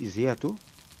Sika meat is here too.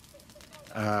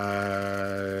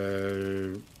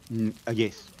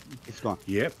 Yes, it's gone.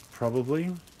 Yep,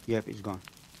 probably. Yep, it's gone.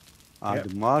 Yep.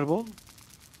 The marble.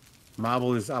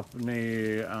 Marble is up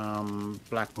near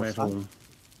black metal.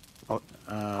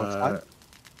 Outside?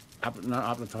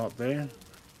 Up the top there.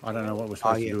 I don't know what we're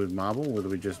supposed to yeah. do with marble. Whether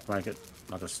we just make it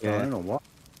like a stone or what.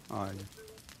 Yeah.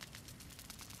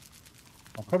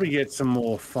 I'll probably get some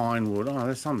more fine wood. Oh,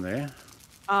 there's some there.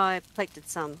 I collected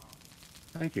some.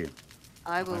 Thank you.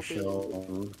 I will I be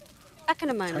shall back in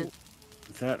a moment.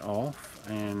 take that off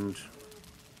and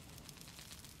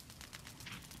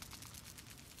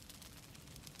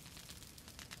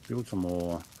build some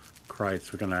more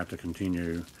crates. We're going to have to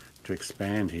continue to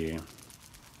expand here.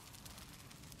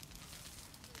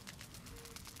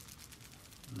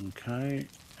 Okay,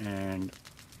 and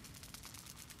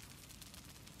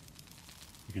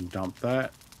you can dump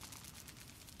that.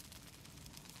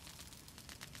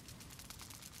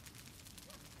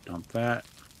 Dump that.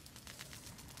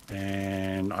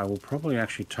 And I will probably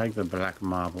actually take the black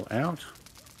marble out.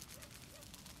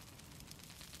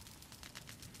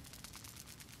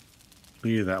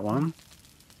 Clear that one.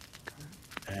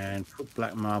 And put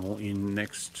black marble in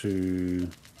next to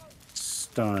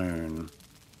stone.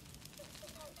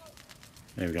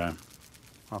 There we go.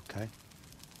 Okay.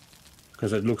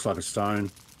 Because it looks like a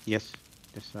stone. Yes,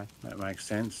 that's right. That makes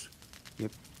sense.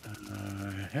 Yep.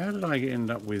 How did I end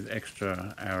up with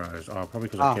extra arrows? Oh, probably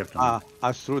because I kept them.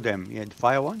 I threw them. Yeah, the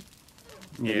fire one.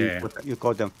 Yeah. You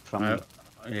got them from me.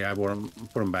 Yeah, I brought them,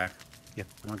 put them back. Yep.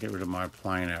 I'll get rid of my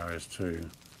plain arrows too.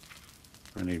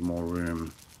 I need more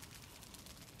room.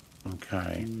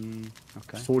 Okay.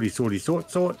 Okay.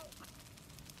 Sort.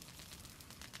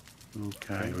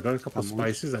 Okay, we've got a couple of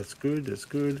spaces. That's good. That's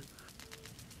good.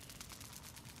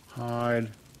 Hide.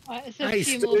 Right, there's a Hey,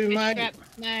 few Stu, more fish mate.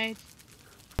 scraps made.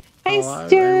 Hey, Hello,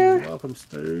 Stu. and welcome,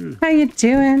 Stu. How you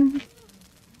doing?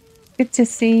 Good to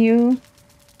see you.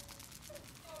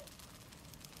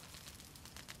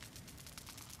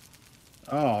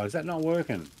 Oh, is that not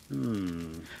working?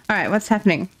 All right, what's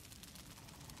happening?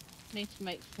 Need to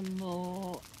make some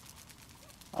more.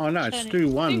 Oh no, it's Turn it Stu to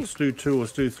 1, stew. Stu 2, or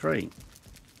Stu 3.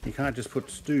 You can't just put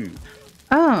Stu.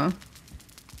 Oh,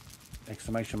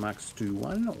 Exclamation mark Stu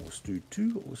 1, or Stu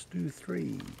 2, or Stu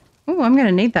 3. oh, I'm going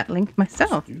to need that link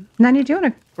myself. Stu. Nanny, do you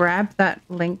want to grab that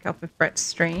link off of Brett's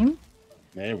stream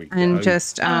There we go. and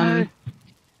just, Hey.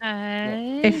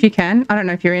 if you can, I don't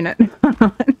know if you're in it.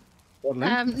 What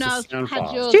link? It's No, a I've sound had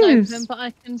file. yours Stews. open, but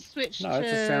I can switch No, to.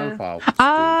 it's a sound file.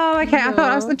 Oh, okay. I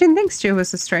Yours. didn't think Stu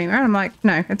was a streamer. I'm like,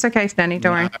 no, it's okay, Nanny,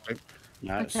 don't worry.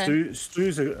 No, Okay.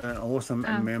 Stu's an awesome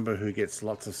member who gets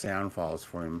lots of sound files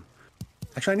for him.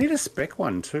 Actually, I need a spec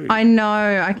one too. I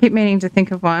know. I keep meaning to think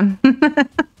of one.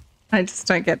 I just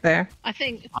don't get there. I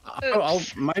think.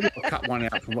 Maybe I'll cut one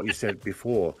out from what you said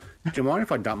before. Do you mind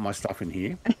if I dump my stuff in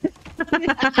here?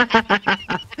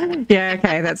 Yeah,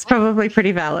 okay. That's probably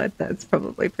pretty valid. That's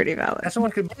probably pretty valid. That's all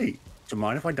it could be. Do you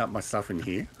mind if I dump my stuff in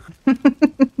here?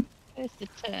 Where's the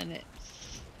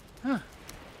turnips? I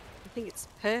think it's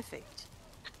perfect.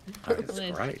 Oh, it's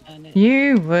Where's great. the turnips?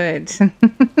 You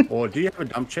would. Or do you have a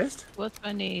dump chest? What do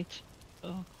I need?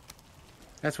 Oh,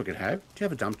 That's what we could have. Do you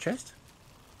have a dump chest?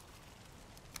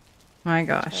 My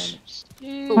gosh. turnip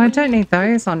stew. Oh, I don't need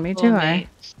those on me, do boar I? meat.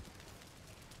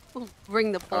 Oh,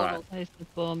 ring the portal. There's the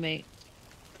boar meat.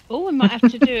 Oh, we might have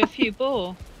to do a few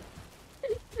boar.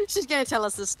 She's going to tell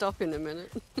us to stop in a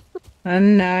minute. Oh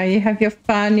no, you have your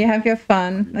fun. You have your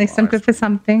fun. At least I'm good for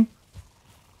something.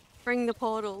 Ring the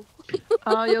portal.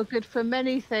 Oh, you're good for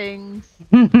many things.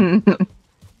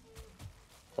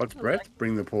 What's Brett?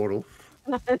 Bring the portal.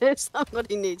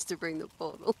 Somebody needs to bring the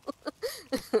portal.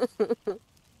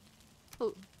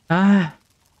 Ah,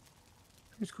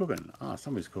 Who's cooking? Ah,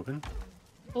 somebody's cooking.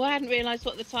 Oh, I hadn't realised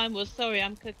what the time was. Sorry,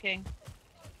 I'm cooking.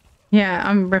 yeah,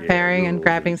 I'm repairing we're and all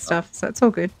grabbing doing stuff, so it's all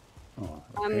good. Oh,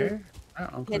 okay.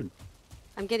 I'm good.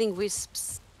 I'm getting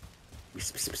wisps.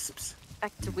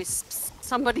 Back to wisps.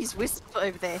 Somebody's wisp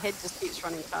over their head just keeps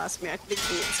running past me. I think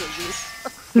it's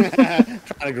a wisp.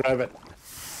 Trying to grab it.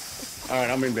 All right,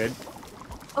 I'm in bed.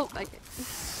 Oh, okay.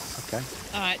 Okay.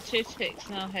 All right, 2 ticks,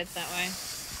 and I'll head that way.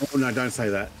 Oh no, don't say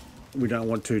that. We don't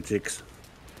want 2 ticks.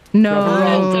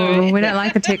 No, sorry. we don't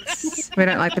like the ticks. We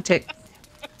don't like the ticks.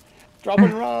 Drop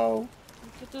and roll.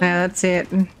 Yeah, that's it.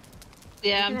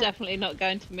 Yeah, I'm definitely not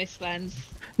going to Mistlands.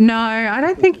 No, I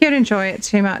don't think you'd enjoy it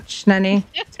too much, Nanny,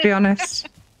 to be honest.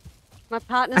 My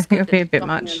partner's I think good it'd be at a bit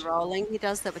rocking much. and rolling. He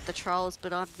does that with the trolls,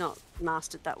 but I've not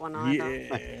mastered that one either.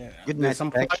 Yeah. Good There's night, some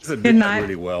Beck. players that Good do that night.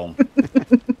 really well.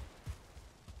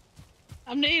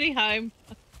 I'm nearly home.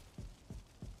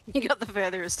 You got the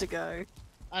furthest to go.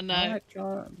 I know.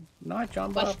 Night,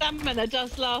 John. My stamina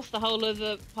does last the whole of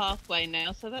the pathway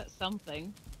now, so that's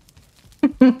something.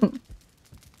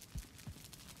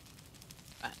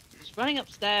 Right, just running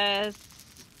upstairs.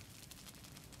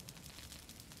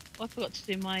 Oh, I forgot to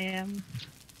do my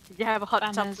Did you have a hot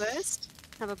tub Banners. first?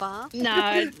 Have a bath? No,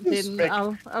 I didn't. Spec-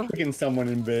 I'll Kicking someone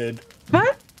in bed.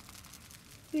 What?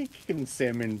 You're kicking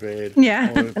Sam in bed.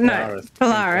 Yeah, Or no,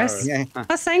 Polaris. Yeah, I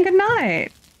was saying good night.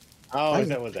 Oh, is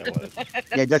that what that was?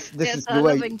 yeah. This Yes, is a the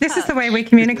way. loving This is the way touch. we This is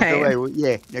communicate. the way.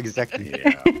 Yeah, exactly.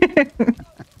 Yeah.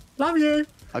 Love you.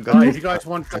 I Right, got if you guys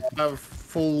want to have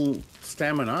full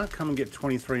stamina, come and get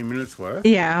 23 minutes worth.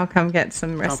 Yeah, I'll come get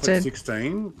some Come up at rested.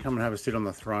 16. Come and have a sit on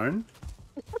the throne.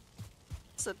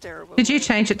 It's a terrible. Did you word.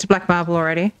 change it to black marble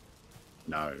already?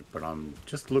 No, but I'm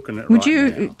just looking at Would right you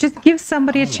now. just give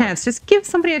somebody a Oh my- chance? Just give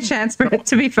somebody a chance for it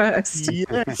to be first.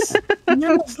 Yes.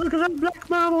 Yes, look at that black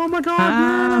marble. Oh my god.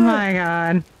 Oh yeah.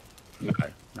 my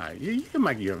god. No, you can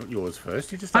make yours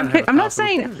first. You just I'm, don't have a I'm not castle to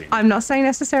saying put it in. I'm not saying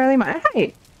necessarily my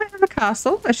hey, I have a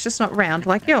castle. It's just not round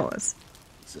like yours.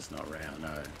 It's just not round,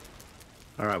 no.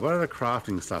 All right, what other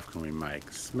crafting stuff can we make?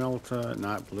 Smelter,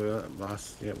 no, blue,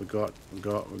 glass. Yeah, we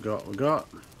got.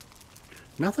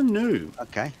 Nothing new.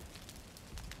 Okay.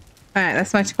 Alright,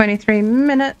 that's my 23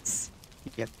 minutes.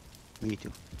 Yep. Me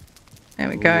too. There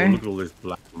we Ooh, go. look at all this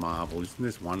black marble. Isn't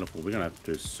this wonderful? We're going to have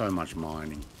to do so much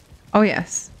mining. Oh,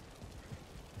 yes.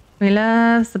 We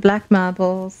love the black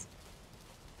marbles.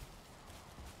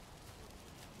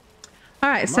 All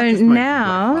right, I so might just make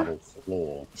now black marble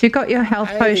floor. if you've got your health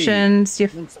Hey, potions, your,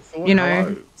 Links of Thought, you know,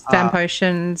 hello. stam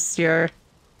potions, you got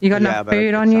Yeah, enough but I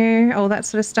food got on some. you, all that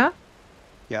sort of stuff.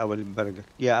 Yeah, well, better get,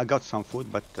 yeah, I got some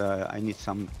food, but I need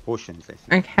some potions, I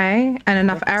think. Okay, and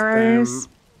enough arrows,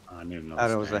 I need another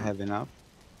Arrows I stem. have enough.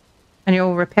 and you're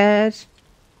all repaired.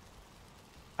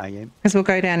 I am. Because we'll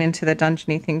go down into the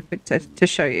dungeony thing to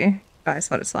show you guys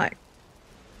what it's like.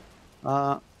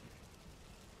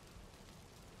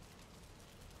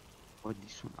 What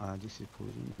this one? This is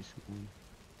poison. This one.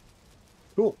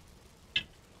 Cool.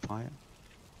 Fire.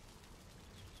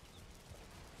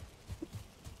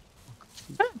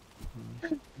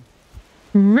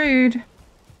 Rude.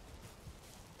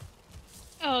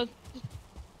 Oh,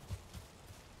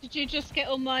 did you just get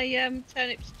all my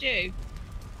turnip stew?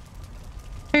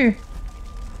 Who?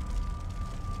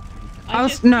 I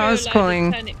was- just no, I threw a was load of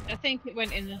calling- turnip- I think it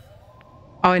went in the.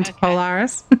 Oh, into Okay.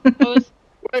 Polaris. I was,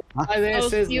 Hi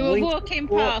there, you were Links of walking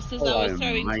Thought. past as I was Hello,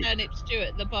 throwing mate. turnip stew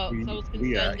at the box. I was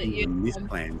We are concerned that in the you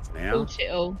Mistlands now. bought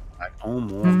it all. Like, oh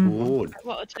my god.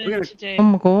 What a We're turn gonna- to do. Oh my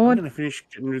I'm god. going to finish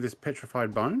getting rid of this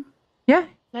petrified bone. Yeah.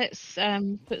 Let's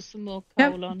put some more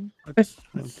Yep. coal on. Let's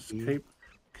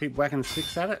keep whacking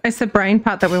sticks at it. It's the brain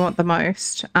part that we want the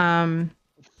most.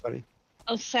 Sorry.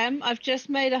 Oh, Sam, I've just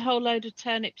made a whole load of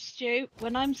turnip stew.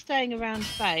 When I'm staying around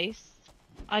base,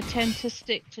 I tend to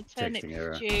stick to turnip Texting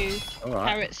error. stew, All right.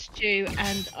 carrot stew,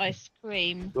 and ice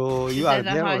cream. So you They're are the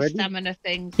there high already? stamina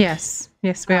things. Yes.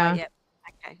 Yes, we are. Yep.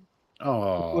 Okay.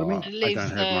 Oh, me. It I leaves don't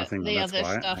have my the, thing the on, other that's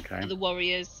why. stuff Okay. for the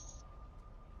warriors.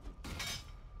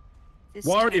 This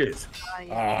Warriors. time-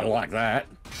 Oh, I like that.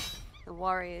 The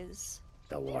warriors.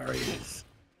 The Warriors.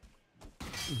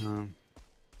 Um,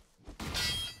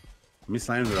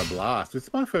 Mistlands are a blast.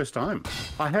 It's my first time.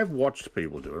 I have watched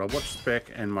people do it. I watched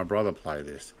Spec and my brother play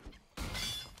this.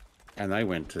 And they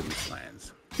went to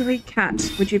Mistlands. Silly cat,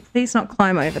 would you please not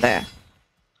climb over there?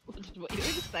 What did you going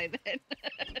to say then?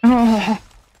 Oh,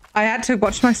 I had to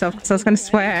watch myself because I was going to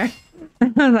swear. I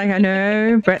was like, I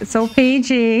know, Brett's all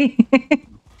PG.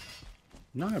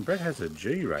 No, Brett has a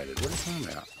G rated. What are you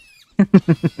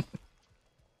talking about?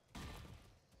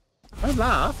 Don't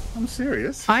laugh. I'm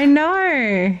serious. I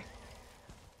know.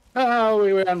 Oh,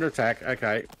 we were under attack.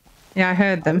 Okay. Yeah, I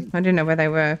heard them. I didn't know where they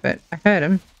were, but I heard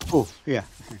them. oh, yeah.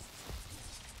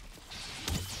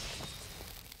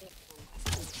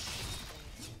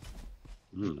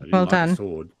 I didn't Well like the done.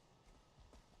 sword.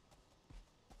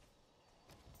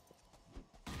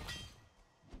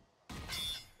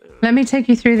 Let me take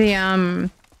you through the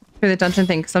dungeon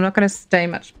thing because I'm not going to stay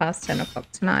much past 10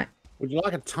 o'clock tonight. Would you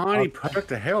like a tiny perk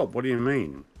to help? What do you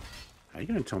mean? Are you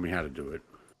going to tell me how to do it?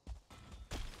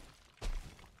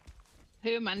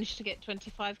 Who managed to get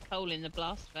 25 coal in the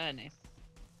blast furnace?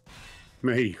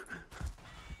 Me.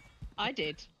 I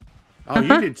did. Oh,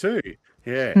 you did too.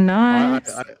 Yeah.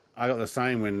 Nice. I got the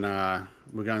same when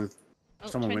we're going. Oh,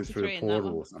 Someone went through 23 the in that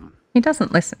portal one. or something. He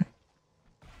doesn't listen.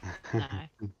 No.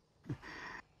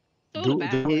 It's all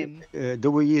about him.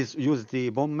 Do we use the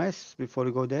bomb mess before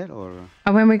we go there, or?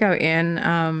 When we go in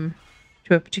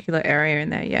to a particular area in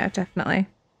there, yeah, definitely.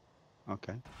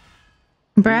 Okay.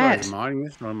 You Brett. guys mining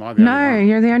this, or am I the only No, one?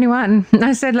 you're the only one.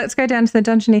 I said, let's go down to the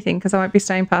dungeony thing because I won't be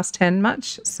staying past 10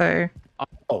 much. So,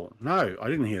 Oh no, I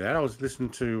didn't hear that. I was listening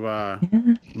to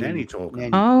Nanny talking.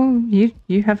 Nanny. oh,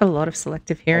 you have a lot of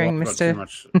selective hearing, I've got Mr. too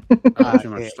much, I've got too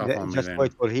much Yeah, stuff on me just then.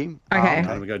 wait for him. Okay.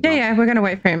 no, we go Yeah, down. yeah, we're going to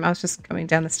wait for him. I was just coming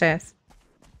down the stairs.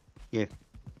 Yeah.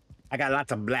 I got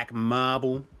lots of black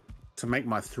marble to make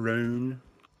my throne.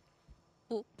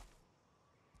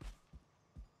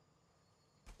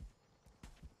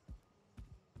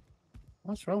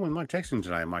 What's wrong with my texting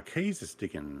today? My keys are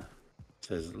sticking.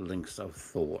 Says Links of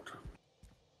Thought.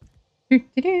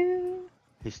 Doo-doo-doo.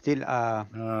 He's still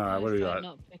Alright, what do we They're got?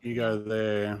 not picking You go up.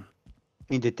 there.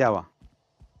 in the tower.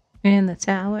 In the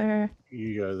tower.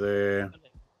 You go there.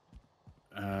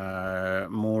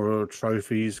 More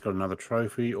trophies. Got another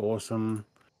trophy. Awesome.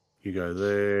 You go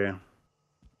there.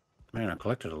 Man, I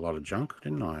collected a lot of junk,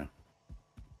 didn't I?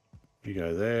 You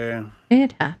go there.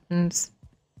 It happens.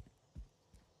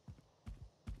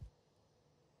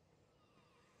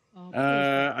 Oh, please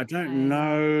I don't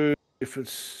know if it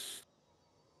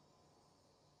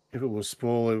will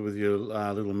spoil it with your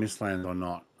little Mistlands or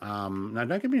not. No,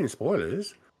 don't give me any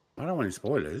spoilers. I don't want any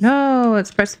spoilers. No,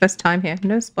 it's Brett's first time here.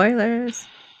 No spoilers.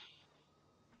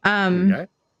 There we go.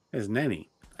 There's Nanny.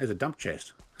 There's a dump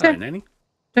chest. Hello, Sure. Nanny.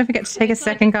 Don't forget to take a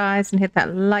second, guys, and hit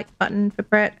that like button for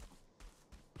Brett.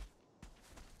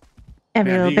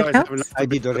 Every Now, do little you bit guys have helps. enough I to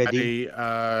did build already.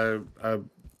 a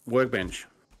workbench?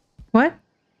 What?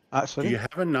 Do Sorry. you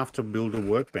have enough to build a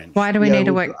workbench? Why do we Yeah, need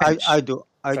a we do. workbench? I do.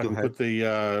 I So I do can have. put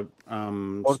the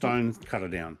Portal? stone cutter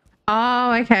down.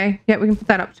 Oh, okay. Yeah, we can put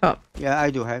that up top. Yeah, I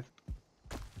do have.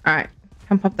 All right.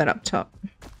 Come pop that up top.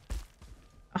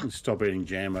 Stop eating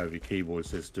jam over your keyboard.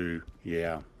 Says do.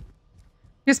 Yeah.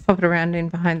 Just pop it around in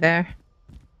behind there.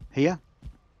 Here.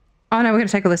 Oh, no, we're going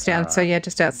to take all this down. So, yeah,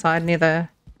 just outside near the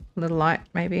little light,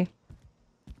 maybe.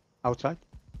 Outside.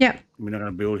 Yep. We're not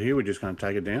going to build here. We're just going to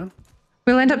take it down.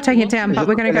 We'll end up taking it down, Is but it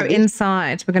we're going to go like this?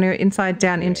 inside. We're going to go inside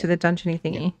down Yeah. into the dungeony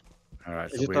thingy. All right.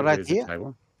 Is So it all right where's here? the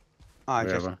table? Ah,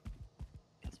 just. Wherever.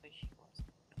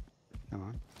 Come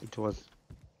on.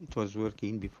 It was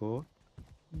working before.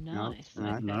 Nice. No,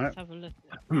 Okay, no. let's have a look.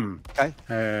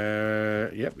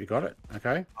 Okay. Yep, you got it.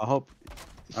 Okay. I hope.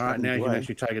 It's All right. not in Now the you can way.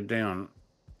 actually take it down.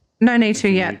 No need to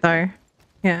you yet, need to. though.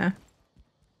 Yeah.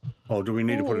 Oh, do we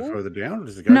need to put it further down?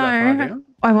 Does it go that far No, down?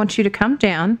 I want you to come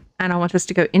down and I want us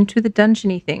to go into the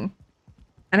dungeony thing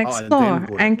and Oh, and then explore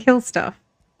put and it. kill stuff.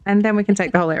 And then we can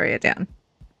take the whole area down.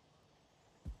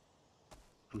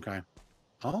 Okay.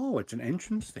 Oh, it's an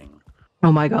entrance thing.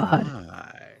 Oh my god.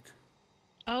 Right.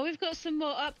 Oh, we've got some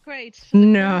more upgrades for the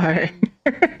No. garden,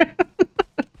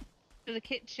 for the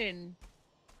kitchen.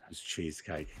 It's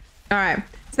cheesecake. All right.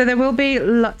 So there will be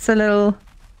lots of little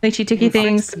leechy ticky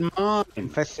things.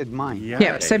 Infested mine. Yeah.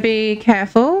 Yep. So be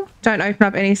careful. Don't open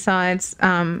up any sides.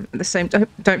 The same.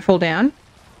 Don't fall down.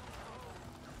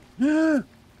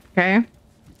 Okay.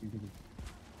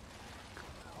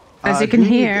 As you can do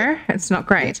you need hear, it's not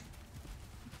great.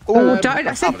 Oh, Oh, don't!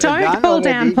 I said I've don't done fall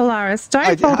down, already. Polaris.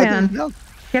 Don't fall I down. didn't know.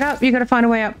 Get up. You got to find a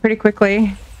way up pretty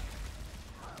quickly.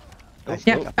 I think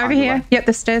I Yep. found Over a here. way. Yep.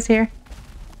 The stairs here.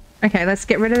 Okay. Let's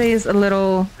get rid of these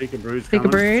little Speaker broods bigger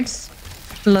coming. broods,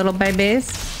 little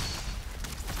babies.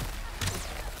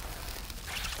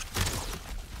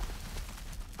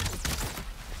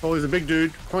 Oh, there's a big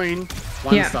dude. Queen.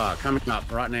 1 Yeah. star coming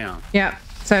up right now. Yep.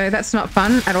 So that's not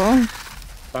fun at all.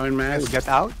 Bone mass. Get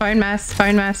out. Bone mass.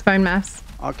 Bone mass. Bone mass.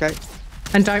 Okay.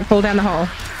 And don't fall down the hole.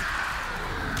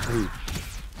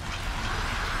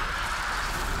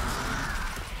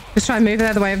 Just try and move it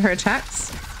out of the way of her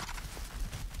attacks.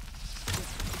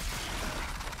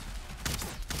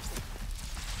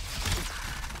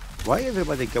 Why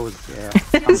everybody goes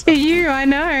To you, I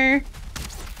know.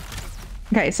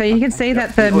 Okay, so you can see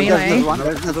that the Oh, there's melee another one.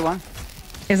 There's another one.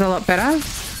 is a lot better.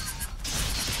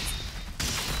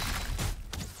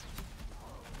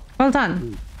 Well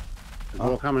done. There's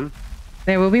more coming.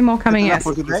 There will be more coming, Enough yes.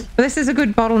 for today? But this is a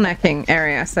good bottlenecking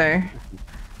area, so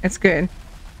it's good.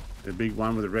 The big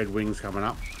one with the red wings coming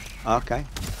up. Okay.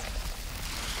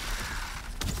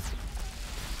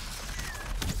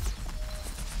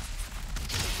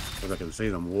 Because I can see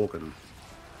them walking.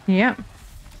 Yep.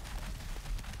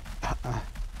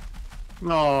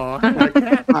 Oh, hello,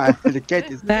 cat. The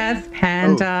cat is. That's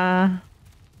Panda.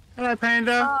 Hello,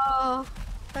 Panda. Oh,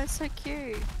 that's so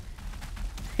cute.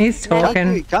 He's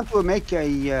talking. Can't we make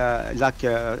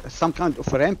a some kind of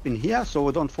ramp in here so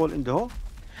we don't fall in the hole?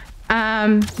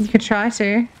 You could try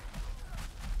to.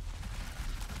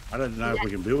 I don't know if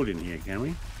we can build in here, can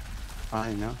we?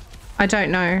 I know. I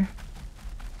don't know.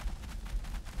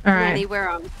 All Really, right. where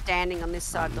I'm standing on this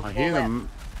side of the I wall, hear at them.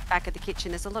 the back of the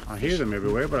kitchen, there's a lot of I fish. hear them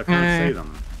everywhere, but I can't see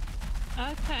them.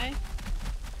 Okay.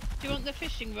 Do you want the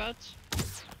fishing rods?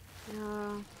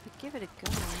 Give it a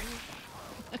go.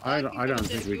 I don't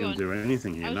think we can do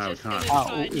anything here. I was No, we just gonna can't.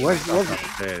 try and where's- use where's- the-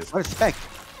 Upstairs. Where's Spec?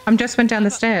 Just went down the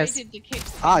I've stairs. upgraded the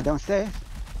kitchen. Downstairs.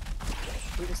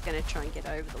 I'm just going to try and get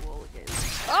over the wall again.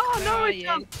 Oh, Where no, are I you?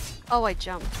 jumped. Oh, I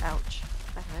jumped. Ouch.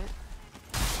 That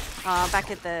hurt. Back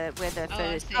at where the I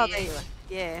furnace. see Oh, you. there you are.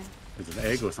 Yeah. There's an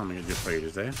egg or something at your feet,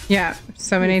 is there? Yeah.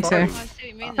 So we need Oh, to I see what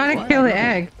you mean. try to there's kill the one.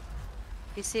 egg.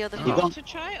 You see all the Do fish? you want to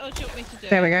try it or do you want me to do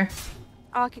There it? we go.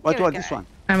 Oh, I could What give it a was go. this one?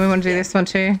 And we want to do this one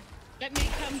too. Let me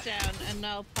come down and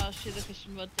I'll pass you the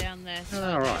fishing rod down there.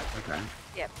 Oh, right. Okay.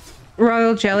 Yep.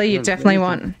 Royal jelly, you Yeah, definitely yeah.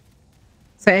 want.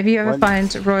 So if you ever Well-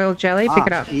 find royal jelly, pick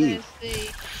it up. And there's the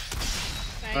bait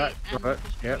Right, and right, the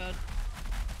fishing yep. rod.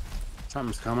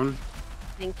 Something's coming.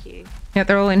 Thank you. Yeah,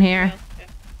 they're all in here. Okay.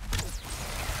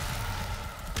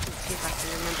 Let's see if I can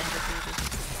remember how to do this.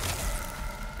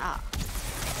 Ah.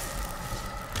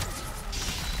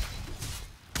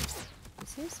 It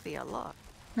seems to be a lot.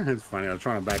 It's funny. I was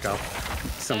trying to back up.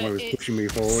 Someone was it's- pushing me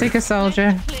forward. Seek a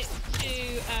soldier. Click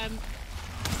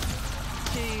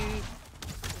to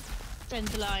send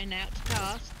the line out to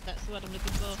cast. That's the word I'm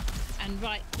looking for. And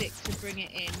right click to bring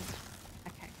it in.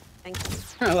 Okay. Thank you.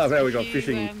 I love how we got You,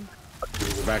 fishing um, in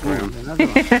the background. Another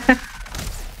one.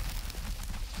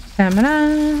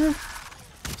 Stamina.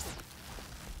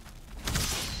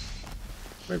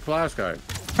 Where'd Flask go?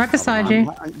 Right beside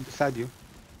you. I'm beside you.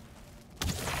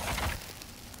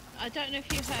 I don't know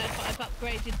if you heard, but I've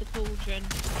upgraded the cauldron.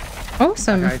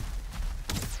 Awesome. Okay.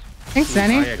 Thanks, Oh,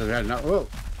 Danny. yeah, because we had no. Oh,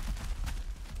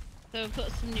 So I've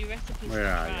got some new recipes where to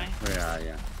are try. you? Where are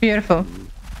you? Beautiful.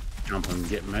 Jump and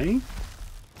get me.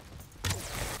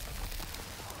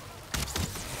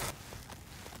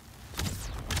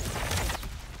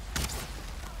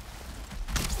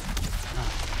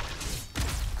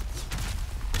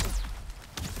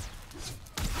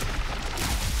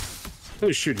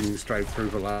 Who's shooting straight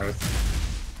through below?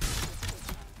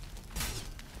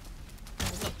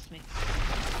 Oh, locksmith.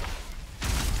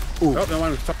 Ooh, Oh, no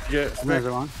one stopped you. Smack.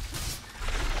 another one.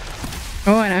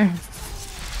 Oh, I know.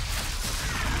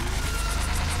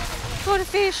 Caught a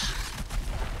fish.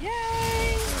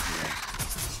 Yay!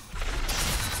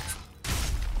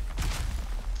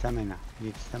 Stamina.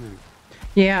 Need stamina.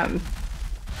 Yeah.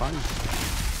 Fine.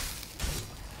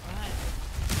 Right.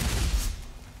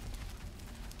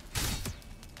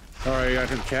 Sorry, I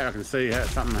can chat. I can see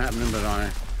something happening, but I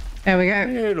There we go.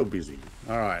 a little busy.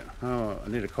 All right. Oh, I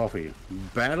need a coffee.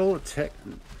 Battle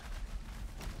technique.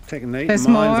 There's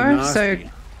Mines are more, so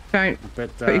nasty. don't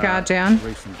But, put your guard down.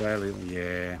 Recent daily,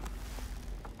 yeah.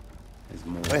 There's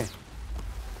more. Where?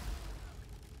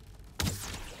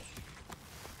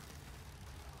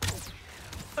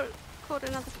 Oh, caught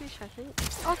another fish, I think.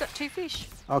 Oh, I got 2 fish.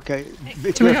 Okay.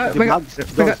 We got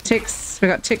ticks. We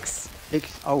got ticks.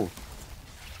 Oh,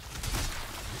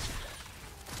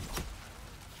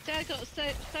 So I got so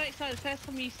excited. The first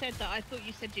time you said that, I thought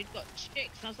you said you'd got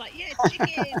chicks. And I was like, yeah,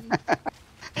 chicken.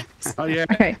 Oh, yeah.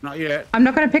 Okay. Not yet. I'm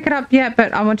not going to pick it up yet,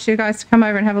 but I want you guys to come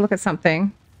over and have a look at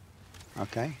something.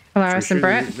 okay. Polaris Should and we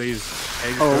Brett. shoot These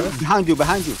eggs Oh, first? behind you,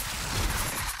 behind you.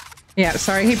 Yeah,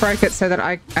 sorry, he broke it so that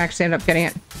I actually ended up getting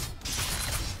it.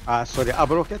 Sorry, I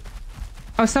broke it.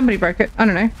 Oh, somebody broke it. I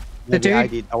don't know. The Maybe I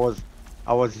dude. did.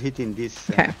 I was hitting this.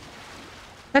 Okay.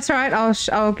 That's all right.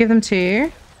 I'll give them to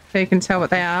you so you can tell what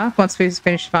they are once we've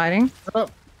finished fighting. Oh,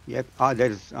 Yep.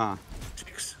 There's.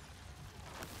 chicks.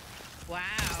 Wow.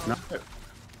 No.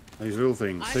 These little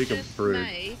things. I Seeker just brood.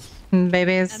 made And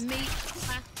babies. a meat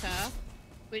platter,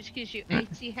 which gives you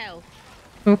 80 health.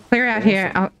 We'll clear out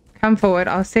here. Awesome. I'll come forward.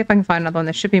 I'll see if I can find another one.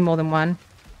 There should be more than one.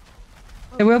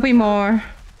 There will be more We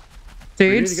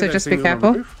need dudes, to so get just those be things on the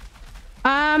careful. roof.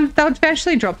 They'll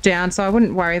eventually drop down, so I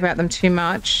wouldn't worry about them too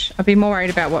much. I'd be more worried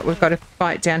about what we've got to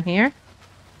fight down here.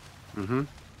 Mm-hmm.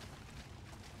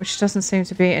 Which doesn't seem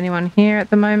to be anyone here at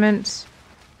the moment.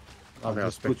 Love how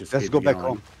Let's Spectre's go keeping back going.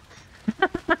 home.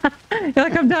 You're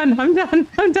like, I'm done.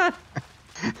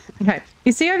 Okay.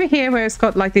 You see over here where it's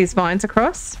got like these vines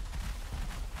across?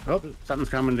 Oh, something's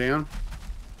coming down.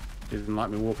 Didn't like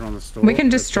me walking on the store. We can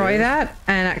destroy that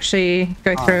and actually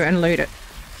go through and loot it.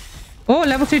 Oh,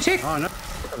 level 2 tick. Oh, no.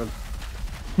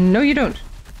 No, you don't.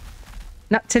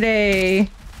 Not today.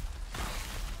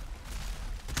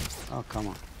 Oh, come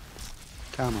on.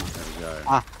 Come on.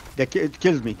 There we go. It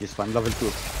kills me, this one, level 2.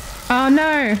 Oh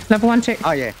no, level 1 tick.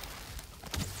 Oh, yeah.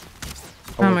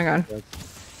 Oh my god.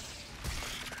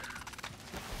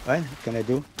 What can I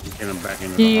do? Get them back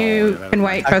into the You hole. can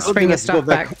wait for us to told bring you your let's go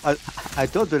stuff back. I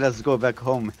told you let's go back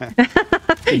home.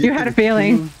 You had a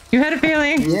feeling. You had a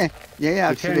feeling. yeah, You can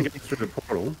actually. get through the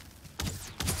portal.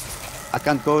 I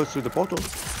can't go through the portal.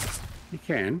 You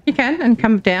can. You can and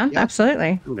come down. Yeah.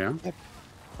 Absolutely. Come down.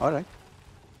 All right.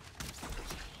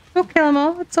 We'll kill them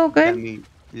all. It's all Let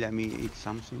good. me eat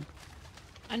something.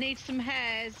 I need some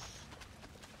hairs.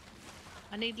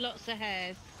 I need lots of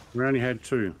hairs. We only had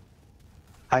 2,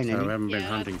 Hi, so we Nanny. haven't been Yeah,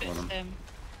 hunting I've for put them.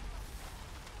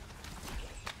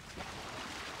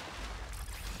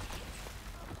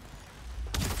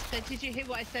 So did you hear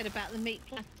what I said about the meat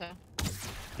platter?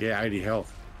 Yeah, 80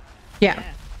 health. Yeah.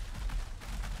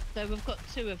 So we've got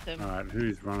 2 of them. All right,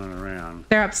 who's running around?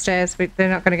 They're upstairs, but they're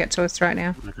not going to get to us right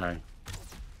now. Okay.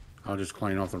 I'll just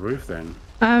clean off the roof then.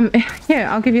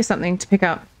 Yeah, I'll give you something to pick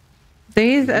up.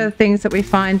 These are the things that we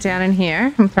find down in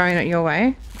here. I'm throwing it your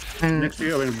way. And Next to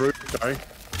you, I'm in brood, sorry.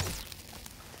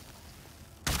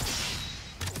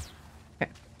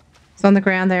 it's on the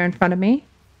ground there in front of me.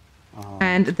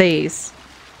 And these.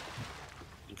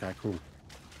 Okay, cool.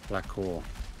 Black core.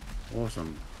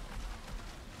 Awesome.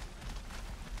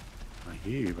 I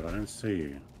hear you, but I don't see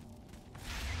you.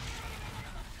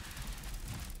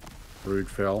 Brood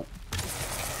fell.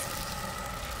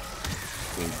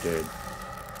 Brood dead.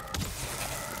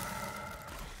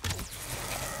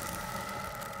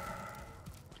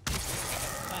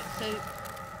 Right, so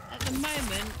at the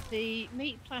moment the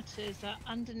meat platters are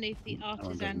underneath the I don't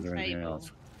artisan do anything table.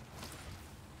 else.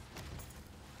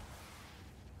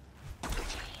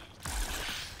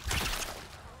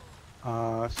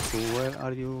 So where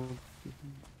are you?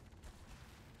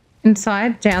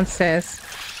 Inside, downstairs.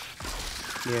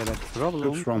 Yeah, the problem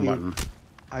Oops, wrong is button.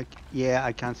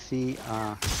 I can't see in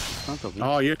front of me.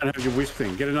 Oh, you don't have your wisp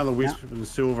thing. Get another wisp and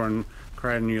silver and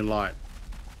create a new light.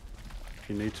 If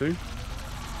you need to.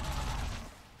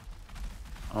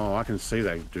 Oh, I can see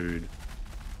that dude.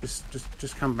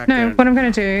 Just come back No, down. what I'm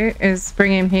going to do is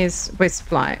bring him his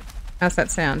wisp light. How's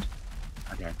that sound?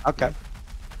 Okay. Okay.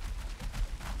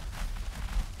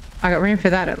 I got room for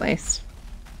that at least.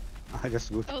 That's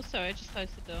good. Oh, sorry, I just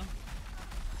closed the door.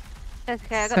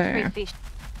 Okay, I got So- 3 fish.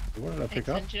 What did I pick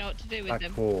up? Excellent. Do you know what to do with Black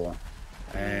them? core.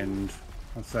 And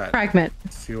what's that? Fragment.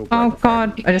 Seal Oh black god,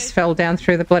 fragment. I just fell down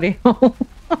through the bloody hole.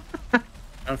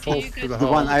 Don't fall You through go the The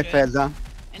hole. one I Hold fell it. down.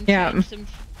 And Yeah. change them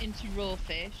into raw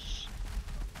fish,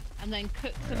 and then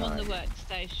cook them on the Right.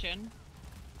 workstation,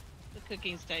 the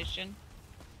cooking station.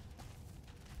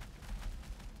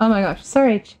 Oh my gosh,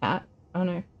 sorry chat. Oh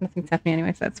no, nothing's happening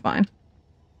anyway, so that's fine.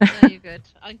 No, you're good.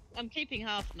 I'm keeping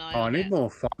half an eye Oh, I on need it. more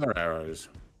fire arrows.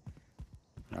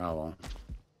 Oh well.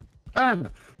 Ah,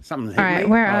 something hit Alright,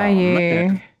 me. where are Oh, you?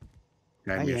 man.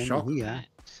 Gave I me a am shock. here Right.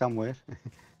 somewhere.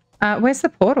 Where's the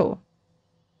portal?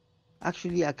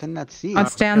 Actually, I cannot see Oh, it.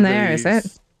 it's down there, is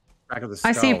it? Back of the skull.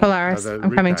 I see you, Polaris. the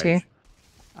I'm coming to you.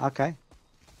 ribcage. Okay.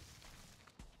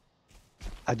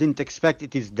 I didn't expect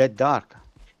it is that dark.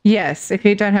 Yes, if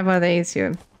you don't have one of these,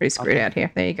 you're pretty screwed Okay. out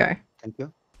here. There you go. Thank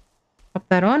you. Pop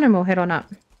that on and we'll head on up.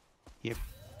 Yep.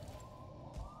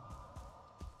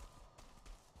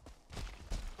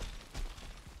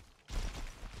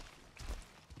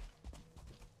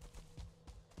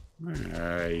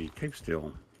 Hey, keep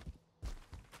still.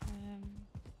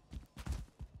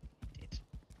 Did.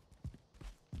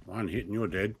 One hit and you're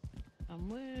dead.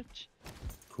 Onward.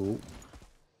 Cool.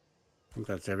 I think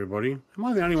that's everybody. Am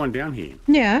I the only one down here?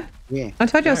 Yeah, Yeah. I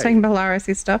told you I was Yay. taking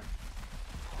Polaris' stuff.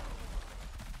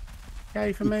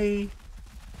 Yay for me.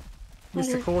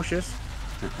 Mr. Cautious.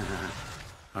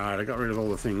 Alright, I got rid of all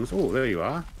the things. Oh, there you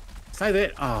are. Stay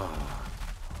there. Oh,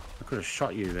 I could have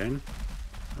shot you then.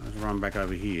 Let's run back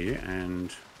over here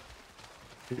and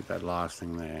shoot that last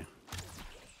thing there.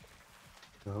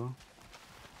 So,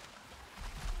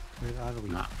 where are we?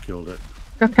 Nah, killed it.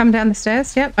 Go come down the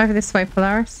stairs. Yep, over this way,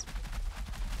 Polaris.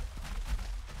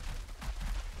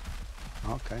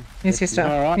 Okay. Here's your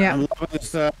stuff. All right, Yeah. I'm loving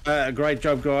this. Great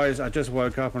job, guys. I just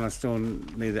woke up and I still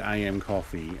need the AM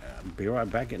coffee. Be right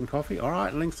back getting coffee. All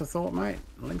right, links of thought, mate.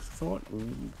 Links of thought. Ooh.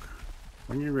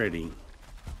 When you're ready.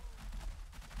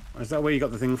 Is that where you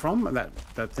got the thing from? That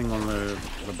thing on the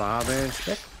bar there,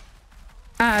 Spec?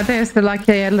 There's the like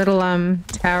little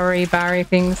towery barry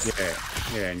things.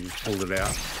 Yeah, and you just pulled it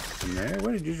out from there.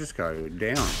 Where did you just go?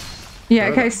 Down. Yeah,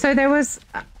 Further. okay, so there was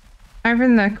over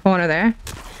in the corner there.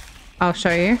 I'll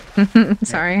show you.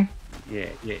 Sorry. Yeah,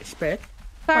 Spec.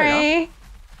 Sorry.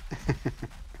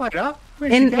 Wait up.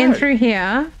 Where'd she go? In through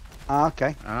here.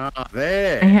 Okay. Ah,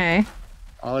 there. Okay.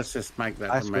 Oh, let's just make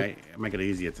that That's make it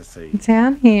easier to see.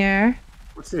 Down here.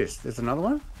 What's this? There's another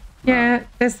one? Yeah,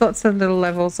 there's lots of little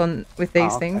levels on with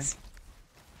these okay. things.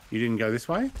 You didn't go this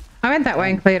way? I went that way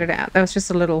and cleared it out. There was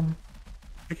just a little.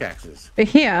 Pickaxes. But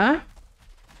here,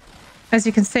 as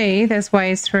you can see, there's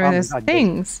ways through and there's God,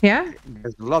 things. Yeah.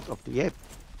 There's a lot of yep.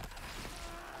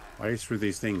 Ways through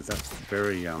these things. That's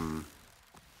very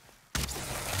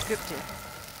Scripted.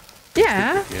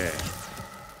 Yeah. yeah.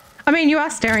 I mean, you are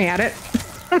staring at it.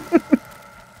 There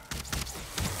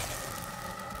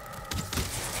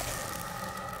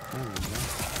we go.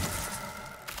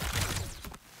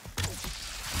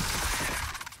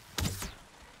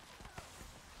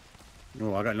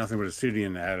 Oh, I got nothing but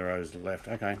obsidian arrows left.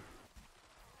 Okay.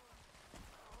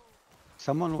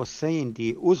 Someone was saying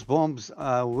the ooze bombs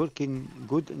are working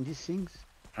good in these things.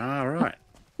 All right.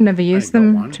 Never used got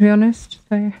them, one. to be honest.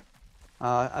 So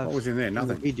I've What was in there? seen a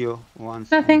Nothing. video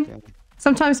once. Nothing. and,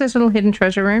 sometimes there's little hidden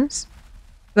treasure rooms.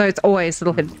 Though it's always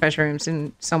little hidden treasure rooms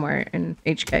in somewhere in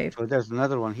each cave. so there's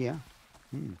another one here.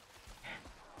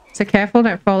 So careful,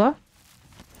 don't fall off.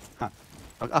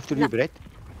 After you, Brett.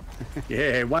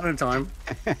 Yeah, one at a time.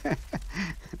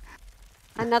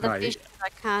 Another Right, fish I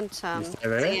can't stay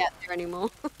there? see out there anymore.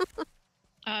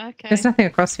 Okay. There's nothing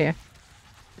across here.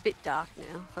 A bit dark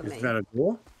now for me. Is that a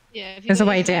door? Yeah, if you There's got a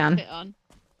way your down. outfit on.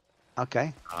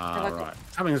 Okay. Ah, Have I- right.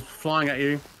 Something's flying at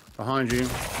you, behind you.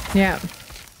 Yeah.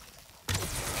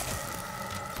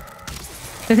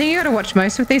 The thing you got to watch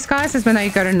most with these guys is when they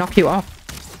go to knock you off.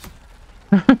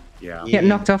 Yeah. Get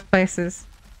knocked off places.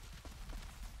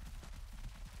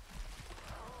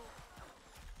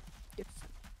 Yes.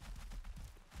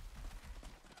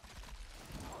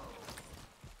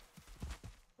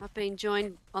 I've been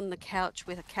joined on the couch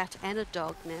with a cat and a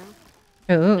dog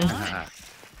now. Ooh. Ah,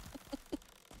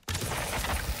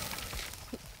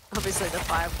 Obviously, the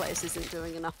fireplace isn't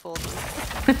doing enough for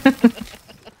them.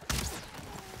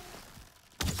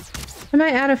 Am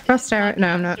I out of frost arrow? No,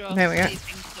 I'm not. Cats are off There we go.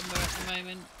 sleeping somewhere at the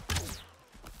moment.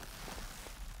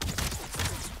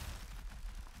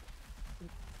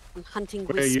 I'm hunting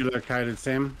where are wisp. you located,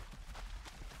 Sam?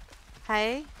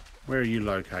 Hey, Where are you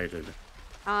located?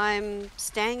 I'm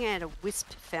staying at a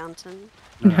wisp fountain.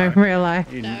 No, real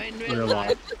life. In, No, in real real life.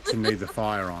 life. To need the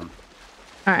fire on.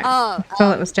 All right. Oh,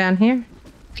 Thought it was down here.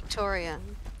 Victoria,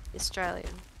 Australia.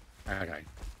 Okay.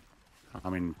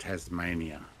 I'm in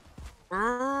Tasmania.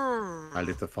 Ah, I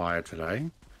lit the fire today.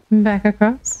 Back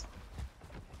across.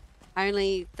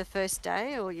 only the first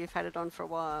day, or you've had it on for a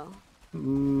while?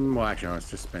 Well, actually, I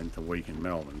just spent the week in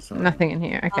Melbourne, so Nothing in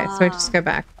here. Okay, so we just go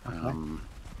back.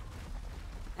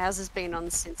 Ours has been on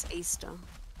since Easter.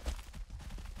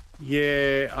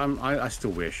 yeah, I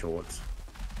still wear shorts.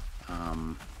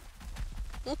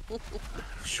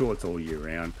 Shorts all year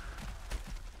round.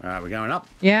 We're going up.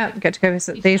 Yeah, get to go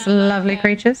visit You these sound like, lovely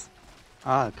creatures.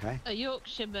 Ah, okay. A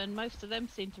Yorkshireman, most of them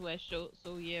seem to wear shorts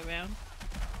all year round.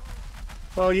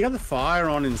 Well, you got the fire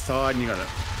on inside, and you got it.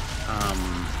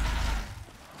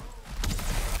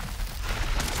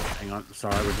 Hang on,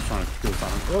 sorry, we're just trying to kill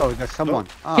something. Oh, there's someone.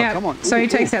 Ah, Yeah, come on. so he Ooh,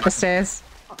 takes ooh. out the stairs.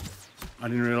 I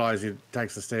didn't realise it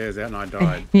takes the stairs out, and I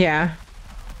died. Yeah.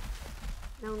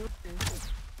 No, no.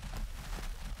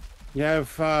 You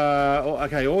have,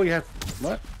 okay, all you have,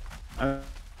 what?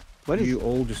 What is? You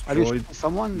all Are you destroyed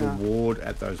someone? the ward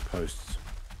at those posts.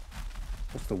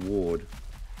 What's the ward?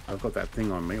 I've got that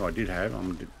thing on me. I did have.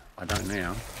 I don't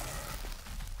now.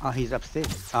 Ah, he's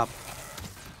upstairs. Up.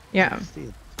 Yeah.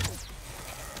 Upstairs.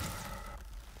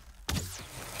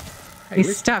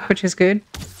 He's stuck, which is good.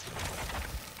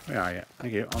 Where are you?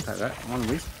 Thank you. I'll take that. One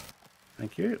wisp.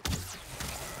 Thank you.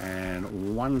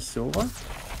 And one silver.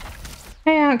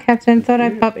 Hey out, Captain. Thought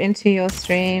I'd you. pop into your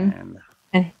stream And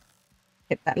and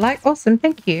hit that like. Awesome.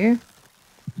 Thank you.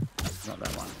 not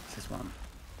that one. It's this one.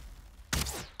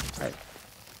 Hey.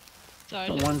 Sorry, I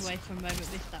Got looked one- away for a moment,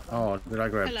 missed that one. Oh, did I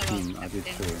grab Hello, tin? I did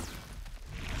Captain. too.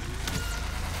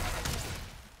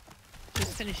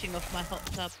 Just finishing off my hot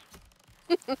tub.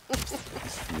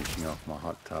 Just finishing off my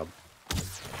hot tub.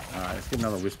 Alright, let's get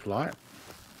another wisp light.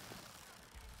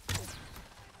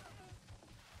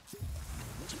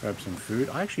 Let's grab some food.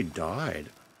 I actually died.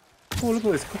 Oh, look at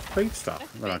all this cooked beef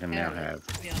stuff that I can now have.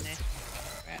 To be honest.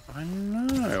 I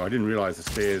know. I didn't realise the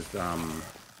stairs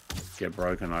get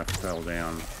broken. I fell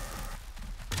down.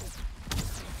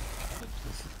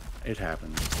 It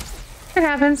happens. It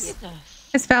happens. It does.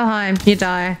 It's Valheim. You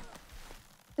die.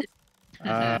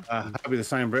 I'll be the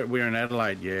same, Brett. We're in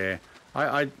Adelaide. Yeah.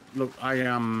 Look.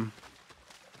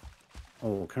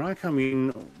 Oh, can I come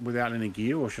in without any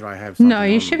gear, or should I have something No,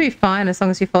 you on should me? be fine as long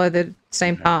as you follow the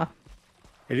same path.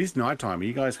 It is night time. Are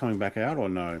you guys coming back out or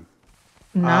no?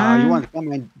 No. You want to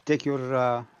come and take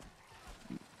your?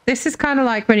 This is kind of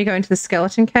like when you go into the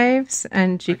skeleton caves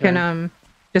and you can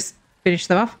just finish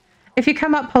them off. If you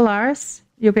come up Polaris,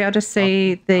 you'll be able to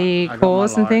see the I got my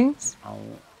cores and light. things.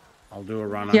 I'll do a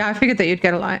runner. Yeah, I figured that you'd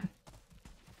get a light.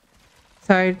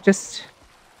 So just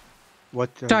What?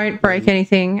 don't break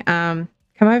anything. Come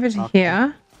over to Okay.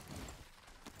 here.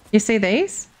 You see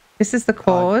these? This is the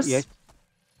cores Yes.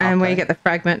 and where you Okay. get the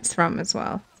fragments from as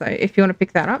well. So if you want to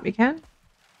pick that up, you can.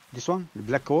 This one, the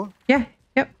black core. Yeah,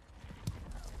 yep.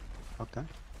 Okay.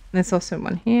 There's also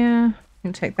one here. You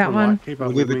can take that All one. right, keep up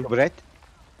We'll with give me. it to Brett.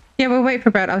 Yeah, we'll wait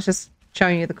for Brett. I was just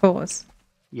showing you the cores.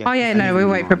 Yeah. Oh, yeah, and no, you we'll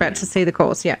can wait for remind Brett me. to see the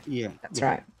cores. Yeah, Yeah. that's yeah.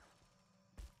 right.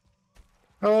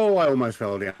 Oh, I almost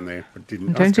fell down there, but didn't.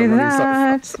 I was Don't still do running so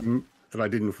that. fast that I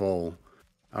didn't fall.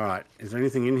 All right. Is there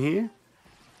anything in here?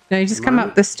 No, you just come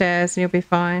up the stairs and you'll be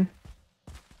fine.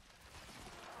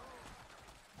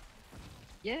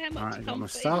 Yeah, I'm Alright, up to got my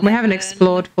comfort stuff. We haven't 11.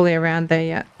 explored fully around there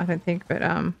yet, I don't think, but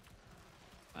Right,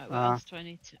 what else do I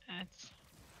need to add?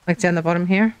 like down the bottom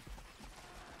here.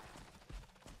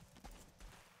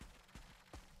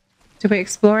 Did we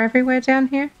explore everywhere down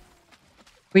here?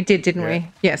 We did, didn't Yeah. we?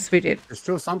 Yes, we did. There's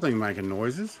still something making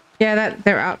noises. Yeah, that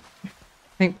they're up. I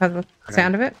think by the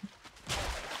sound of it.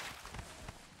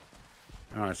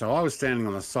 All right. So I was standing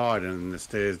on the side and the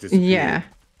stairs disappeared. Yeah.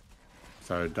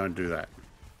 So don't do that.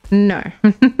 No.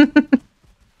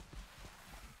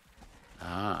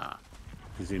 Ah.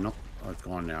 Is he not? Oh, it's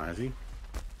gone now, has he? You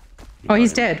Oh, got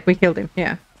he's him. dead. We killed him.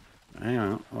 Yeah. Hang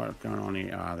on. What's going on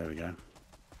here? Ah, there we go.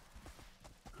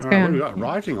 All going right, what have we on? got?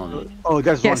 Writing on it. Oh,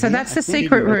 there's Yeah, one so here, that's I the think.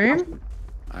 secret room.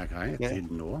 Okay, it's Yeah.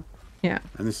 hidden door. Yeah.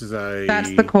 And this is a...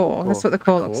 That's the core. That's what the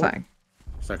core looks core? like.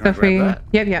 So So can So I if we, grab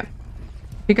that? yep.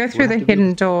 If you go through have the to do-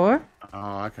 hidden door,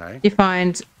 Oh, okay. you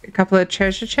find a couple of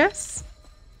treasure chests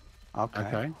Okay.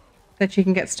 Okay. that you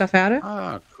can get stuff out of.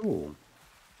 Ah, cool.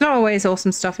 Not always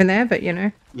awesome stuff in there, but you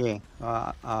know. Yeah.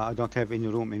 I don't have any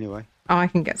room anyway. Oh, I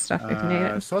can get stuff if you need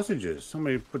it. Sausages.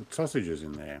 Somebody put sausages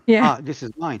in there. Yeah. This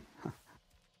is mine.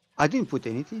 I didn't put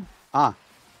anything. Ah,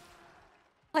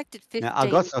 Collected 15. now I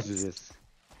got sausages.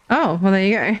 Oh, well, there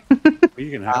you go. Well,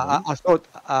 you can have them. I thought,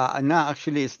 no,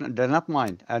 actually, they're not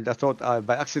mine. And I thought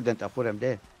by accident I put them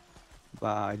there,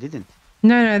 but I didn't.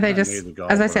 No, they don't just, need the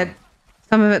gold, as I bro. said,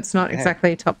 some of it's not Yeah.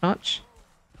 exactly top notch.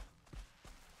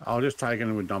 I'll just take it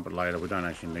and we'll dump it later. We don't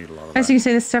actually need a lot of As that. you can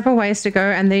see, there's several ways to go,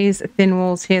 and these thin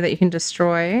walls here that you can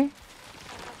destroy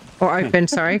or open.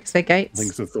 Sorry, because they're gates.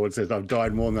 Links of Thought says I've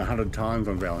died more than 100 times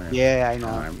on Valheim. Yeah, I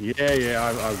know. Yeah,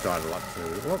 I've died a lot too.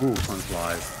 Whoop, one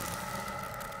flies.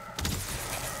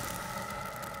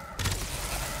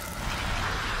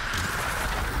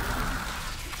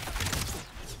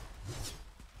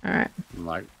 All right.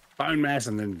 Like bone mass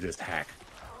and then just hack.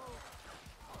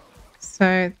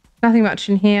 So nothing much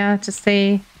in here to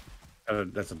see.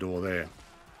 That's a door there.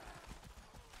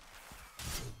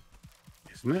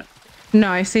 Isn't it?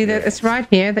 No, see that it's right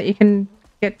here that you can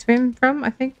get to him from. I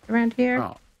think around here.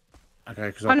 Oh. Okay,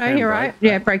 because Oh no, you're right.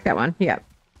 Yeah, break that one. Yeah.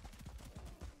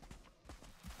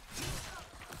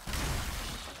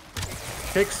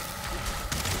 Ticks.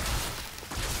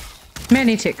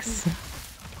 Many ticks.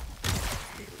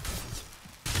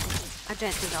 I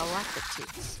don't think I like the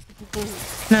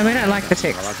ticks. No, we don't like the I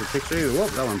ticks. like the ticks either.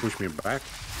 Whoop, that one pushed me back.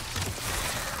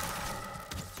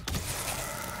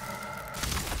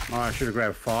 Oh, I should have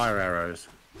grabbed fire arrows.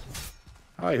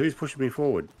 Hey, who's pushing me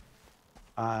forward?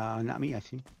 Not me, I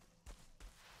think.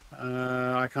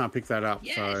 I can't pick that up,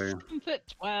 Yes, so comfort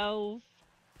 12.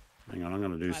 hang on, I'm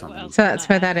going to do Right, what something. else? So that's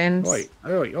where that ends.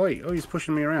 Oi, he's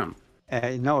pushing me around.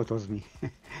 No, it was me.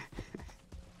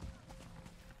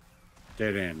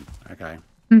 Dead end. Okay.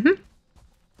 Mm-hmm.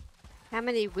 How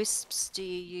many wisps do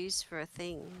you use for a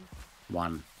thing?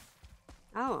 One.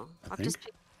 Oh, I I've just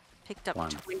think. picked up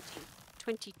One. 20.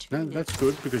 22 No, now. that's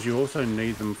good because you also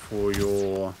need them for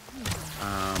your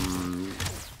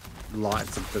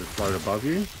lights that float above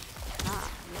you.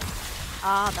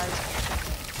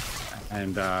 Those.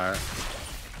 And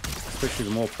especially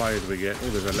the more players we get. Oh,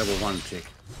 there's a level 1 tick.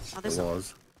 Oh, There there's a,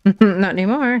 was. Not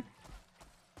anymore.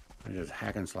 They just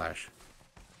hack and slash.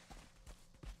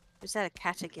 is that a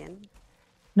cat again?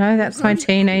 No, that's my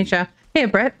teenager. Here,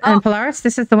 Brett and Polaris.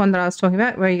 This is the one that I was talking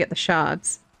about, where you get the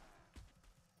shards.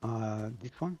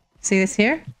 This one? See this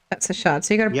here? That's a shard.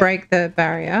 So you got to Yep. break the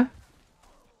barrier.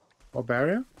 What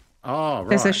barrier? Oh, right.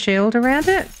 There's a shield around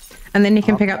it, and then you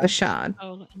can pick up the shard.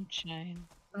 Oh, and chain.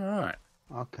 All right.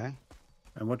 Okay.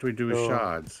 And what do we do with So-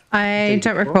 shards? I Take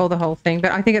don't it recall the whole thing,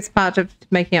 but I think it's part of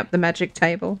making up the magic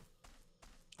table.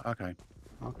 Okay.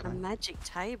 Okay. A magic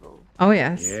table. Oh,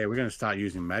 yes. Yeah, we're going to start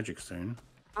using magic soon.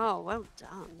 Oh, well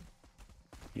done.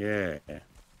 Yeah.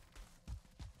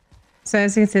 So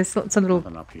as you can see, there's lots of little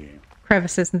Nothing up here.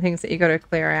 crevices and things that you got to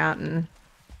clear out. And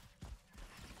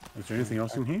Is there anything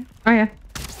else in here? oh yeah,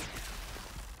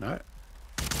 No.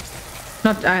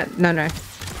 not no.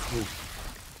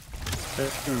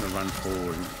 Just going to run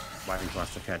forward and waiting for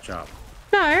us to catch up.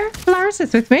 No, Polaris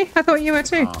is with me. I thought you were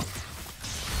too. Oh.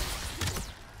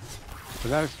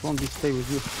 Polaris won't be stay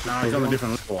with you. No, he's on a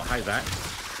different level. I hate that.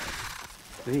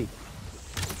 Three.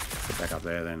 Get back up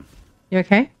there then. You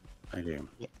okay? Thank you.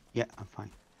 Yeah, I'm fine.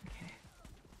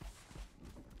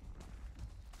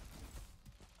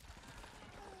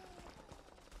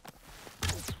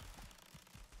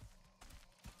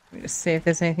 Let me just see if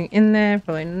there's anything in there.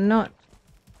 Probably not.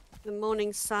 The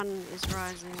morning sun is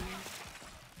rising.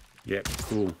 Yep,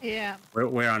 cool. Yeah,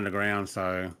 We're underground,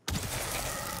 so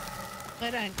I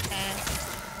don't care.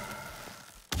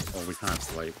 we can't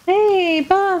sleep. Hey,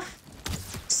 Buff.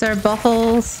 Sir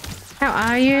Boffles, how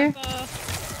are you?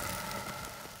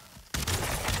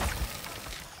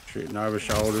 Shooting over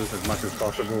shoulders as much as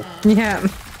possible. Yeah.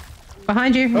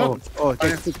 Behind you. Oh,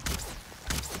 Take it.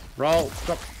 roll.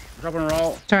 Drop and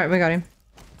roll. It's alright, we got him.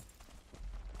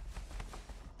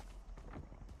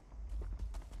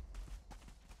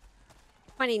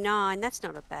 $29, that's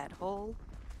not a bad haul.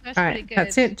 That's pretty Alright, good.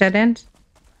 that's it. Dead end.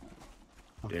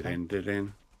 Dead end, dead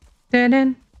end. Dead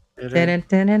end. Dead Dead end. end.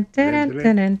 Dead end. Dead Dead end. end.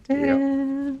 Dead end. Dead Yep.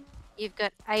 end. You've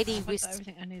got 80 I've got wisps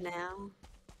everything I need. now.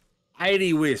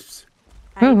 80 wisps.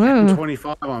 Woo woo.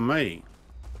 25 on me.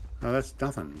 Oh, that's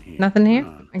nothing here. Nothing here?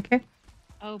 Oh. Okay.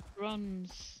 Oh,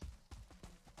 bronze.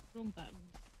 Bronze button.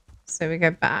 So we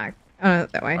go back. Oh,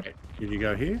 that way. Wait, did you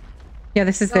go here? Yeah,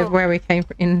 this is Oh. where we came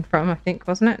in from, I think,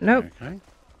 wasn't it? Nope. Okay.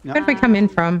 No, Where'd we come in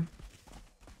from?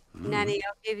 Nanny,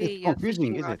 I'll give you It's your confusing,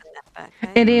 fishing is rod it? and that back.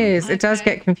 Okay? It is. It does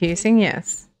Okay. get confusing,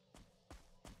 yes.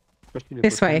 especially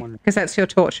This for way, someone. because that's your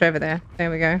torch over there. There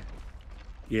we go.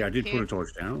 Yeah, I did Thank put you. a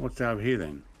torch down. What's over here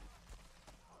then?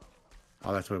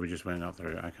 Oh, that's where we just went up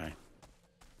through. Okay.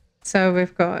 So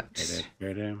we've got...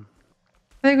 Go down.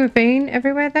 I think we've been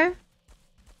everywhere there.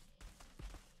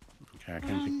 Okay, I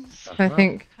can pick stuff I up.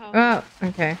 think... Cool. Oh,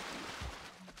 okay.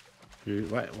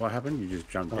 Wait, what happened? You just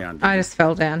jumped down. did I you? just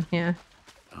fell down, yeah.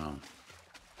 Oh.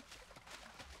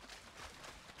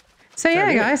 So yeah,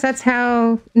 it? guys, that's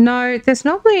how... No, there's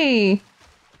normally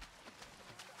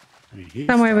Here's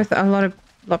somewhere with stuff. a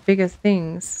lot bigger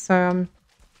things. So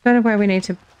don't know where we need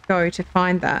to go to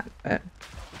find that, but...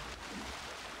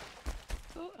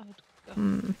 Oh,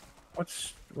 God.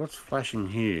 What's flashing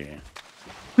here?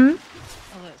 Oh,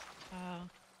 that's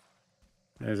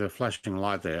There's a flashing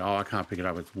light there. Oh, I can't pick it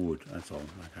up. It's wood. That's all.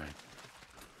 Okay.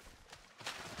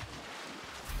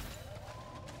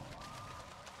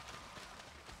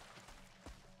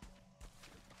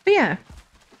 But yeah.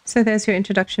 So there's your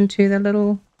introduction to the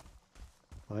little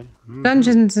Well,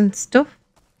 dungeons and stuff.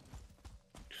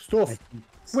 Stuff.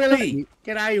 Willie!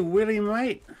 G'day, Willie,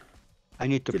 mate. I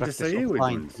need to Good to practice see you. We're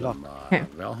doing offline. Look, some Yeah.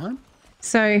 Valheim.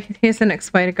 So here's the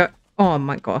next way to go. Oh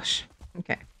my gosh.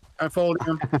 Okay. Don't fall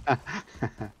down.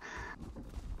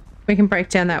 We can break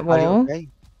down that are you wall. okay?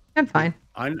 I'm fine.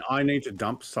 I need to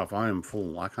dump stuff. I am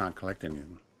full. I can't collect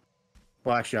anything.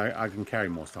 Well, actually, I can carry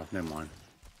more stuff. Never mind.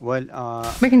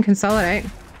 Well, We can consolidate.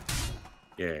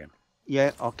 Yeah.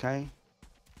 yeah, okay.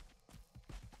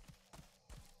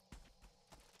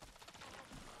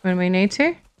 When we need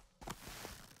to.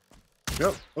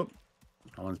 Yep. Oh,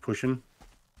 someone's pushing.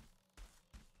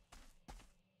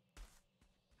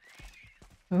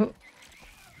 Oh,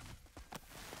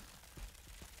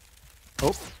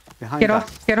 Oh, behind get us.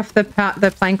 off the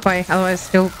plankway, otherwise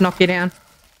he'll knock you down.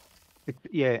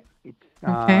 It's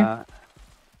Okay.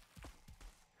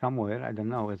 somewhere. I don't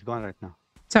know. It's gone right now.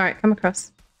 It's alright, come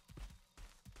across.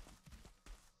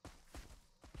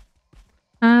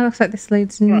 Looks like this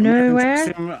leads nowhere.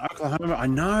 Oklahoma. I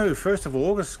know. 1st of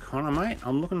August, Connor, mate.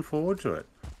 I'm looking forward to it.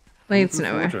 Leads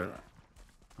Looking forward nowhere. to it.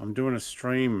 I'm doing a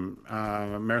stream,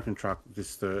 American truck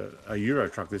a Euro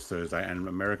truck this Thursday, and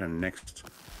American next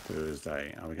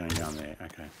Thursday. Are we going down there?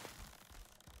 Okay.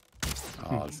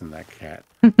 Oh, listen to that cat.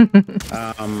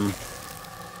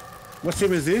 What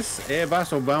sim is this?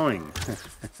 Airbus or Boeing?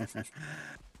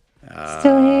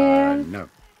 Still here. No.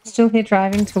 Still here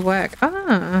driving to work.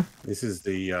 Ah. This is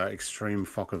the extreme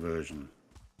Fokker version.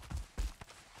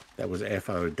 That was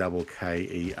Fokker.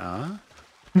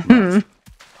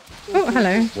 Oh,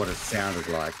 hello. What it sounded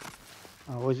like.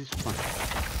 What's this one?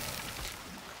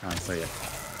 Can't see it.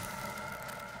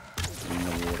 In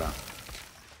the water.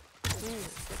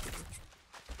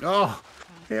 Oh,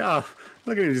 yeah.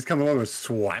 Look at him just come along and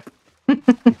swipe.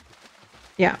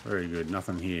 Yeah. Very good.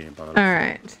 Nothing here. But All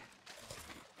right.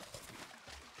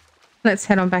 Let's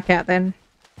head on back out then.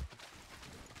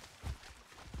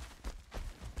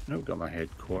 Nope, got my head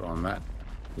caught on that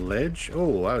ledge.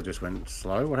 Oh, that just went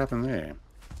slow. What happened there?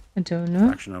 I don't know.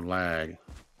 Fraction of lag.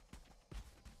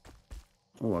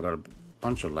 Oh, I got a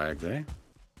bunch of lag there.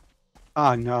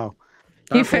 Oh, no.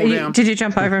 Don't fall down. Did you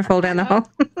jump over and fall down the hole?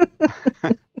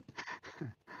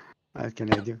 What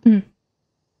can I do?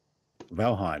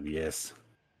 Valheim, yes.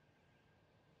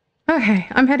 Okay,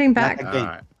 I'm heading back. Okay.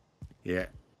 Alright. Yeah.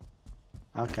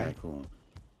 Okay. Okay, cool.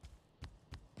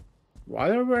 Well,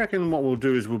 I reckon what we'll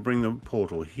do is we'll bring the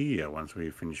portal here once we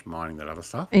finish mining that other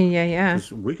stuff. Yeah, yeah.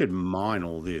 'Cause we could mine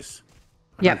all this.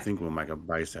 I Yep. don't think we'll make a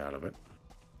base out of it.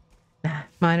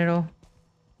 Mine at all.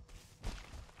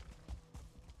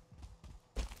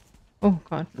 Oh,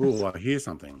 God. Oh, I hear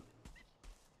something.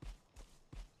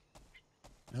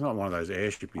 It's not one of those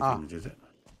airshipy things, is it?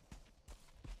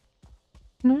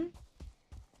 No?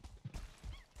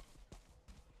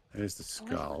 There's the Oh,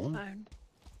 skull.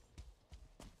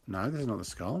 No, this is not the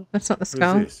skull. That's not the What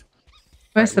skull. is this?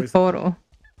 Where's Wait, the portal?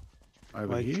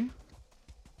 Over Wait. here?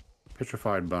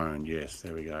 Petrified bone. Yes,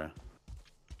 there we go.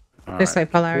 All This way,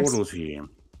 Polaris. Portal's here.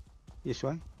 This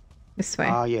way? This way.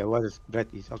 Ah, yeah. Where is Brett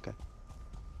is? Okay.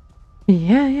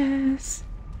 Yeah, yes.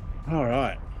 All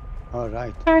right. All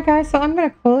right. Alright, guys, so I'm going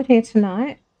to call it here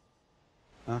tonight.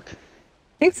 Okay.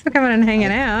 Thanks for coming and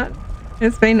hanging out.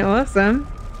 It's been awesome.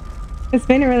 It's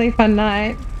been a really fun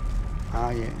night. Ah,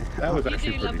 yeah. That was You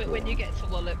actually do pretty love it cool. when you get to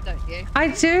wallop, don't you? I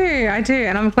do.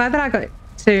 And I'm glad that I got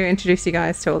to introduce you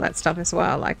guys to all that stuff as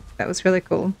well. Like, that was really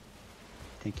cool.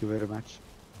 Thank you very much.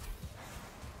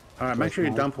 All right, make sure you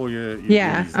nice. dump all your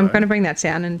Yeah, goodies, I'm though. going to bring that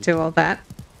down and do all that.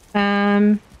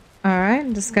 All right,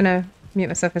 I'm just going to mute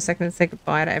myself for a second and say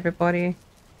goodbye to everybody.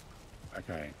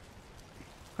 Okay.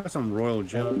 Got some royal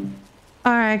jelly.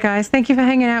 All right, guys. Thank you for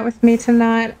hanging out with me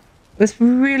tonight. It was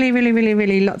really, really, really,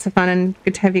 really lots of fun and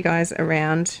good to have you guys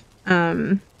around.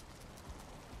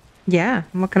 Yeah,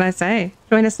 what can I say?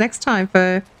 Join us next time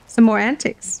for some more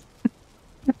antics.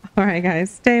 All right, guys.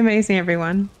 Stay amazing,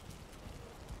 everyone.